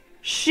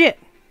 Shit!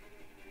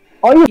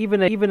 Oh, yeah.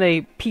 Even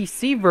a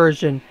PC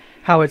version,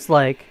 how it's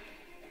like,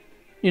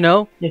 you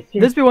know? Yes,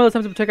 This would be one of those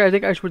times in particular I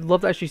think I would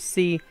love to actually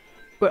see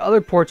what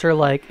other ports are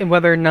like, and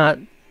whether or not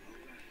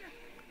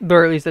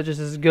they're at least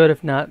just as good,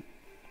 if not.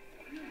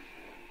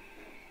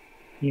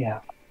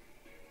 Yeah.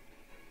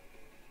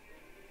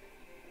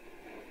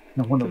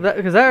 No wonder.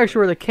 Because that actually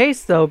were the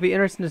case, though, it'd be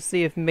interesting to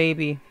see if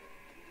maybe.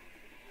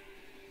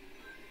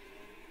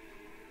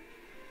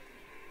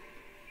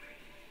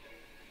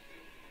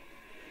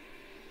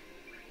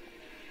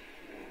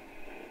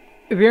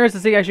 It'd be interesting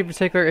to see, actually, in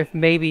particular, if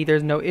maybe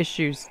there's no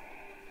issues.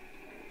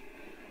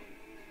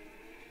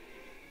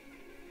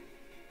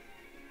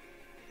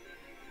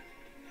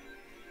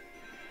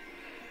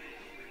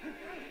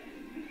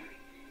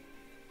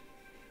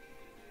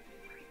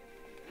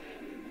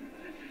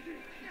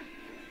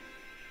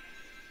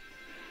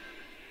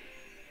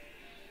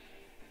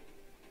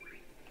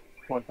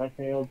 Once I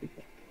failed.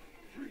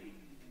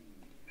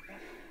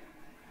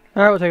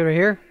 Alright, we'll take it right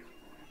here.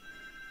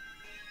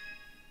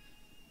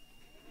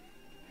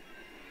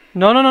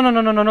 No, no, no, no,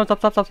 no, no, no, no, stop,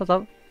 stop, stop, stop,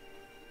 stop.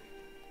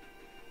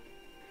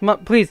 Come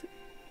on, please.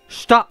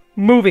 Stop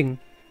moving.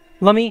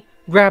 Let me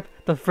grab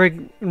the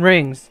frig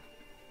rings.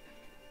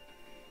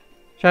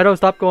 Shadow,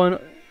 stop going.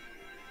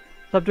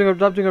 Stop doing a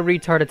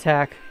retard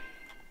attack.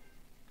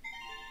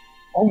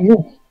 Oh,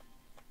 yes.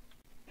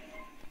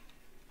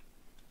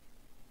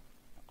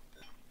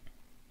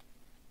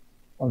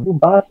 Oh, you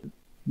bastards.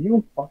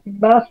 You fucking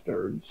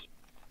bastards.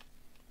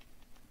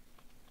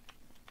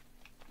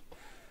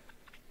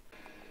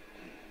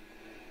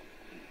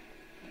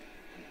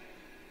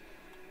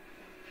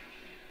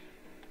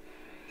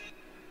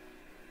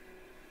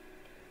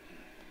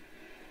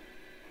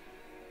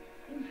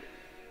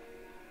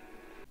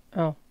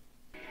 Oh.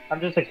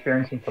 I'm just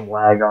experiencing some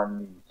lag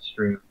on the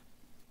stream.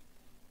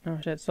 Oh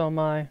shit, so am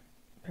I.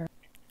 Come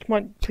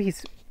on,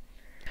 please.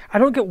 I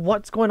don't get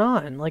what's going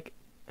on. Like,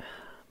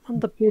 I'm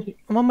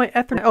on my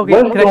Ethernet.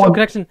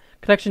 Okay,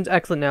 connection's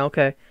excellent now.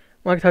 Okay, I'm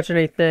not gonna touch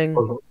anything.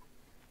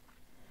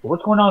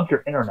 What's going on with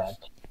your internet?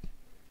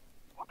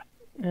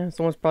 Yeah,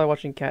 someone's probably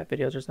watching cat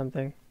videos or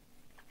something.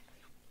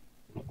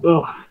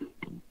 Ugh.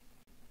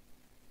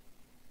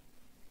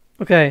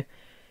 Okay,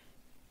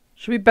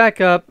 should we back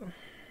up?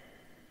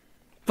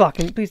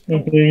 Fucking please.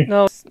 Okay.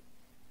 No.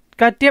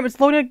 God damn, it's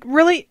loading.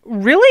 Really?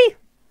 Really?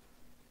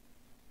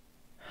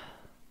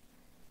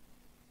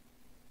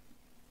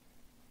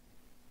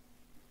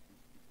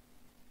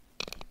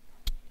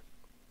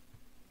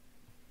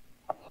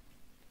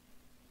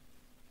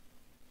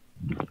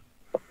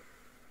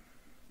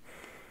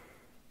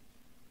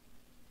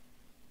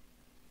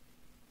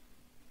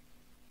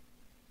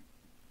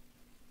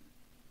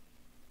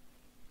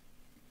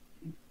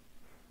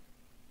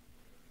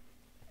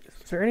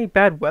 Is there any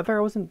bad weather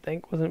I wasn't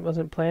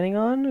planning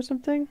on or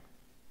something?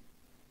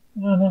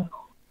 No.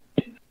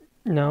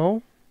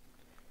 No.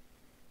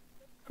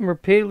 I'm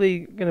repeatedly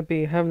gonna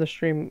be having the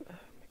stream. Oh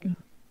my God.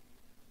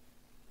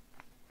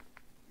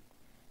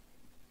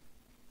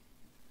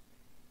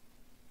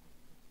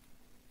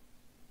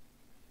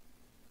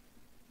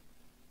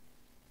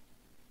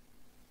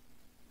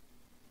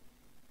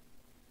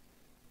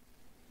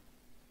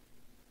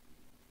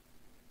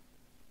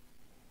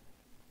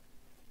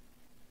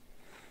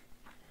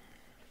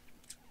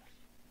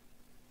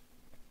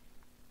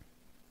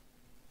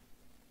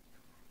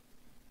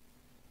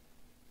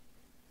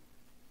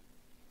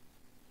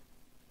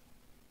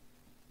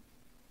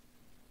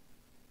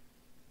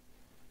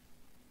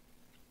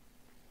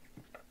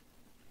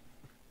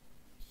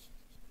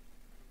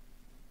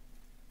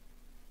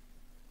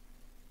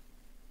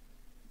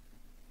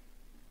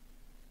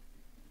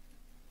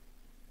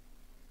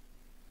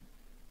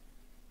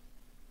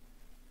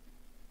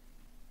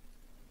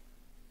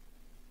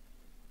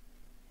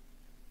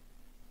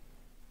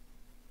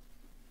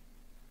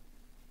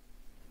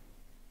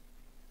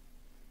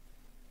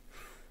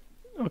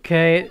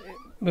 Okay, it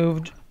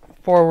moved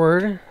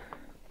forward.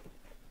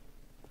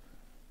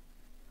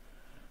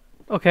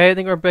 Okay, I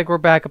think we're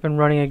back up and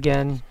running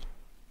again.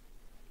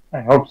 I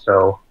hope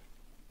so.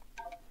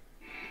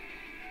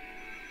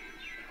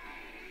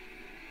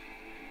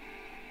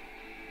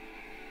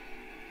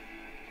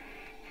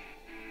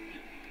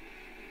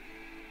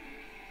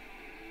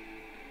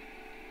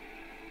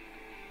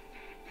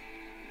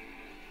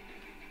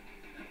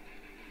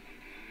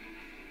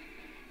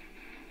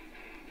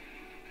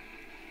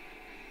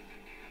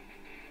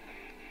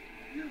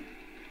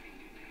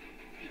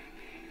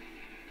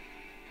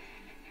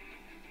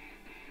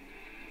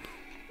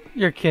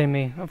 You're kidding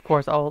me. Of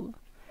course, I'll.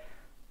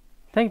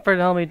 Thank you for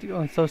telling me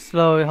going so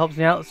slow. It helps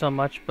me out so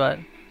much, but.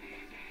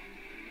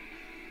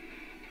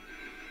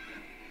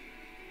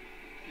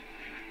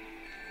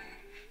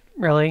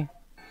 Really?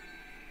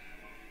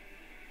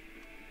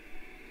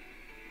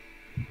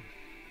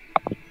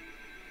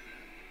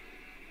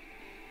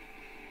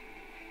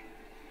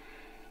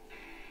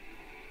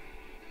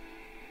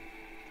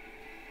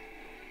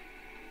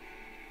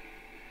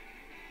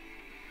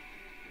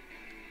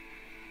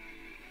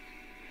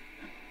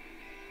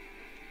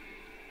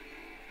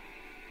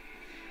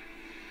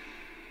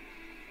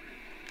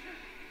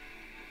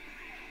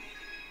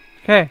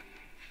 Okay.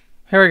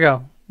 Here we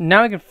go.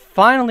 Now we can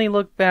finally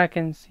look back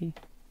and see.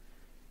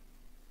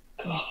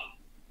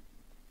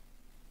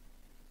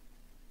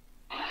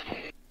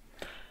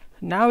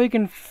 Now we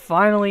can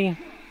finally...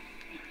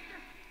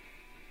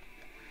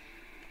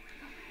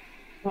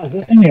 Oh, is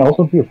this thing may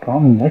also be a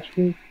problem next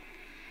week?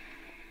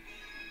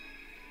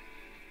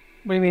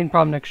 What do you mean,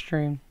 problem next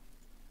stream?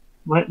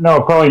 No,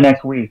 probably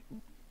next week.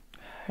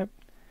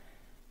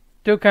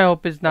 Do kind of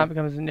hope it not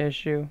becomes an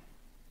issue.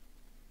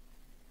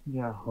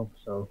 Yeah, I hope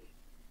so.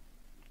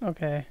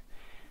 Okay.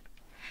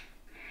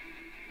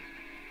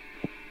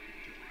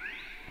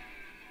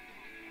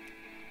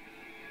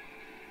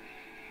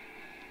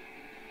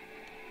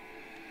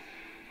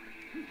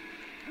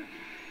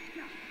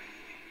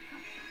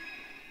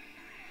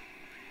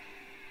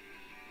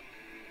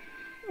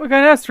 We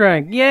got an S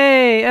rank!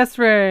 Yay! S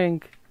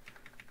rank!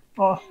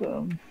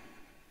 Awesome.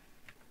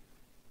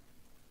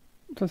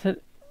 Let's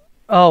hit.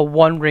 Oh,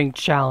 one ring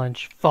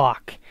challenge.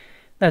 Fuck.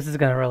 This is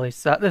gonna really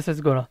suck. This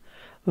is gonna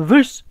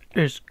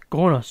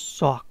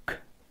suck.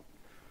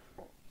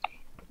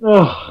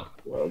 Ugh.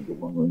 God, the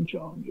one ring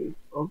challenges.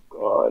 Oh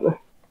god.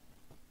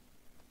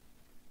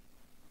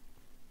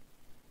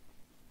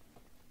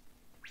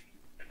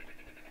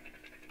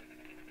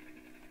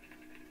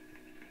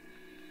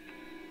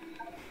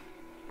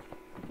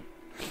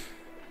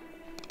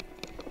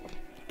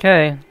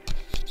 Okay.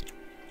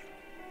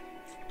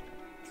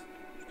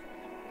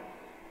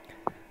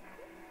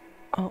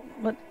 Oh,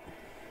 what?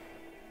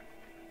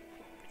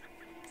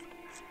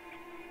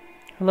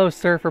 Hello,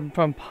 sir, from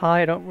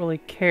Pi. I don't really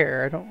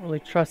care. I don't really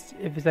trust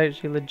if it's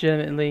actually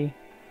legitimately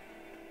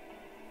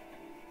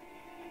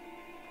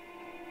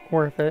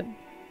worth it.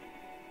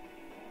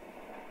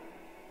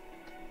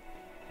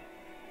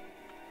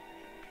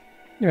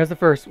 There's the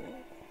first one.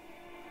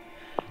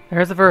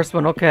 There's the first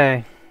one,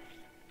 okay.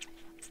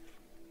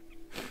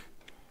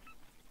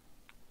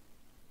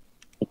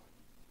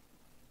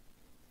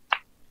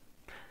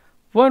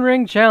 One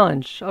ring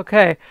challenge,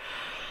 okay.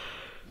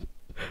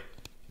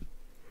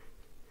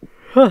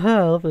 I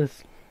love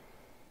this.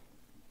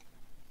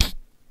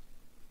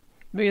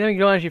 Maybe then you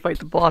don't actually fight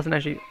the boss and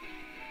actually...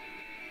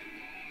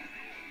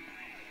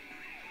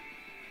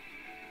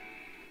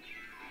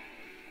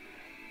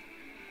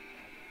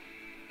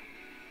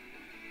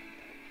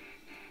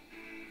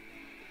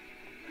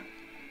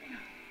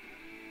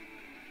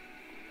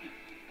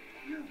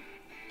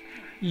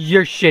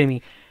 You're shitting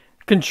me.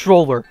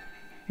 Controller.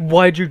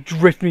 Why'd you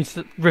drift me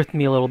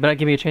a little bit? Not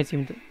give me a chance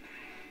even to...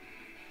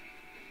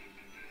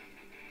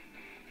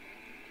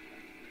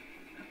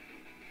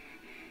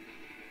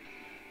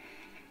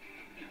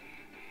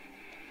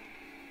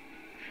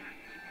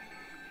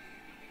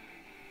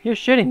 You're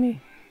shitting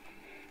me.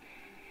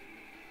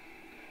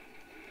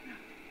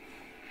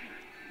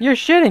 You're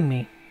shitting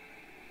me.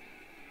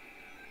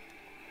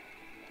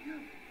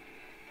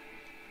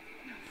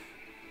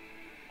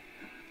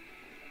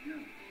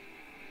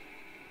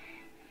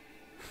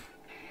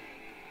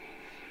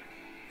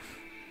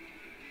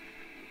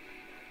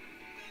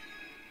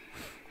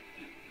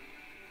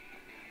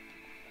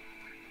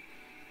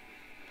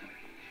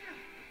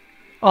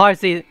 Oh, I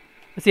see.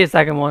 I see a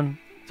second one.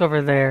 It's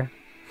over there.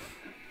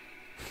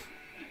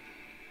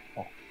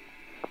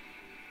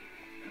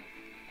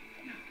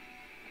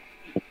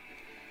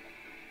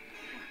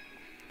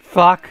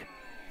 Fuck.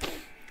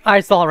 I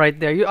saw it right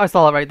there. I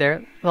saw it right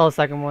there. I saw the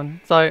second one.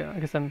 So I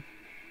guess I'm...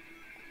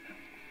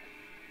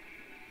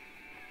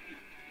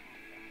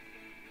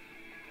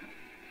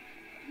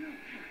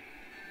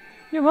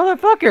 You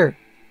motherfucker!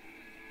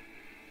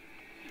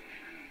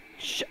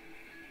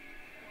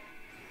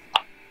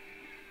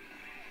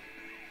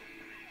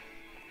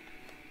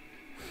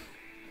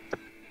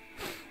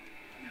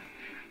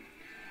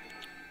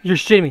 You're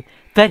shitting me.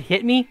 That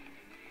hit me?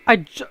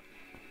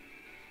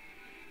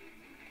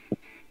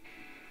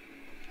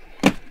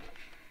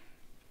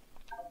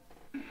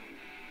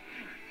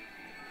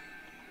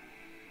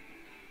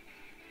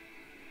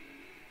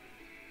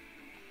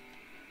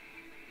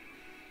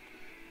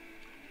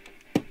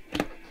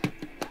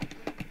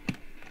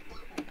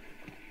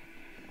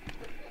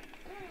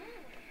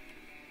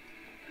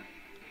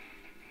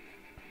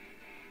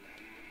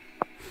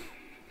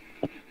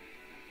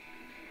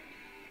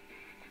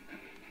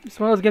 It's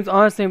one of those games,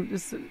 honestly,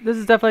 this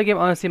is definitely a game,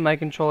 honestly, my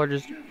controller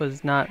just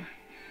was not...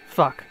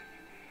 Fuck.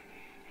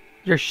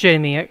 You're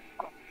shitting me.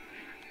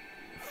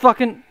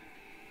 Fucking...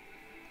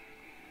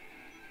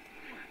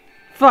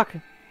 Fuck.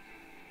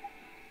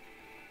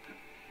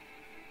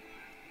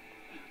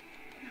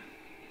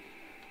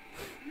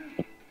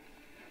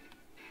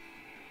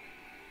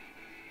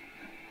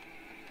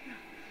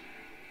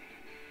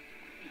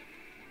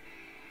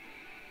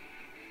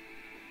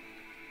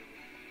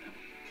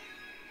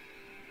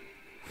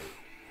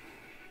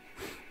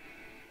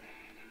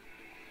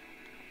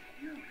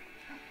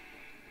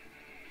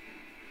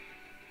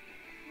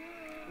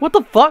 What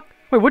the fuck?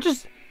 Wait, what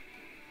just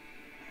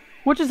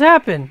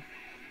happened?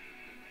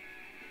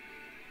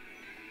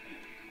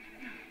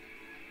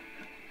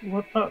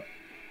 What the?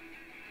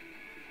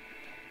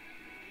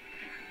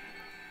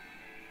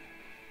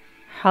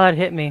 How that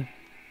hit me.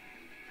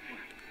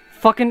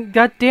 Fucking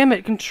goddamn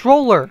it,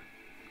 controller!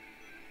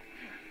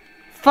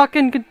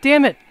 Fucking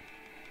goddamn it!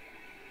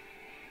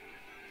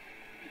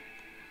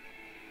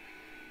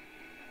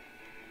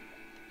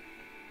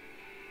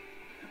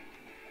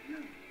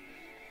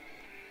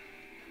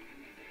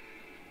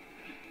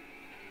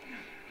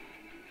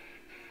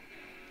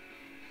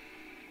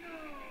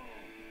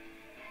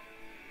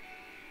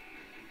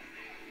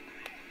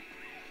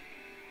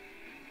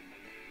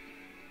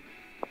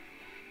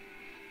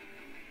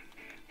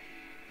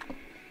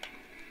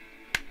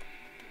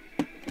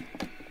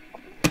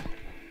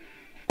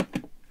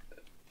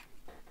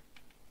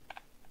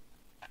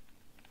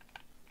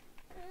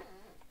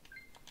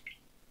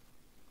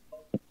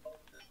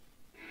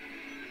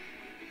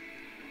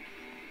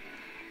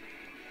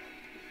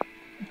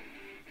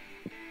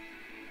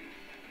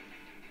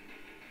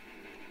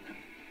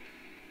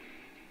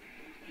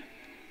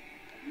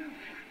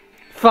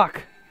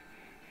 Fuck.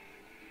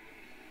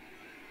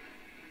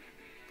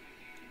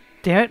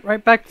 Damn it,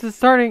 right back to the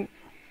starting.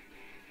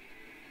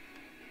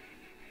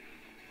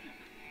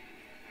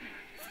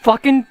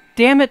 Fucking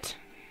damn it.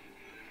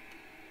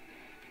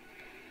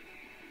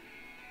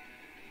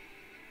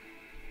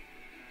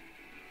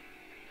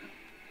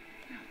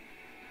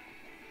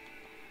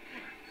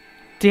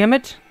 Damn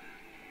it.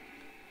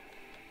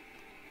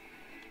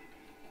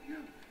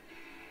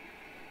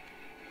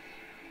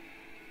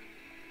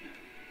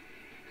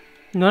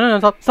 No,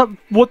 stop,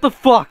 what the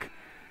fuck?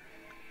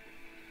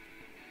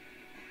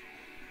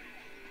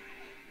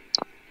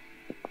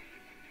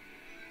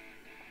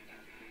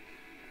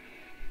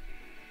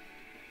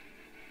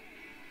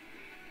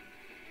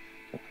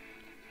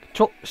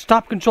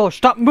 Controller,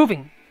 stop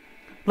moving!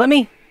 Let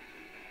me...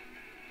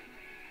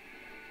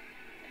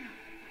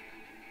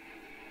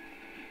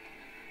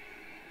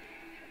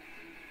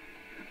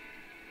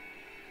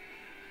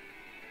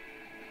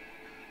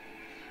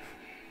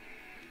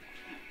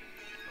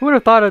 Who would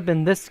have thought it had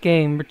been this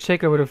game in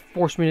particular would have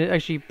forced me to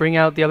actually bring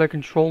out the other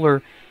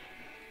controller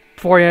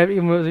before I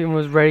even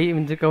was ready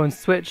even to go and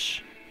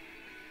switch.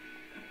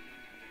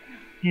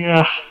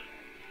 Yeah.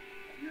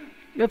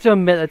 You have to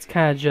admit that's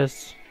kind of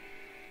just...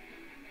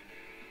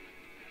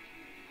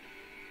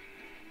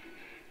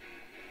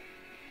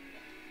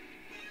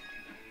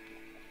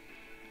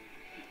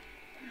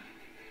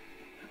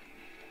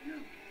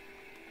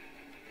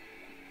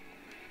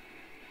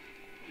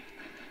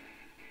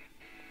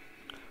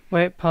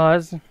 Wait,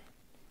 pause.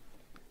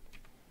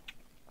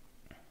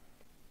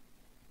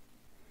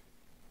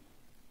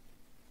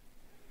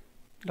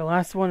 The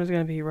last one is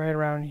going to be right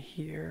around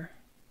here.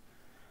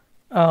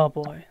 Oh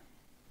boy.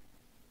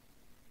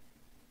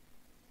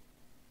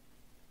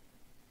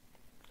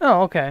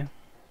 Oh, okay.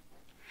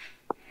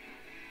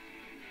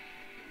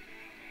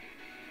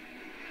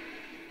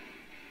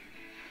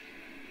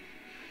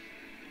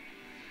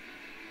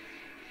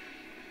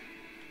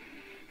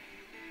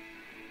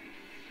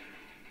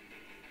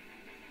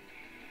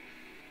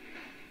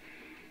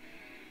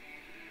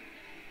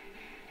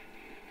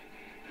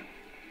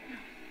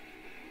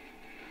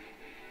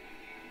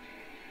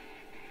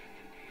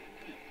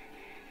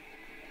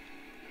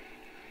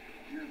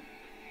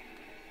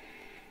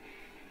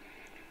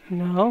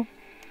 No.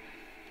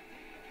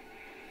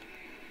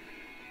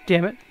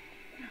 Damn it.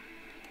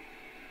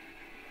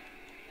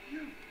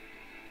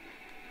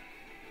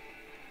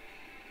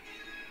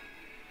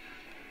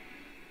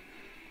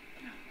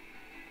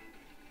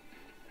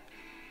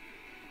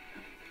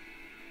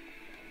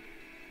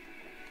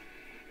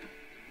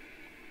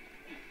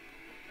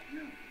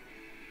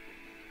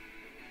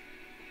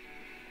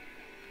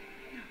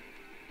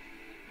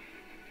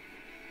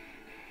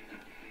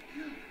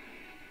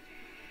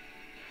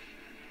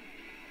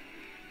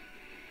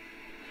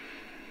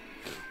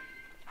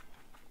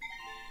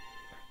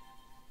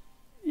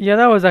 Yeah,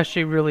 that was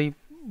actually really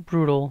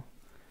brutal.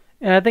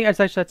 And I think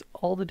that's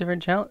all the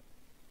different challenge.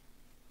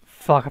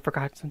 Fuck, I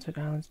forgot Sunset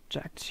Islands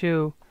Jack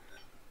 2.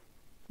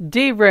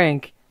 D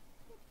rank.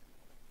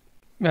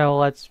 Well,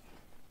 that's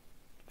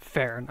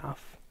fair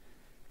enough.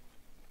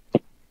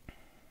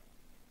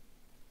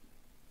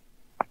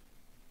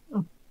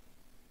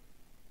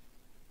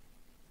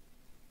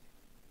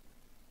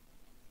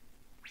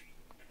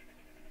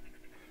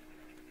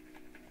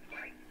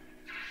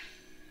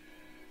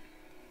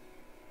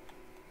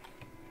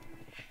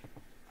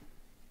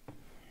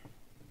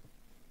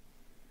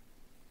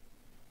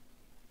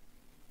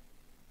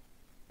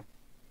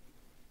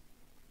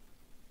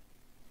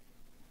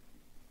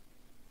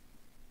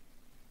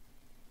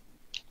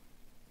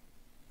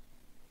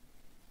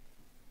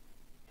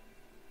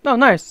 Oh,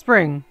 nice,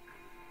 spring.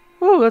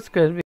 Ooh, that's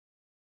good.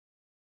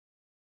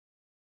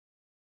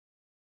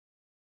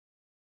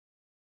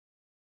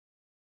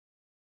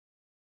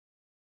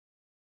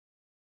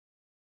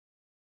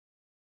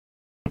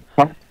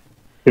 Did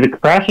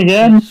it crash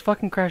again? Just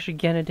fucking crash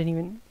again. It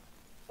didn't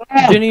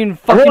even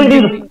fucking really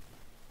give did. me.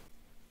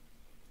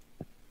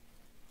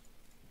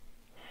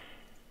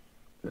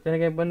 But then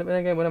again, when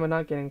am I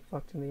not getting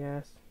fucked in the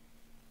ass?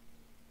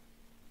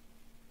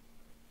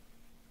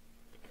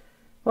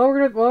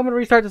 I'm gonna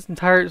restart this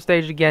entire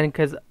stage again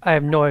because I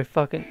have no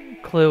fucking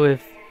clue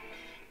if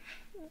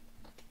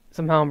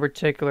somehow in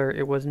particular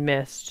it was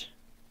missed.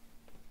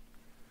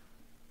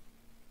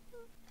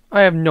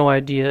 I have no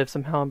idea if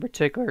somehow in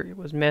particular it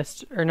was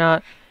missed or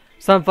not.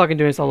 So I'm fucking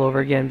doing this all over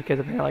again because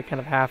apparently I kind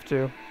of have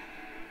to.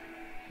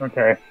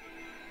 Okay.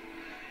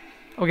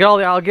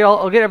 I'll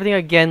get everything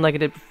again like I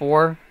did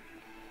before.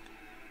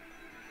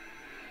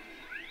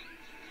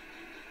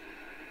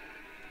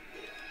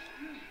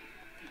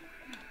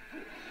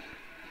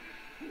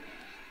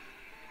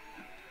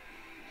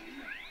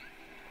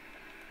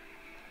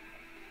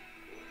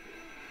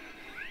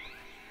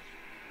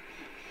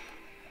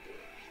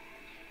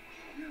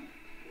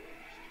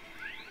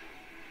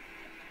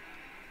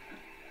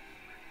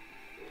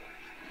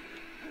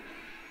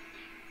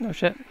 No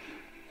shit.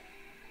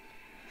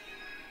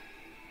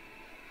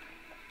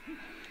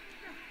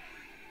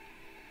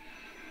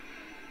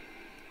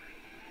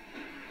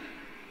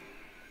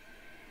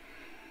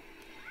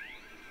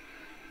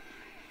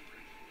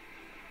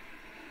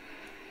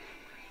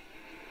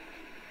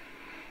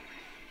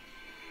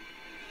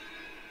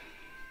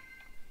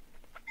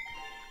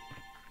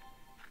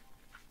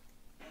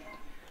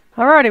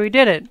 Alrighty, we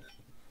did it.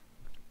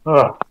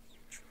 Ugh.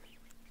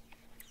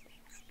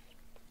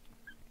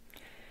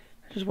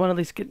 I just want to at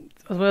least get.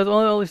 I want to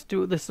at least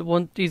do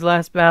these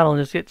last battle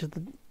and just get to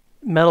the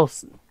metal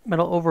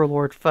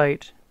overlord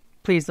fight.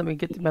 Please let me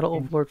get the metal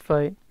overlord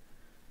fight.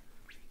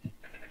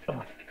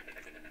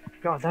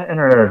 God, that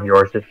internet of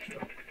yours is.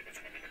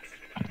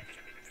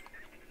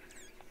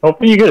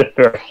 Hopefully you get it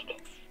first.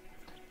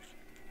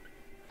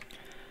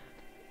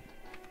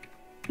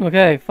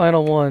 Okay,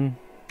 final one.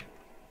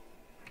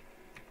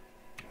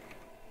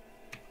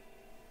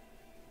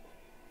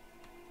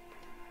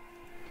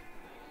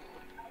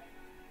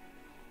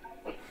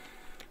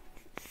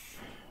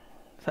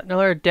 Is that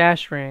another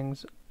dash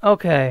rings?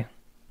 Okay.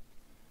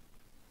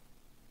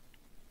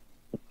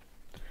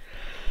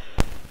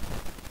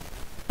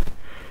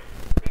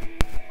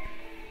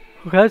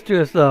 Okay, let's do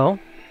this though.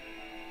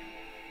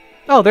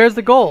 Oh, there's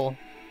the goal.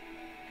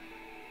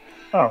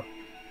 Oh.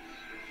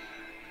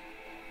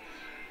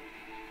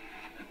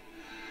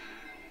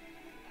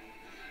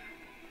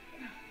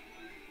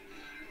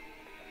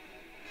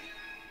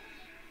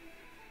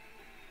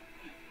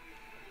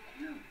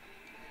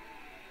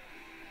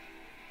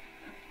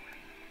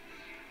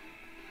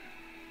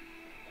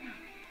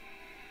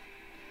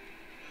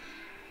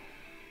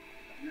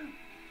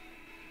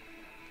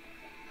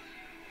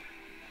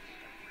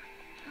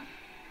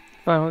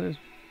 Fine with this.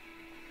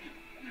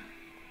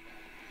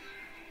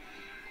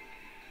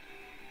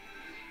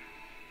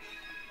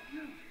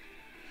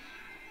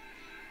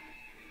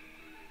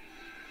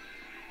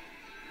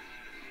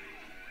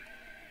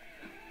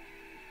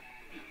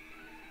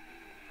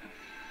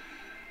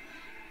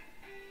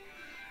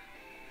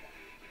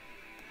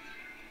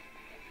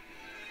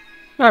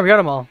 Alright, we got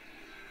them all.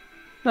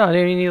 No, I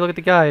didn't even need to look at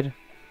the guide.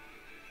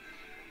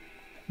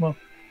 Well.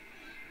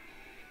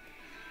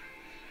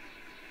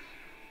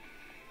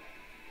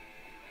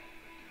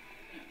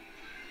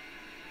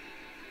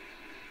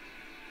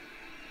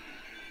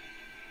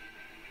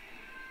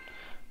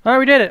 Alright,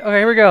 we did it. Okay,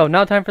 here we go.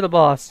 Now time for the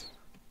boss.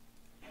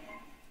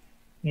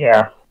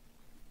 Yeah.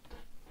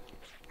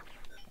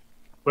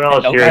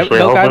 Well, No seriously,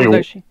 guide was hopefully.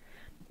 actually,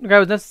 no guide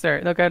was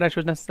necessary. No guide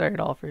actually was necessary at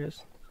all for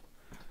this.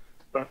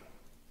 But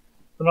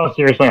no,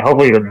 seriously,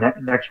 hopefully the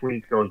next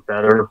week goes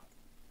better.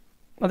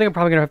 I think I'm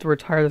probably gonna have to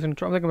retire this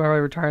controller. I think I'm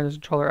probably retiring this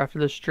controller after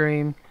this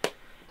stream.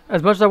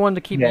 As much as I wanted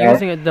to keep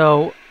using it,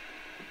 though,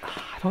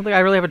 I don't think I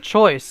really have a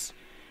choice.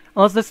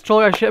 Unless this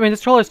controller, I mean,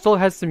 this controller still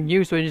has some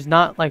use, so it's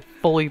not like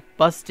fully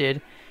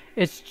busted.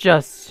 It's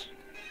just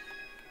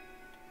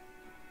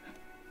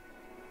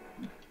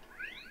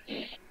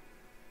a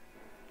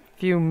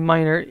few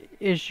minor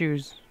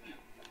issues.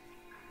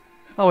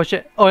 Oh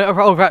shit!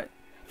 Oh right!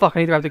 Fuck! I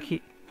need to grab the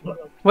key.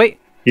 Wait.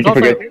 Did you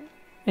forget?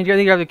 I need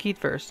to grab the key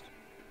first.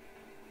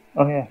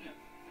 Oh yeah.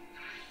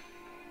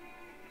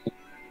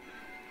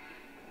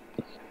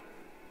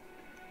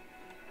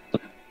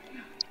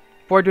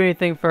 Before I do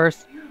anything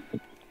first,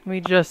 let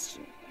me just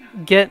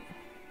get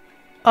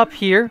up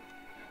here.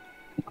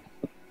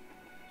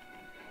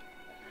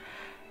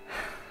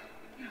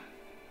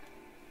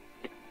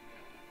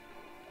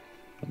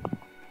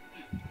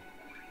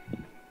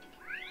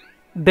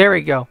 There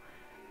we go.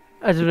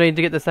 I just need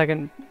to get the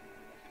second.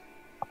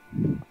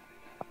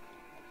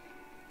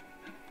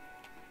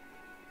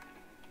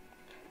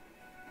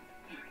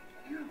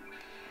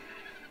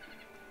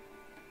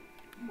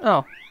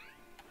 Oh.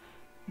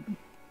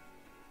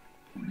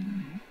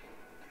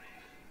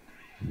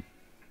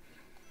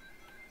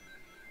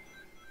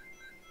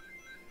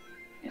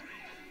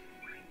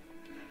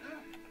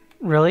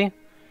 Really?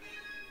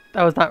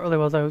 That was not really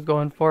what I was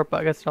going for,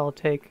 but I guess I'll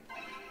take.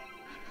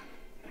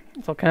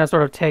 So can I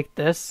sort of take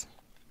this?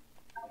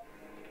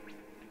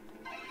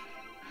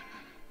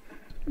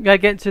 Gotta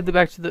get to the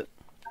back to the.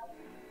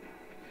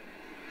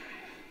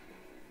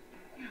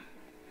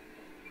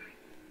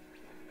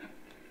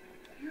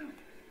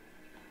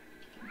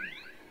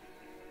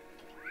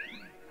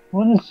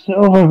 What does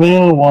Silver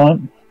Veil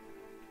want?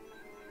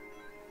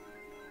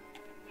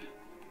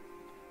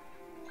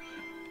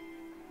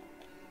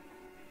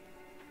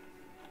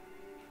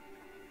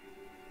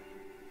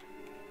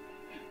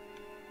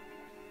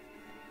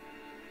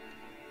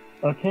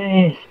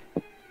 Okay.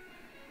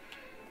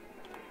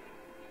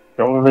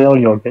 Silver Veil,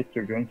 you'll get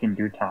your drink in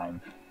due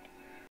time.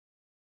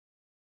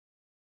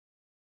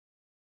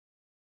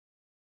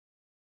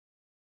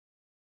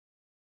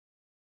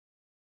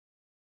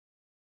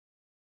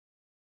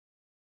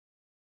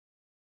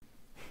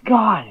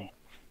 God!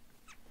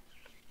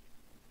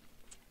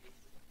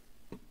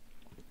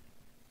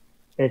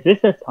 Is this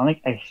a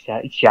Sonic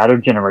Shadow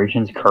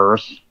Generations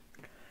curse?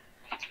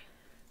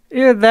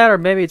 Either that, or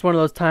maybe it's one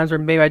of those times where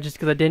maybe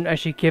because I didn't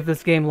actually give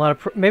this game a lot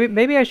of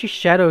maybe actually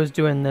Shadow's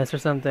doing this or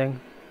something.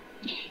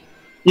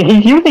 Yeah,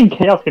 he's using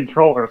Chaos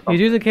Control or something.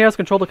 He's using Chaos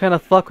Control to kind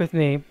of fuck with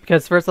me,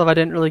 because first off, I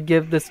didn't really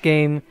give this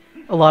game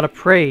a lot of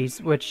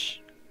praise,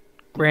 which,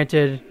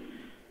 granted,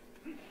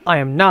 I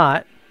am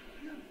not.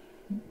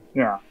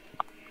 Yeah.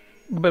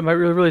 But am I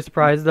really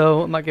surprised,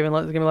 though? I'm not giving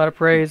the game a lot of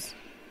praise.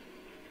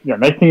 Yeah,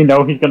 next thing you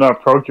know, he's gonna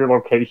approach your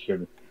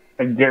location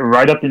and get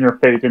right up in your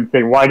face and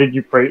say, "Why did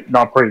you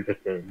not praise this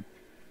game?"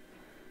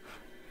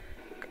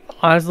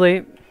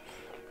 Honestly,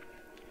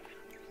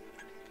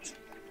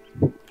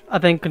 I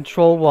think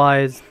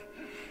control-wise,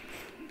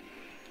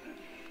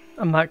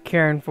 I'm not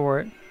caring for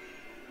it.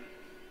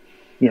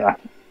 Yeah.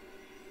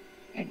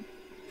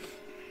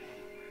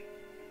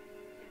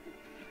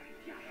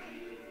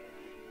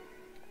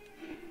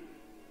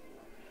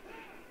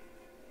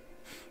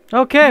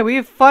 Okay,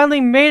 we've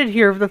finally made it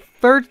here. The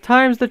third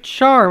time's the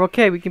charm.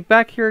 Okay, we can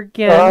back here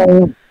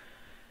again.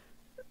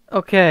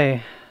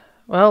 Okay,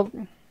 well,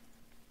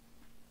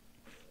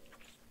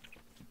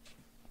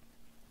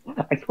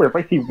 I swear, if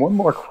I see one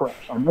more crash,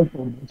 I'm not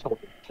going to tell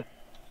you.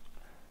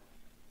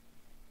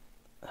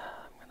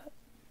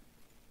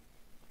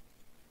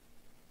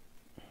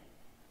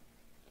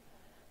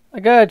 I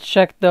gotta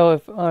check though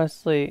if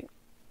honestly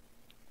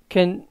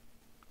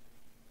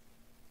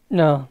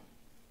no.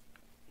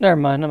 Never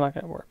mind, I'm not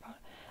gonna worry about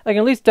it. I can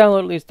at least download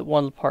at least the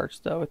one parts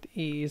though with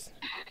ease.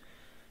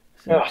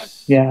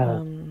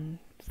 Yeah.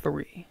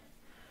 3.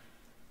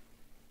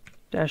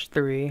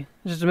 -3.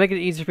 Just to make it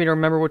easier for me to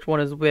remember which one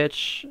is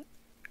which,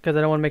 because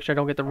I don't want to make sure I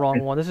don't get the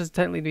wrong one. This is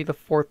technically the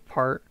 4th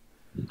part.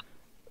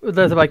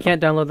 That's if I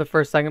can't download the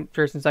first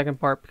and second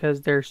part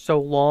because they're so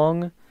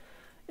long.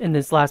 In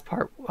this last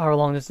part, however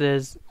long this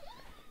is.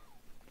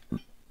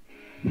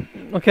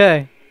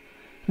 Okay.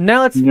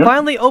 Now let's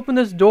finally open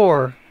this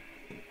door.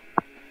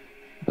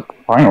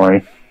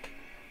 Finally.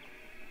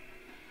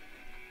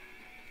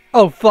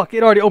 Oh fuck,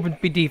 it already opened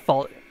by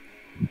default.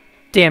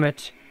 Damn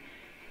it.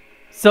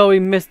 So we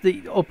missed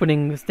the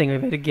opening thing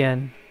of it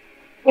again.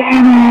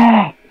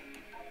 Damn it!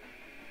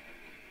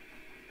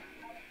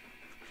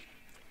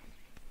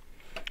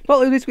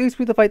 Well, at least we have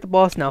to fight the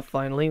boss now,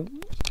 finally.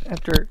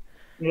 After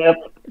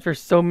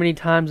so many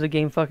times the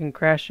game fucking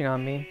crashing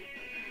on me.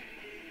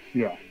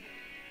 Yeah.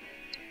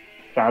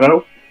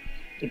 Shadow?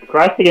 It's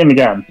crashed the game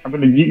again. I'm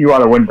gonna yeet you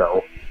out a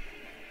window.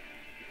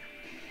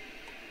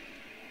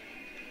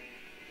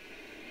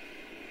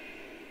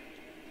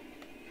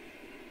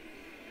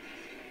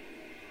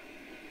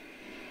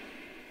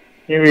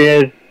 Here he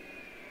is.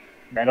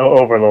 Metal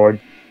Overlord.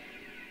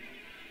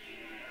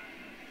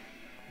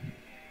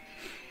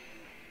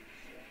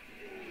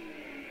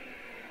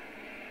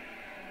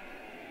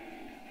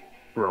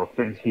 Bro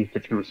thinks he's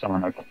the true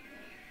Sonic.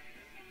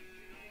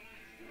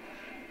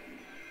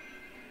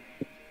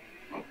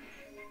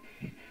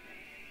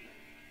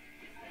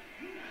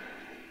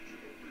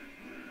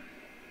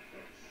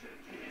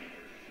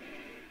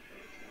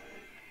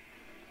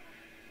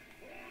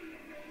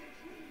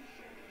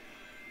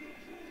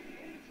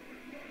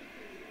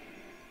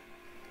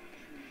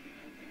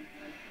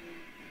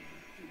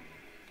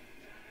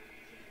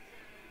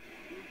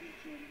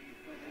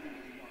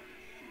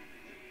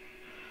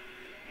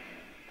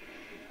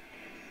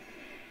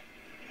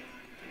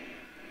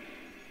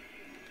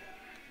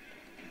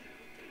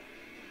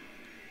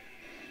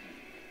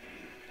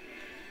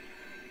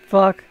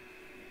 Fuck.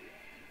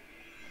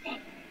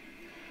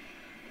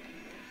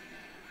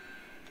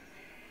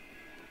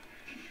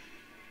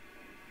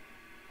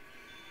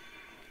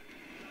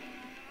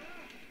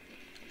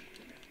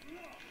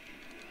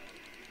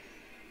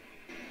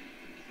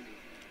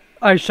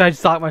 I should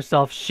stock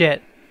myself.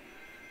 Shit.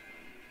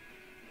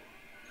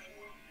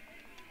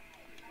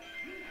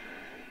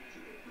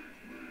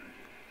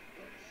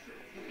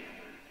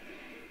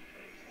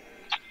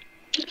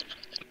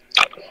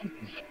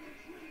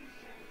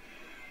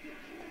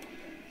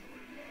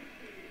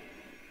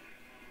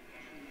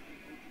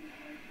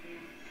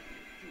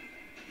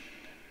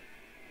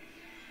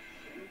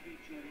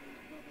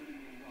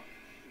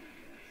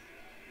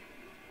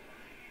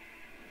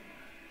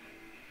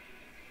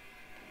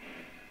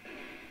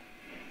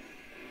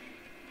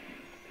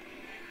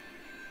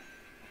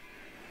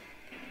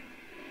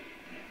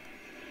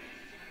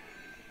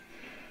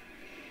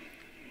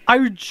 I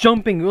was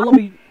jumping. Let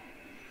me.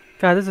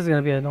 God, this is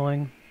gonna be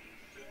annoying.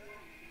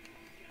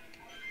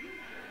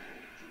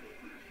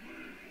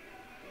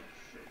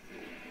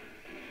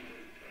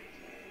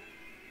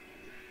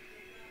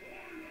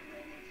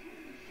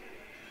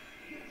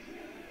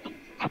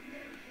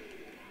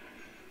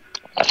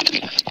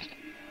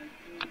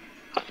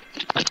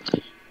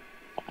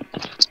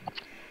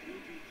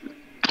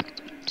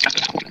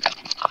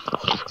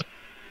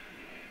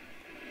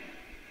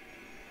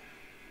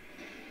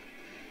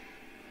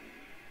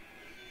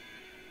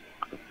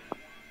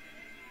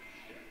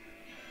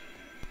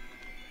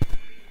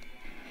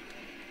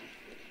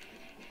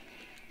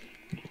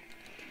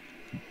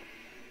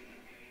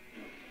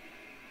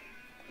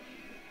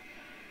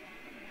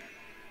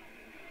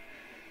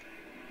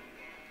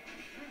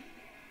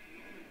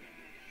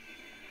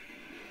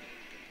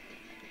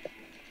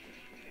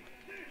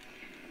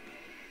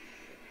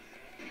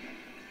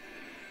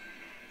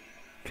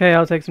 Okay,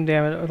 I'll take some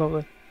damage. Oh,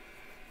 lovely.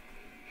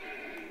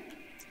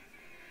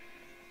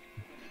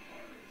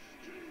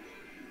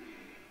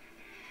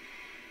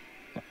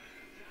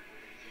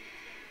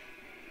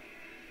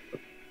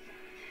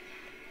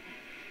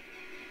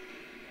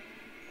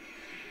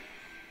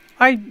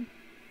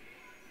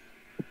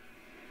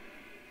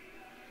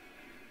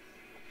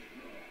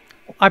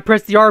 I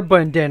pressed the R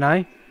button, didn't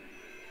I?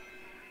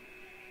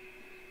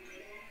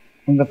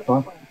 In the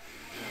front.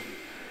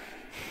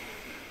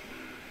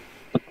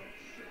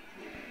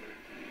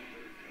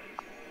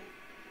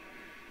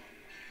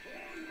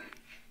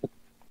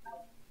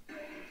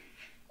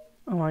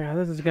 Oh my god,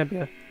 this is gonna be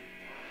a...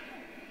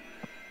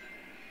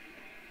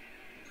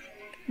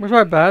 What's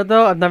not bad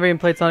though? I've never even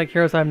played Sonic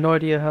Heroes, so I have no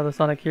idea how the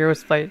Sonic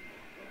Heroes fight.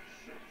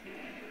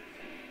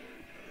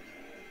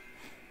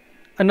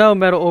 I know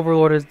Metal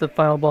Overlord is the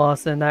final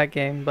boss in that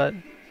game, but...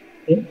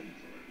 Yeah.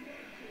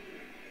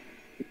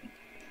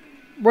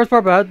 Worst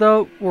part about it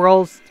though, we're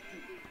all...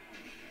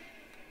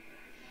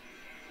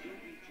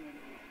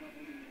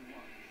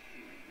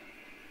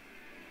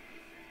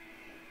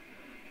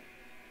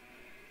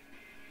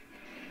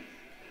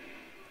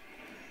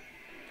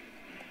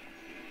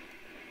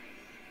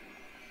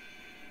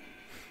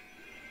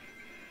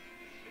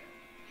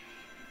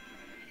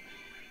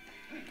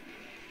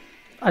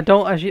 I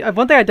don't actually...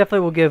 One thing I definitely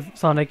will give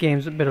Sonic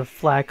games a bit of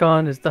flack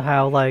on is the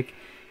how, like...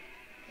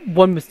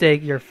 One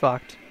mistake, you're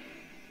fucked.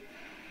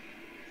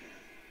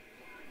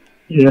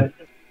 Yeah.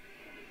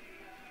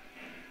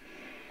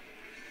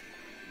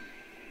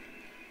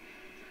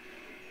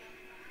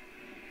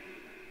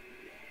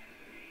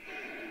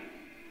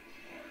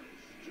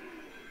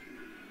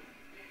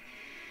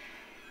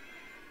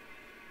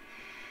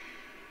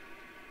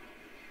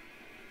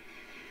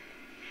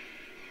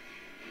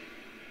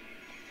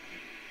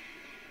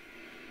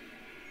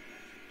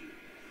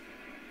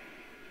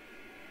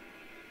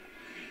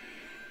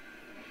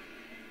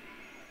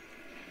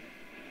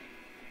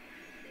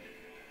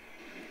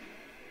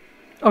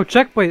 Oh,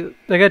 check... Wait, did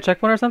I get a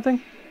checkpoint or something?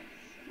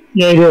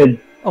 Yeah, he did.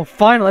 Oh,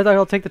 finally,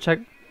 I'll take the check...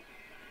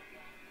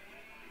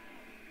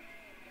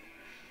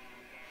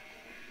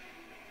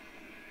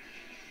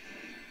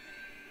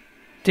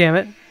 Damn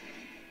it.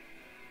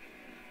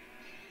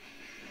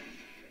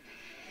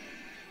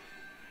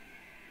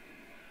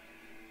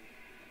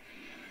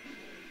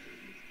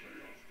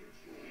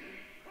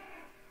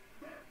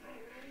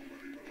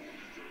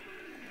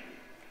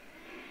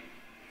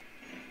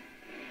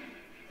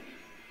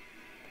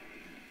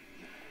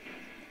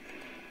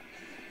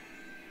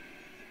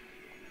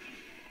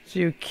 So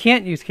you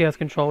can't use Chaos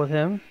Control with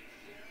him.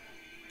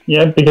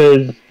 Yeah,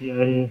 because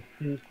you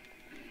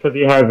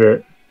have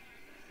it.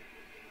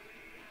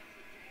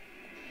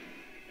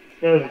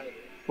 Because,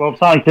 well,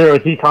 Sonic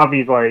Heroes, he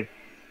copies like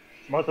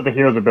most of the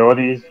hero's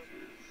abilities.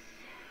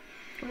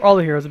 All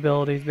the heroes'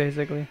 abilities,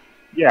 basically.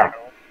 Yeah,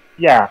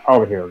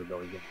 all the hero's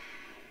abilities.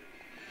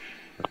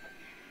 Yeah.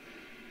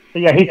 So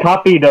yeah, he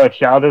copied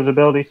Shadow's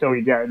ability, so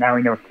now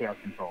he knows Chaos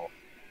Control.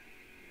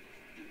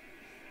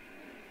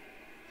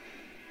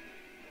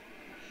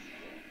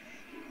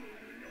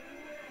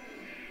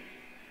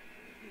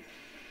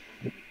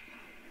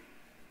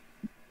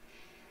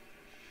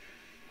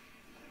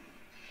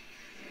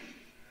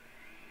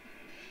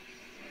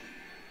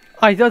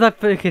 I thought that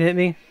could hit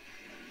me.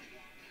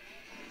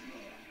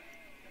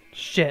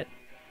 Shit.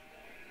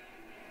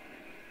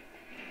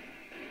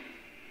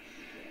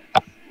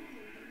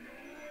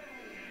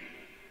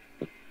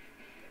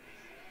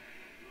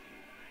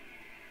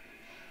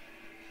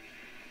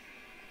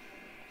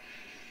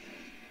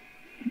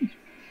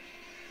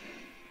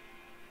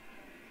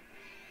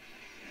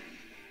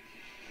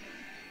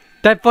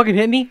 That fucking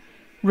hit me?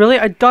 Really?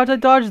 I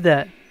dodged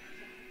that.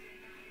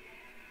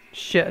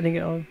 Shit, I didn't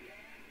get on.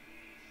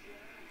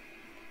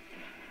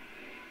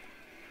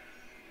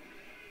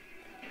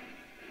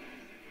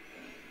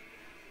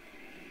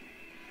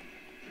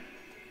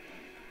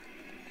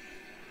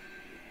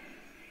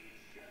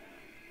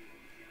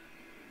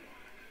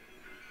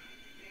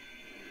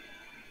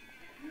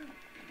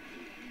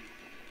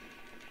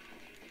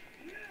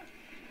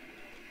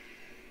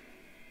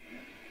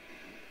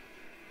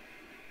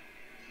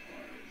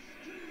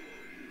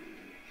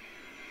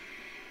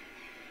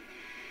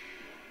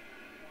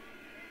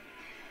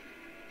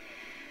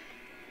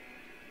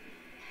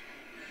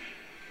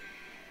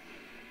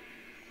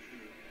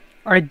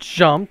 I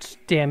jumped,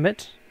 damn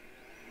it.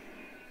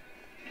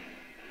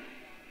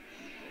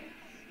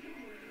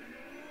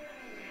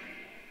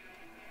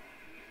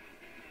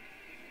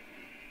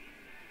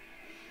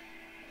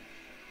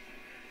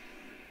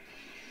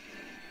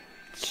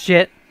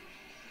 Shit.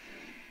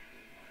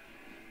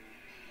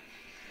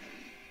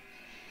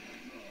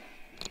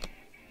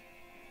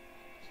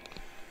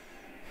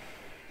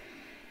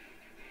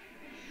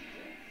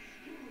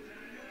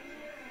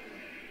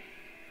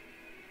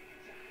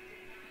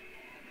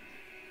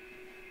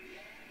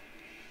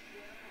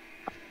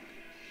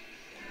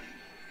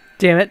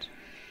 Damn it.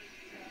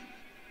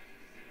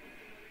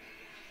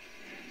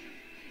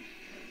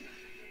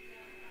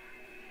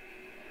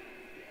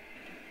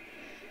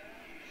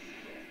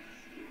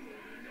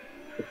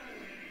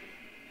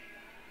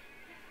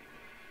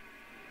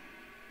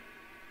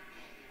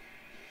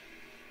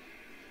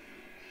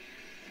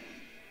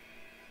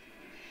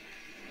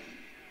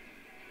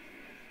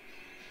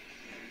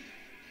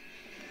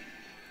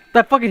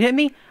 That fucking hit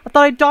me? I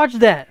thought I dodged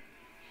that.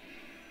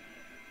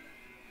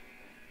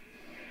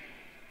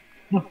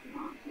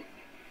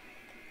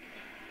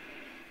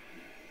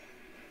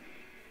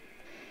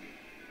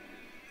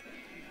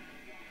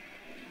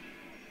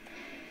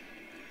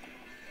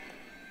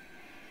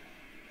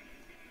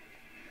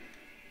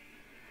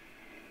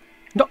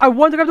 No, I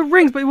wanted to grab the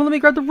rings, but you won't let me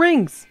grab the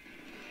rings.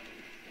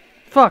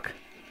 Fuck.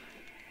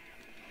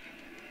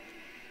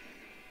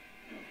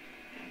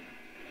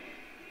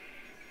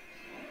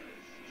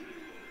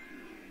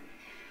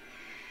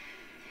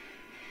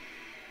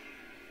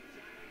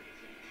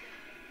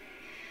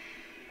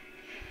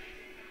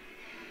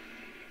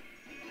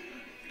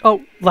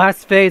 Oh,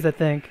 last phase, I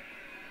think.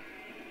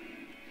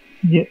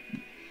 Yeah.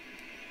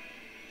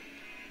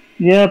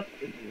 Yep.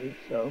 I believe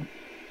so.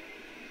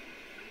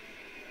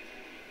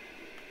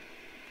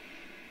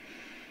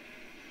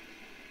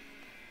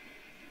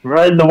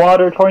 Ride the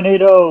water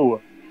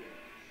tornado!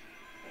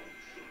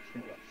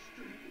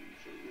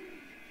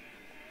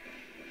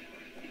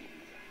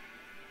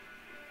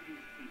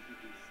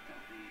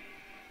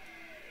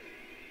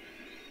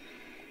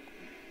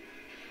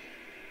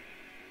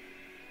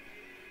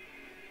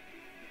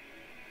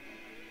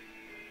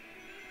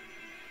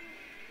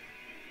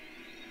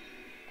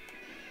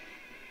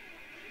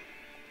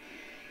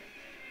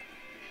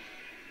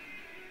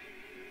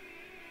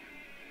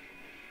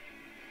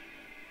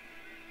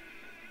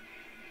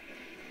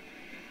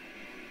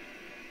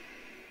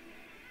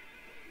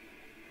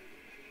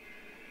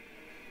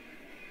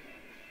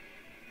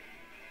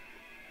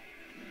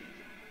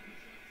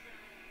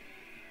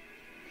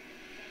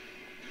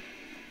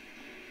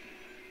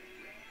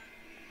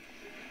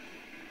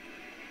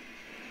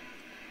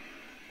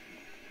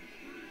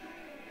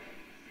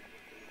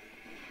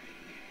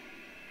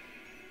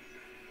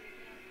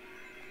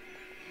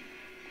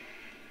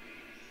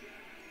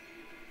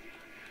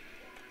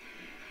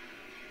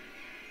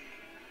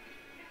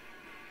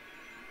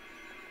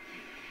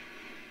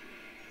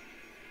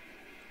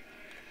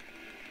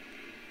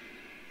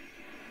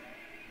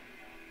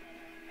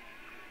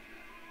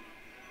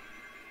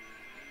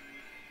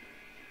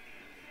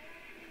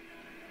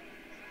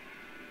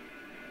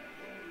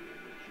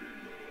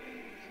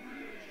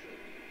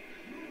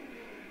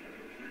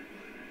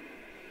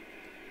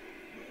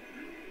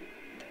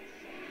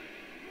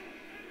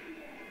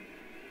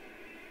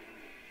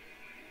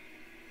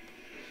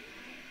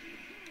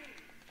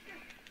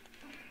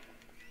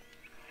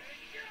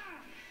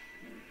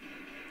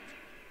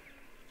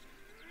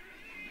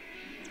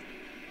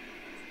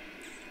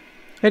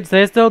 I'd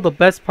say though, the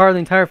best part of the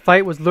entire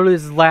fight was literally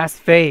this last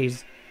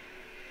phase.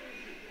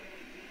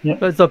 Yep.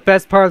 But the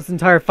best part of this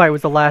entire fight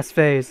was the last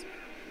phase.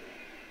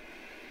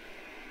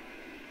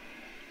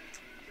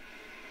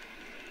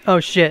 Oh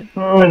shit.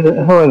 Who is it?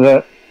 Who is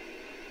it?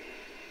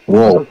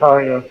 Whoa.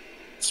 Lucario.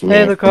 It's me.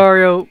 Hey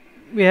Lucario,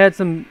 we had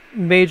some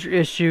major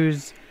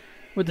issues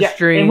with the Yeah,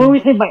 stream. and when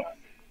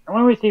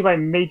we say by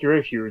major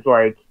issues,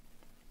 like,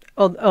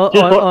 on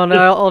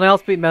Just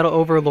Outspeed Metal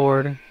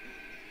Overlord.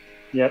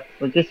 yep,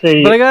 let's just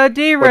say, But I got a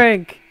D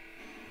rank!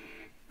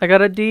 I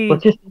got a D.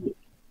 let's just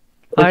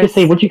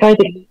say, what you guys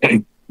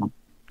think?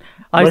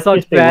 I let's sucked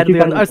just say, what you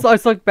badly. guys- I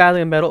sucked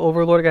badly on Metal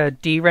Overlord. I got a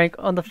D rank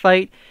on the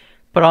fight.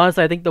 But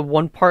honestly, I think the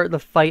one part of the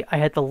fight I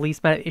had the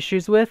least amount of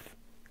issues with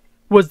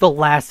was the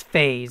last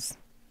phase.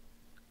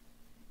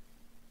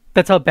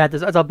 That's how bad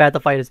the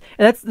fight is.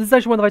 And this is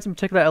actually one of the fights in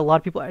particular that a lot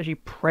of people actually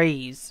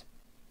praise.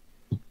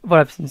 What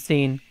I've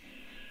seen.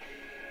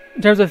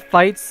 In terms of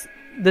fights,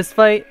 this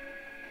fight,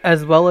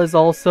 as well as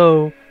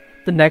also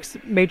the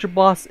next major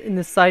boss in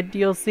this side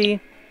DLC,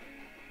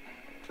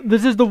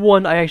 this is the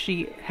one I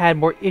actually had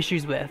more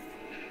issues with.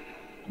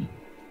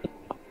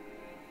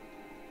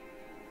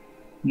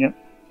 Yep.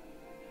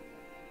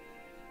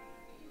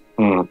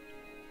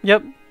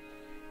 Yep.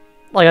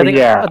 Like But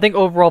yeah. I think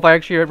overall, if I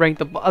actually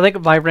rank I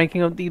think my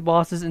ranking of the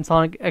bosses in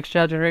Sonic X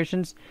Shadow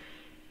Generations,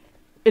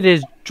 it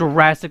is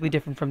drastically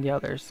different from the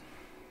others.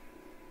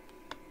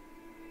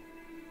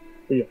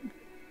 Yeah.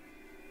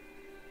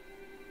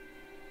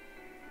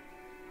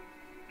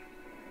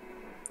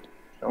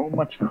 So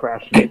much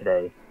crashing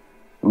today.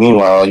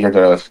 Meanwhile, you're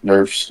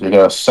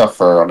gonna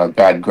suffer on a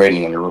bad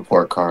grading on your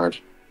report card.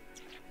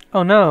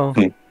 Oh no.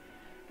 Hmm.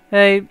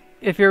 Hey,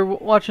 if you're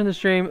watching the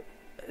stream,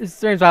 the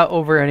stream's not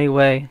over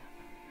anyway.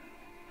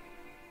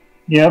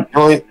 Yep.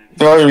 The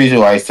only reason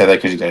why I said that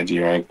because you got a D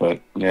rank, but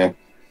yeah.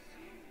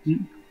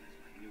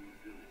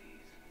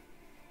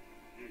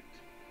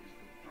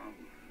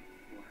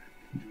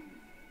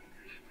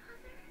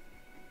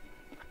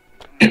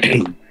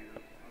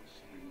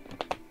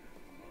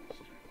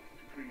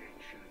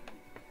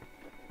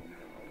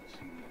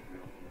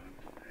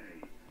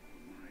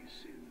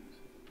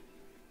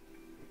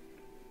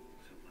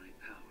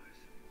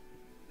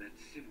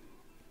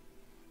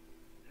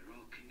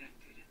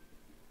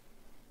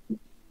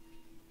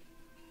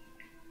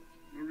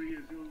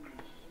 Maria's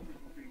illness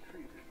couldn't be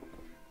treated.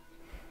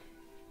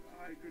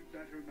 I could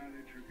better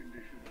manage her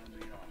condition on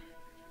the yacht,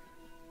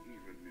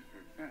 even if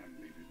her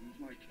family didn't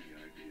like the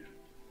idea.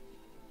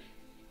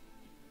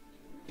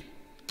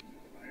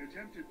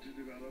 wanted to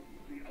develop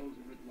the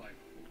ultimate life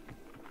form.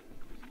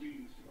 This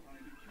means to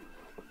find a cure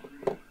for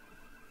greed.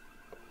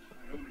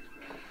 My own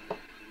experiment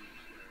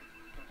proves their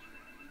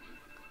frustrating.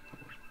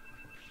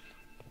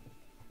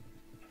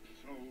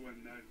 So when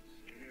that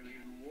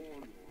alien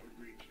warlord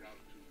reached out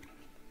to me,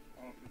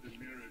 offered the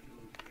miracle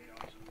of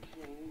chaos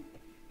control,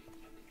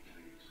 I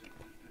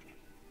accepted it.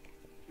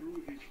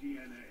 Through his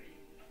DNA,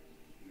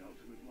 the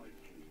ultimate life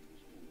form was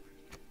born.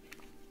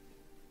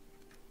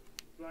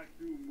 Black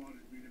Doom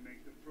wanted me to make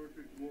the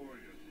perfect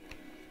warrior for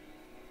him.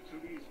 So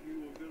these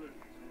new abilities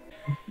are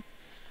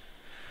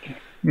all...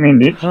 I mean,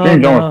 the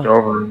stream's almost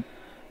over.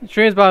 The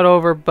stream's about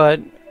over,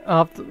 but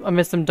I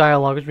missed some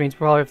dialogue, which means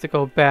we'll probably have to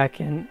go back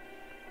and...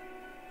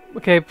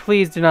 Okay,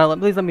 please please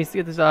let me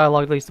see this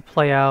dialogue at least to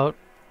play out.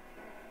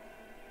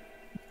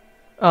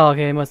 Oh,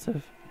 okay, it must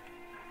have.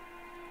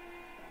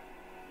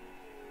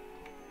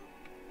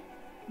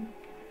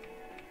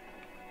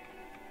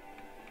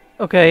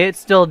 Okay, it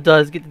still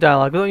does get the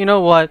dialogue. But you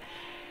know what?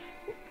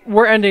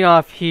 We're ending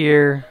off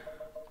here.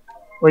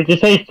 Wait, did you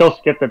say you still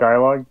skipped the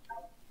dialogue?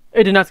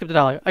 It did not skip the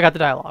dialogue. I got the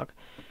dialogue.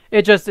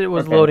 It was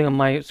Okay. loading on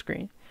my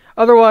screen.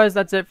 Otherwise,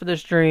 that's it for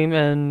this stream,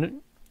 and...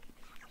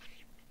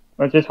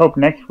 Let's just hope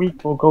next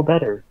week will go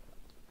better.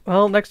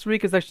 Well, next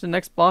week is actually the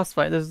next boss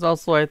fight. This is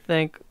also, I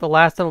think, the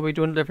last time we'll be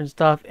doing different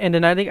stuff. And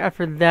then I think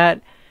after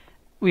that,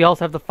 we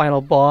also have the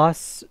final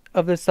boss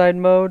of this side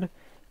mode.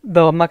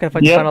 Though I'm not going to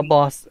fight the final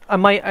boss. I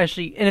might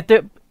actually... And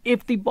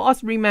if the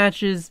boss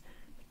rematches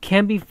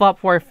can be fought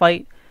before I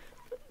fight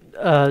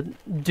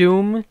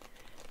Doom,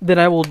 then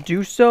I will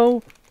do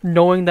so,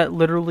 knowing that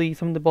literally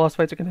some of the boss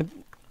fights are going to...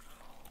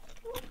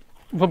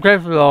 If I'm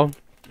careful, though,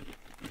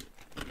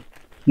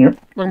 Yep. they're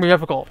going to be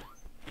difficult.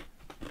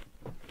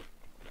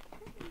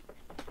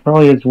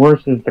 Probably as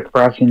worse as the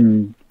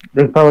crashing.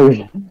 This probably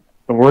was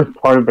the worst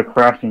part of the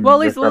crashing.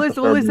 Well, at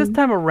least this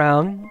time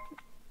around.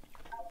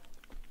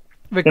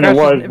 Than it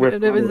was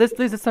with-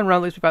 This time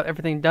around, at least we got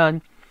everything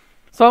done.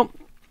 So,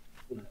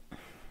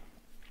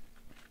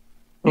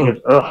 Because,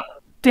 ugh,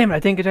 damn it, I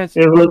think it's...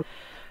 it was,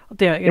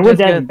 Damn it, it was just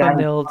get a that bad.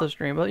 thumbnail to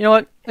stream. But you know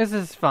what? This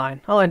is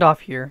fine. I'll end off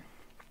here.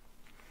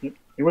 it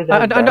was I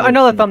as bad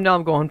know as- the thumbnail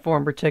I'm going for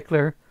in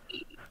particular.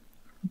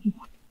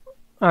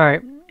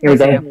 Alright. It was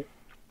See ya. that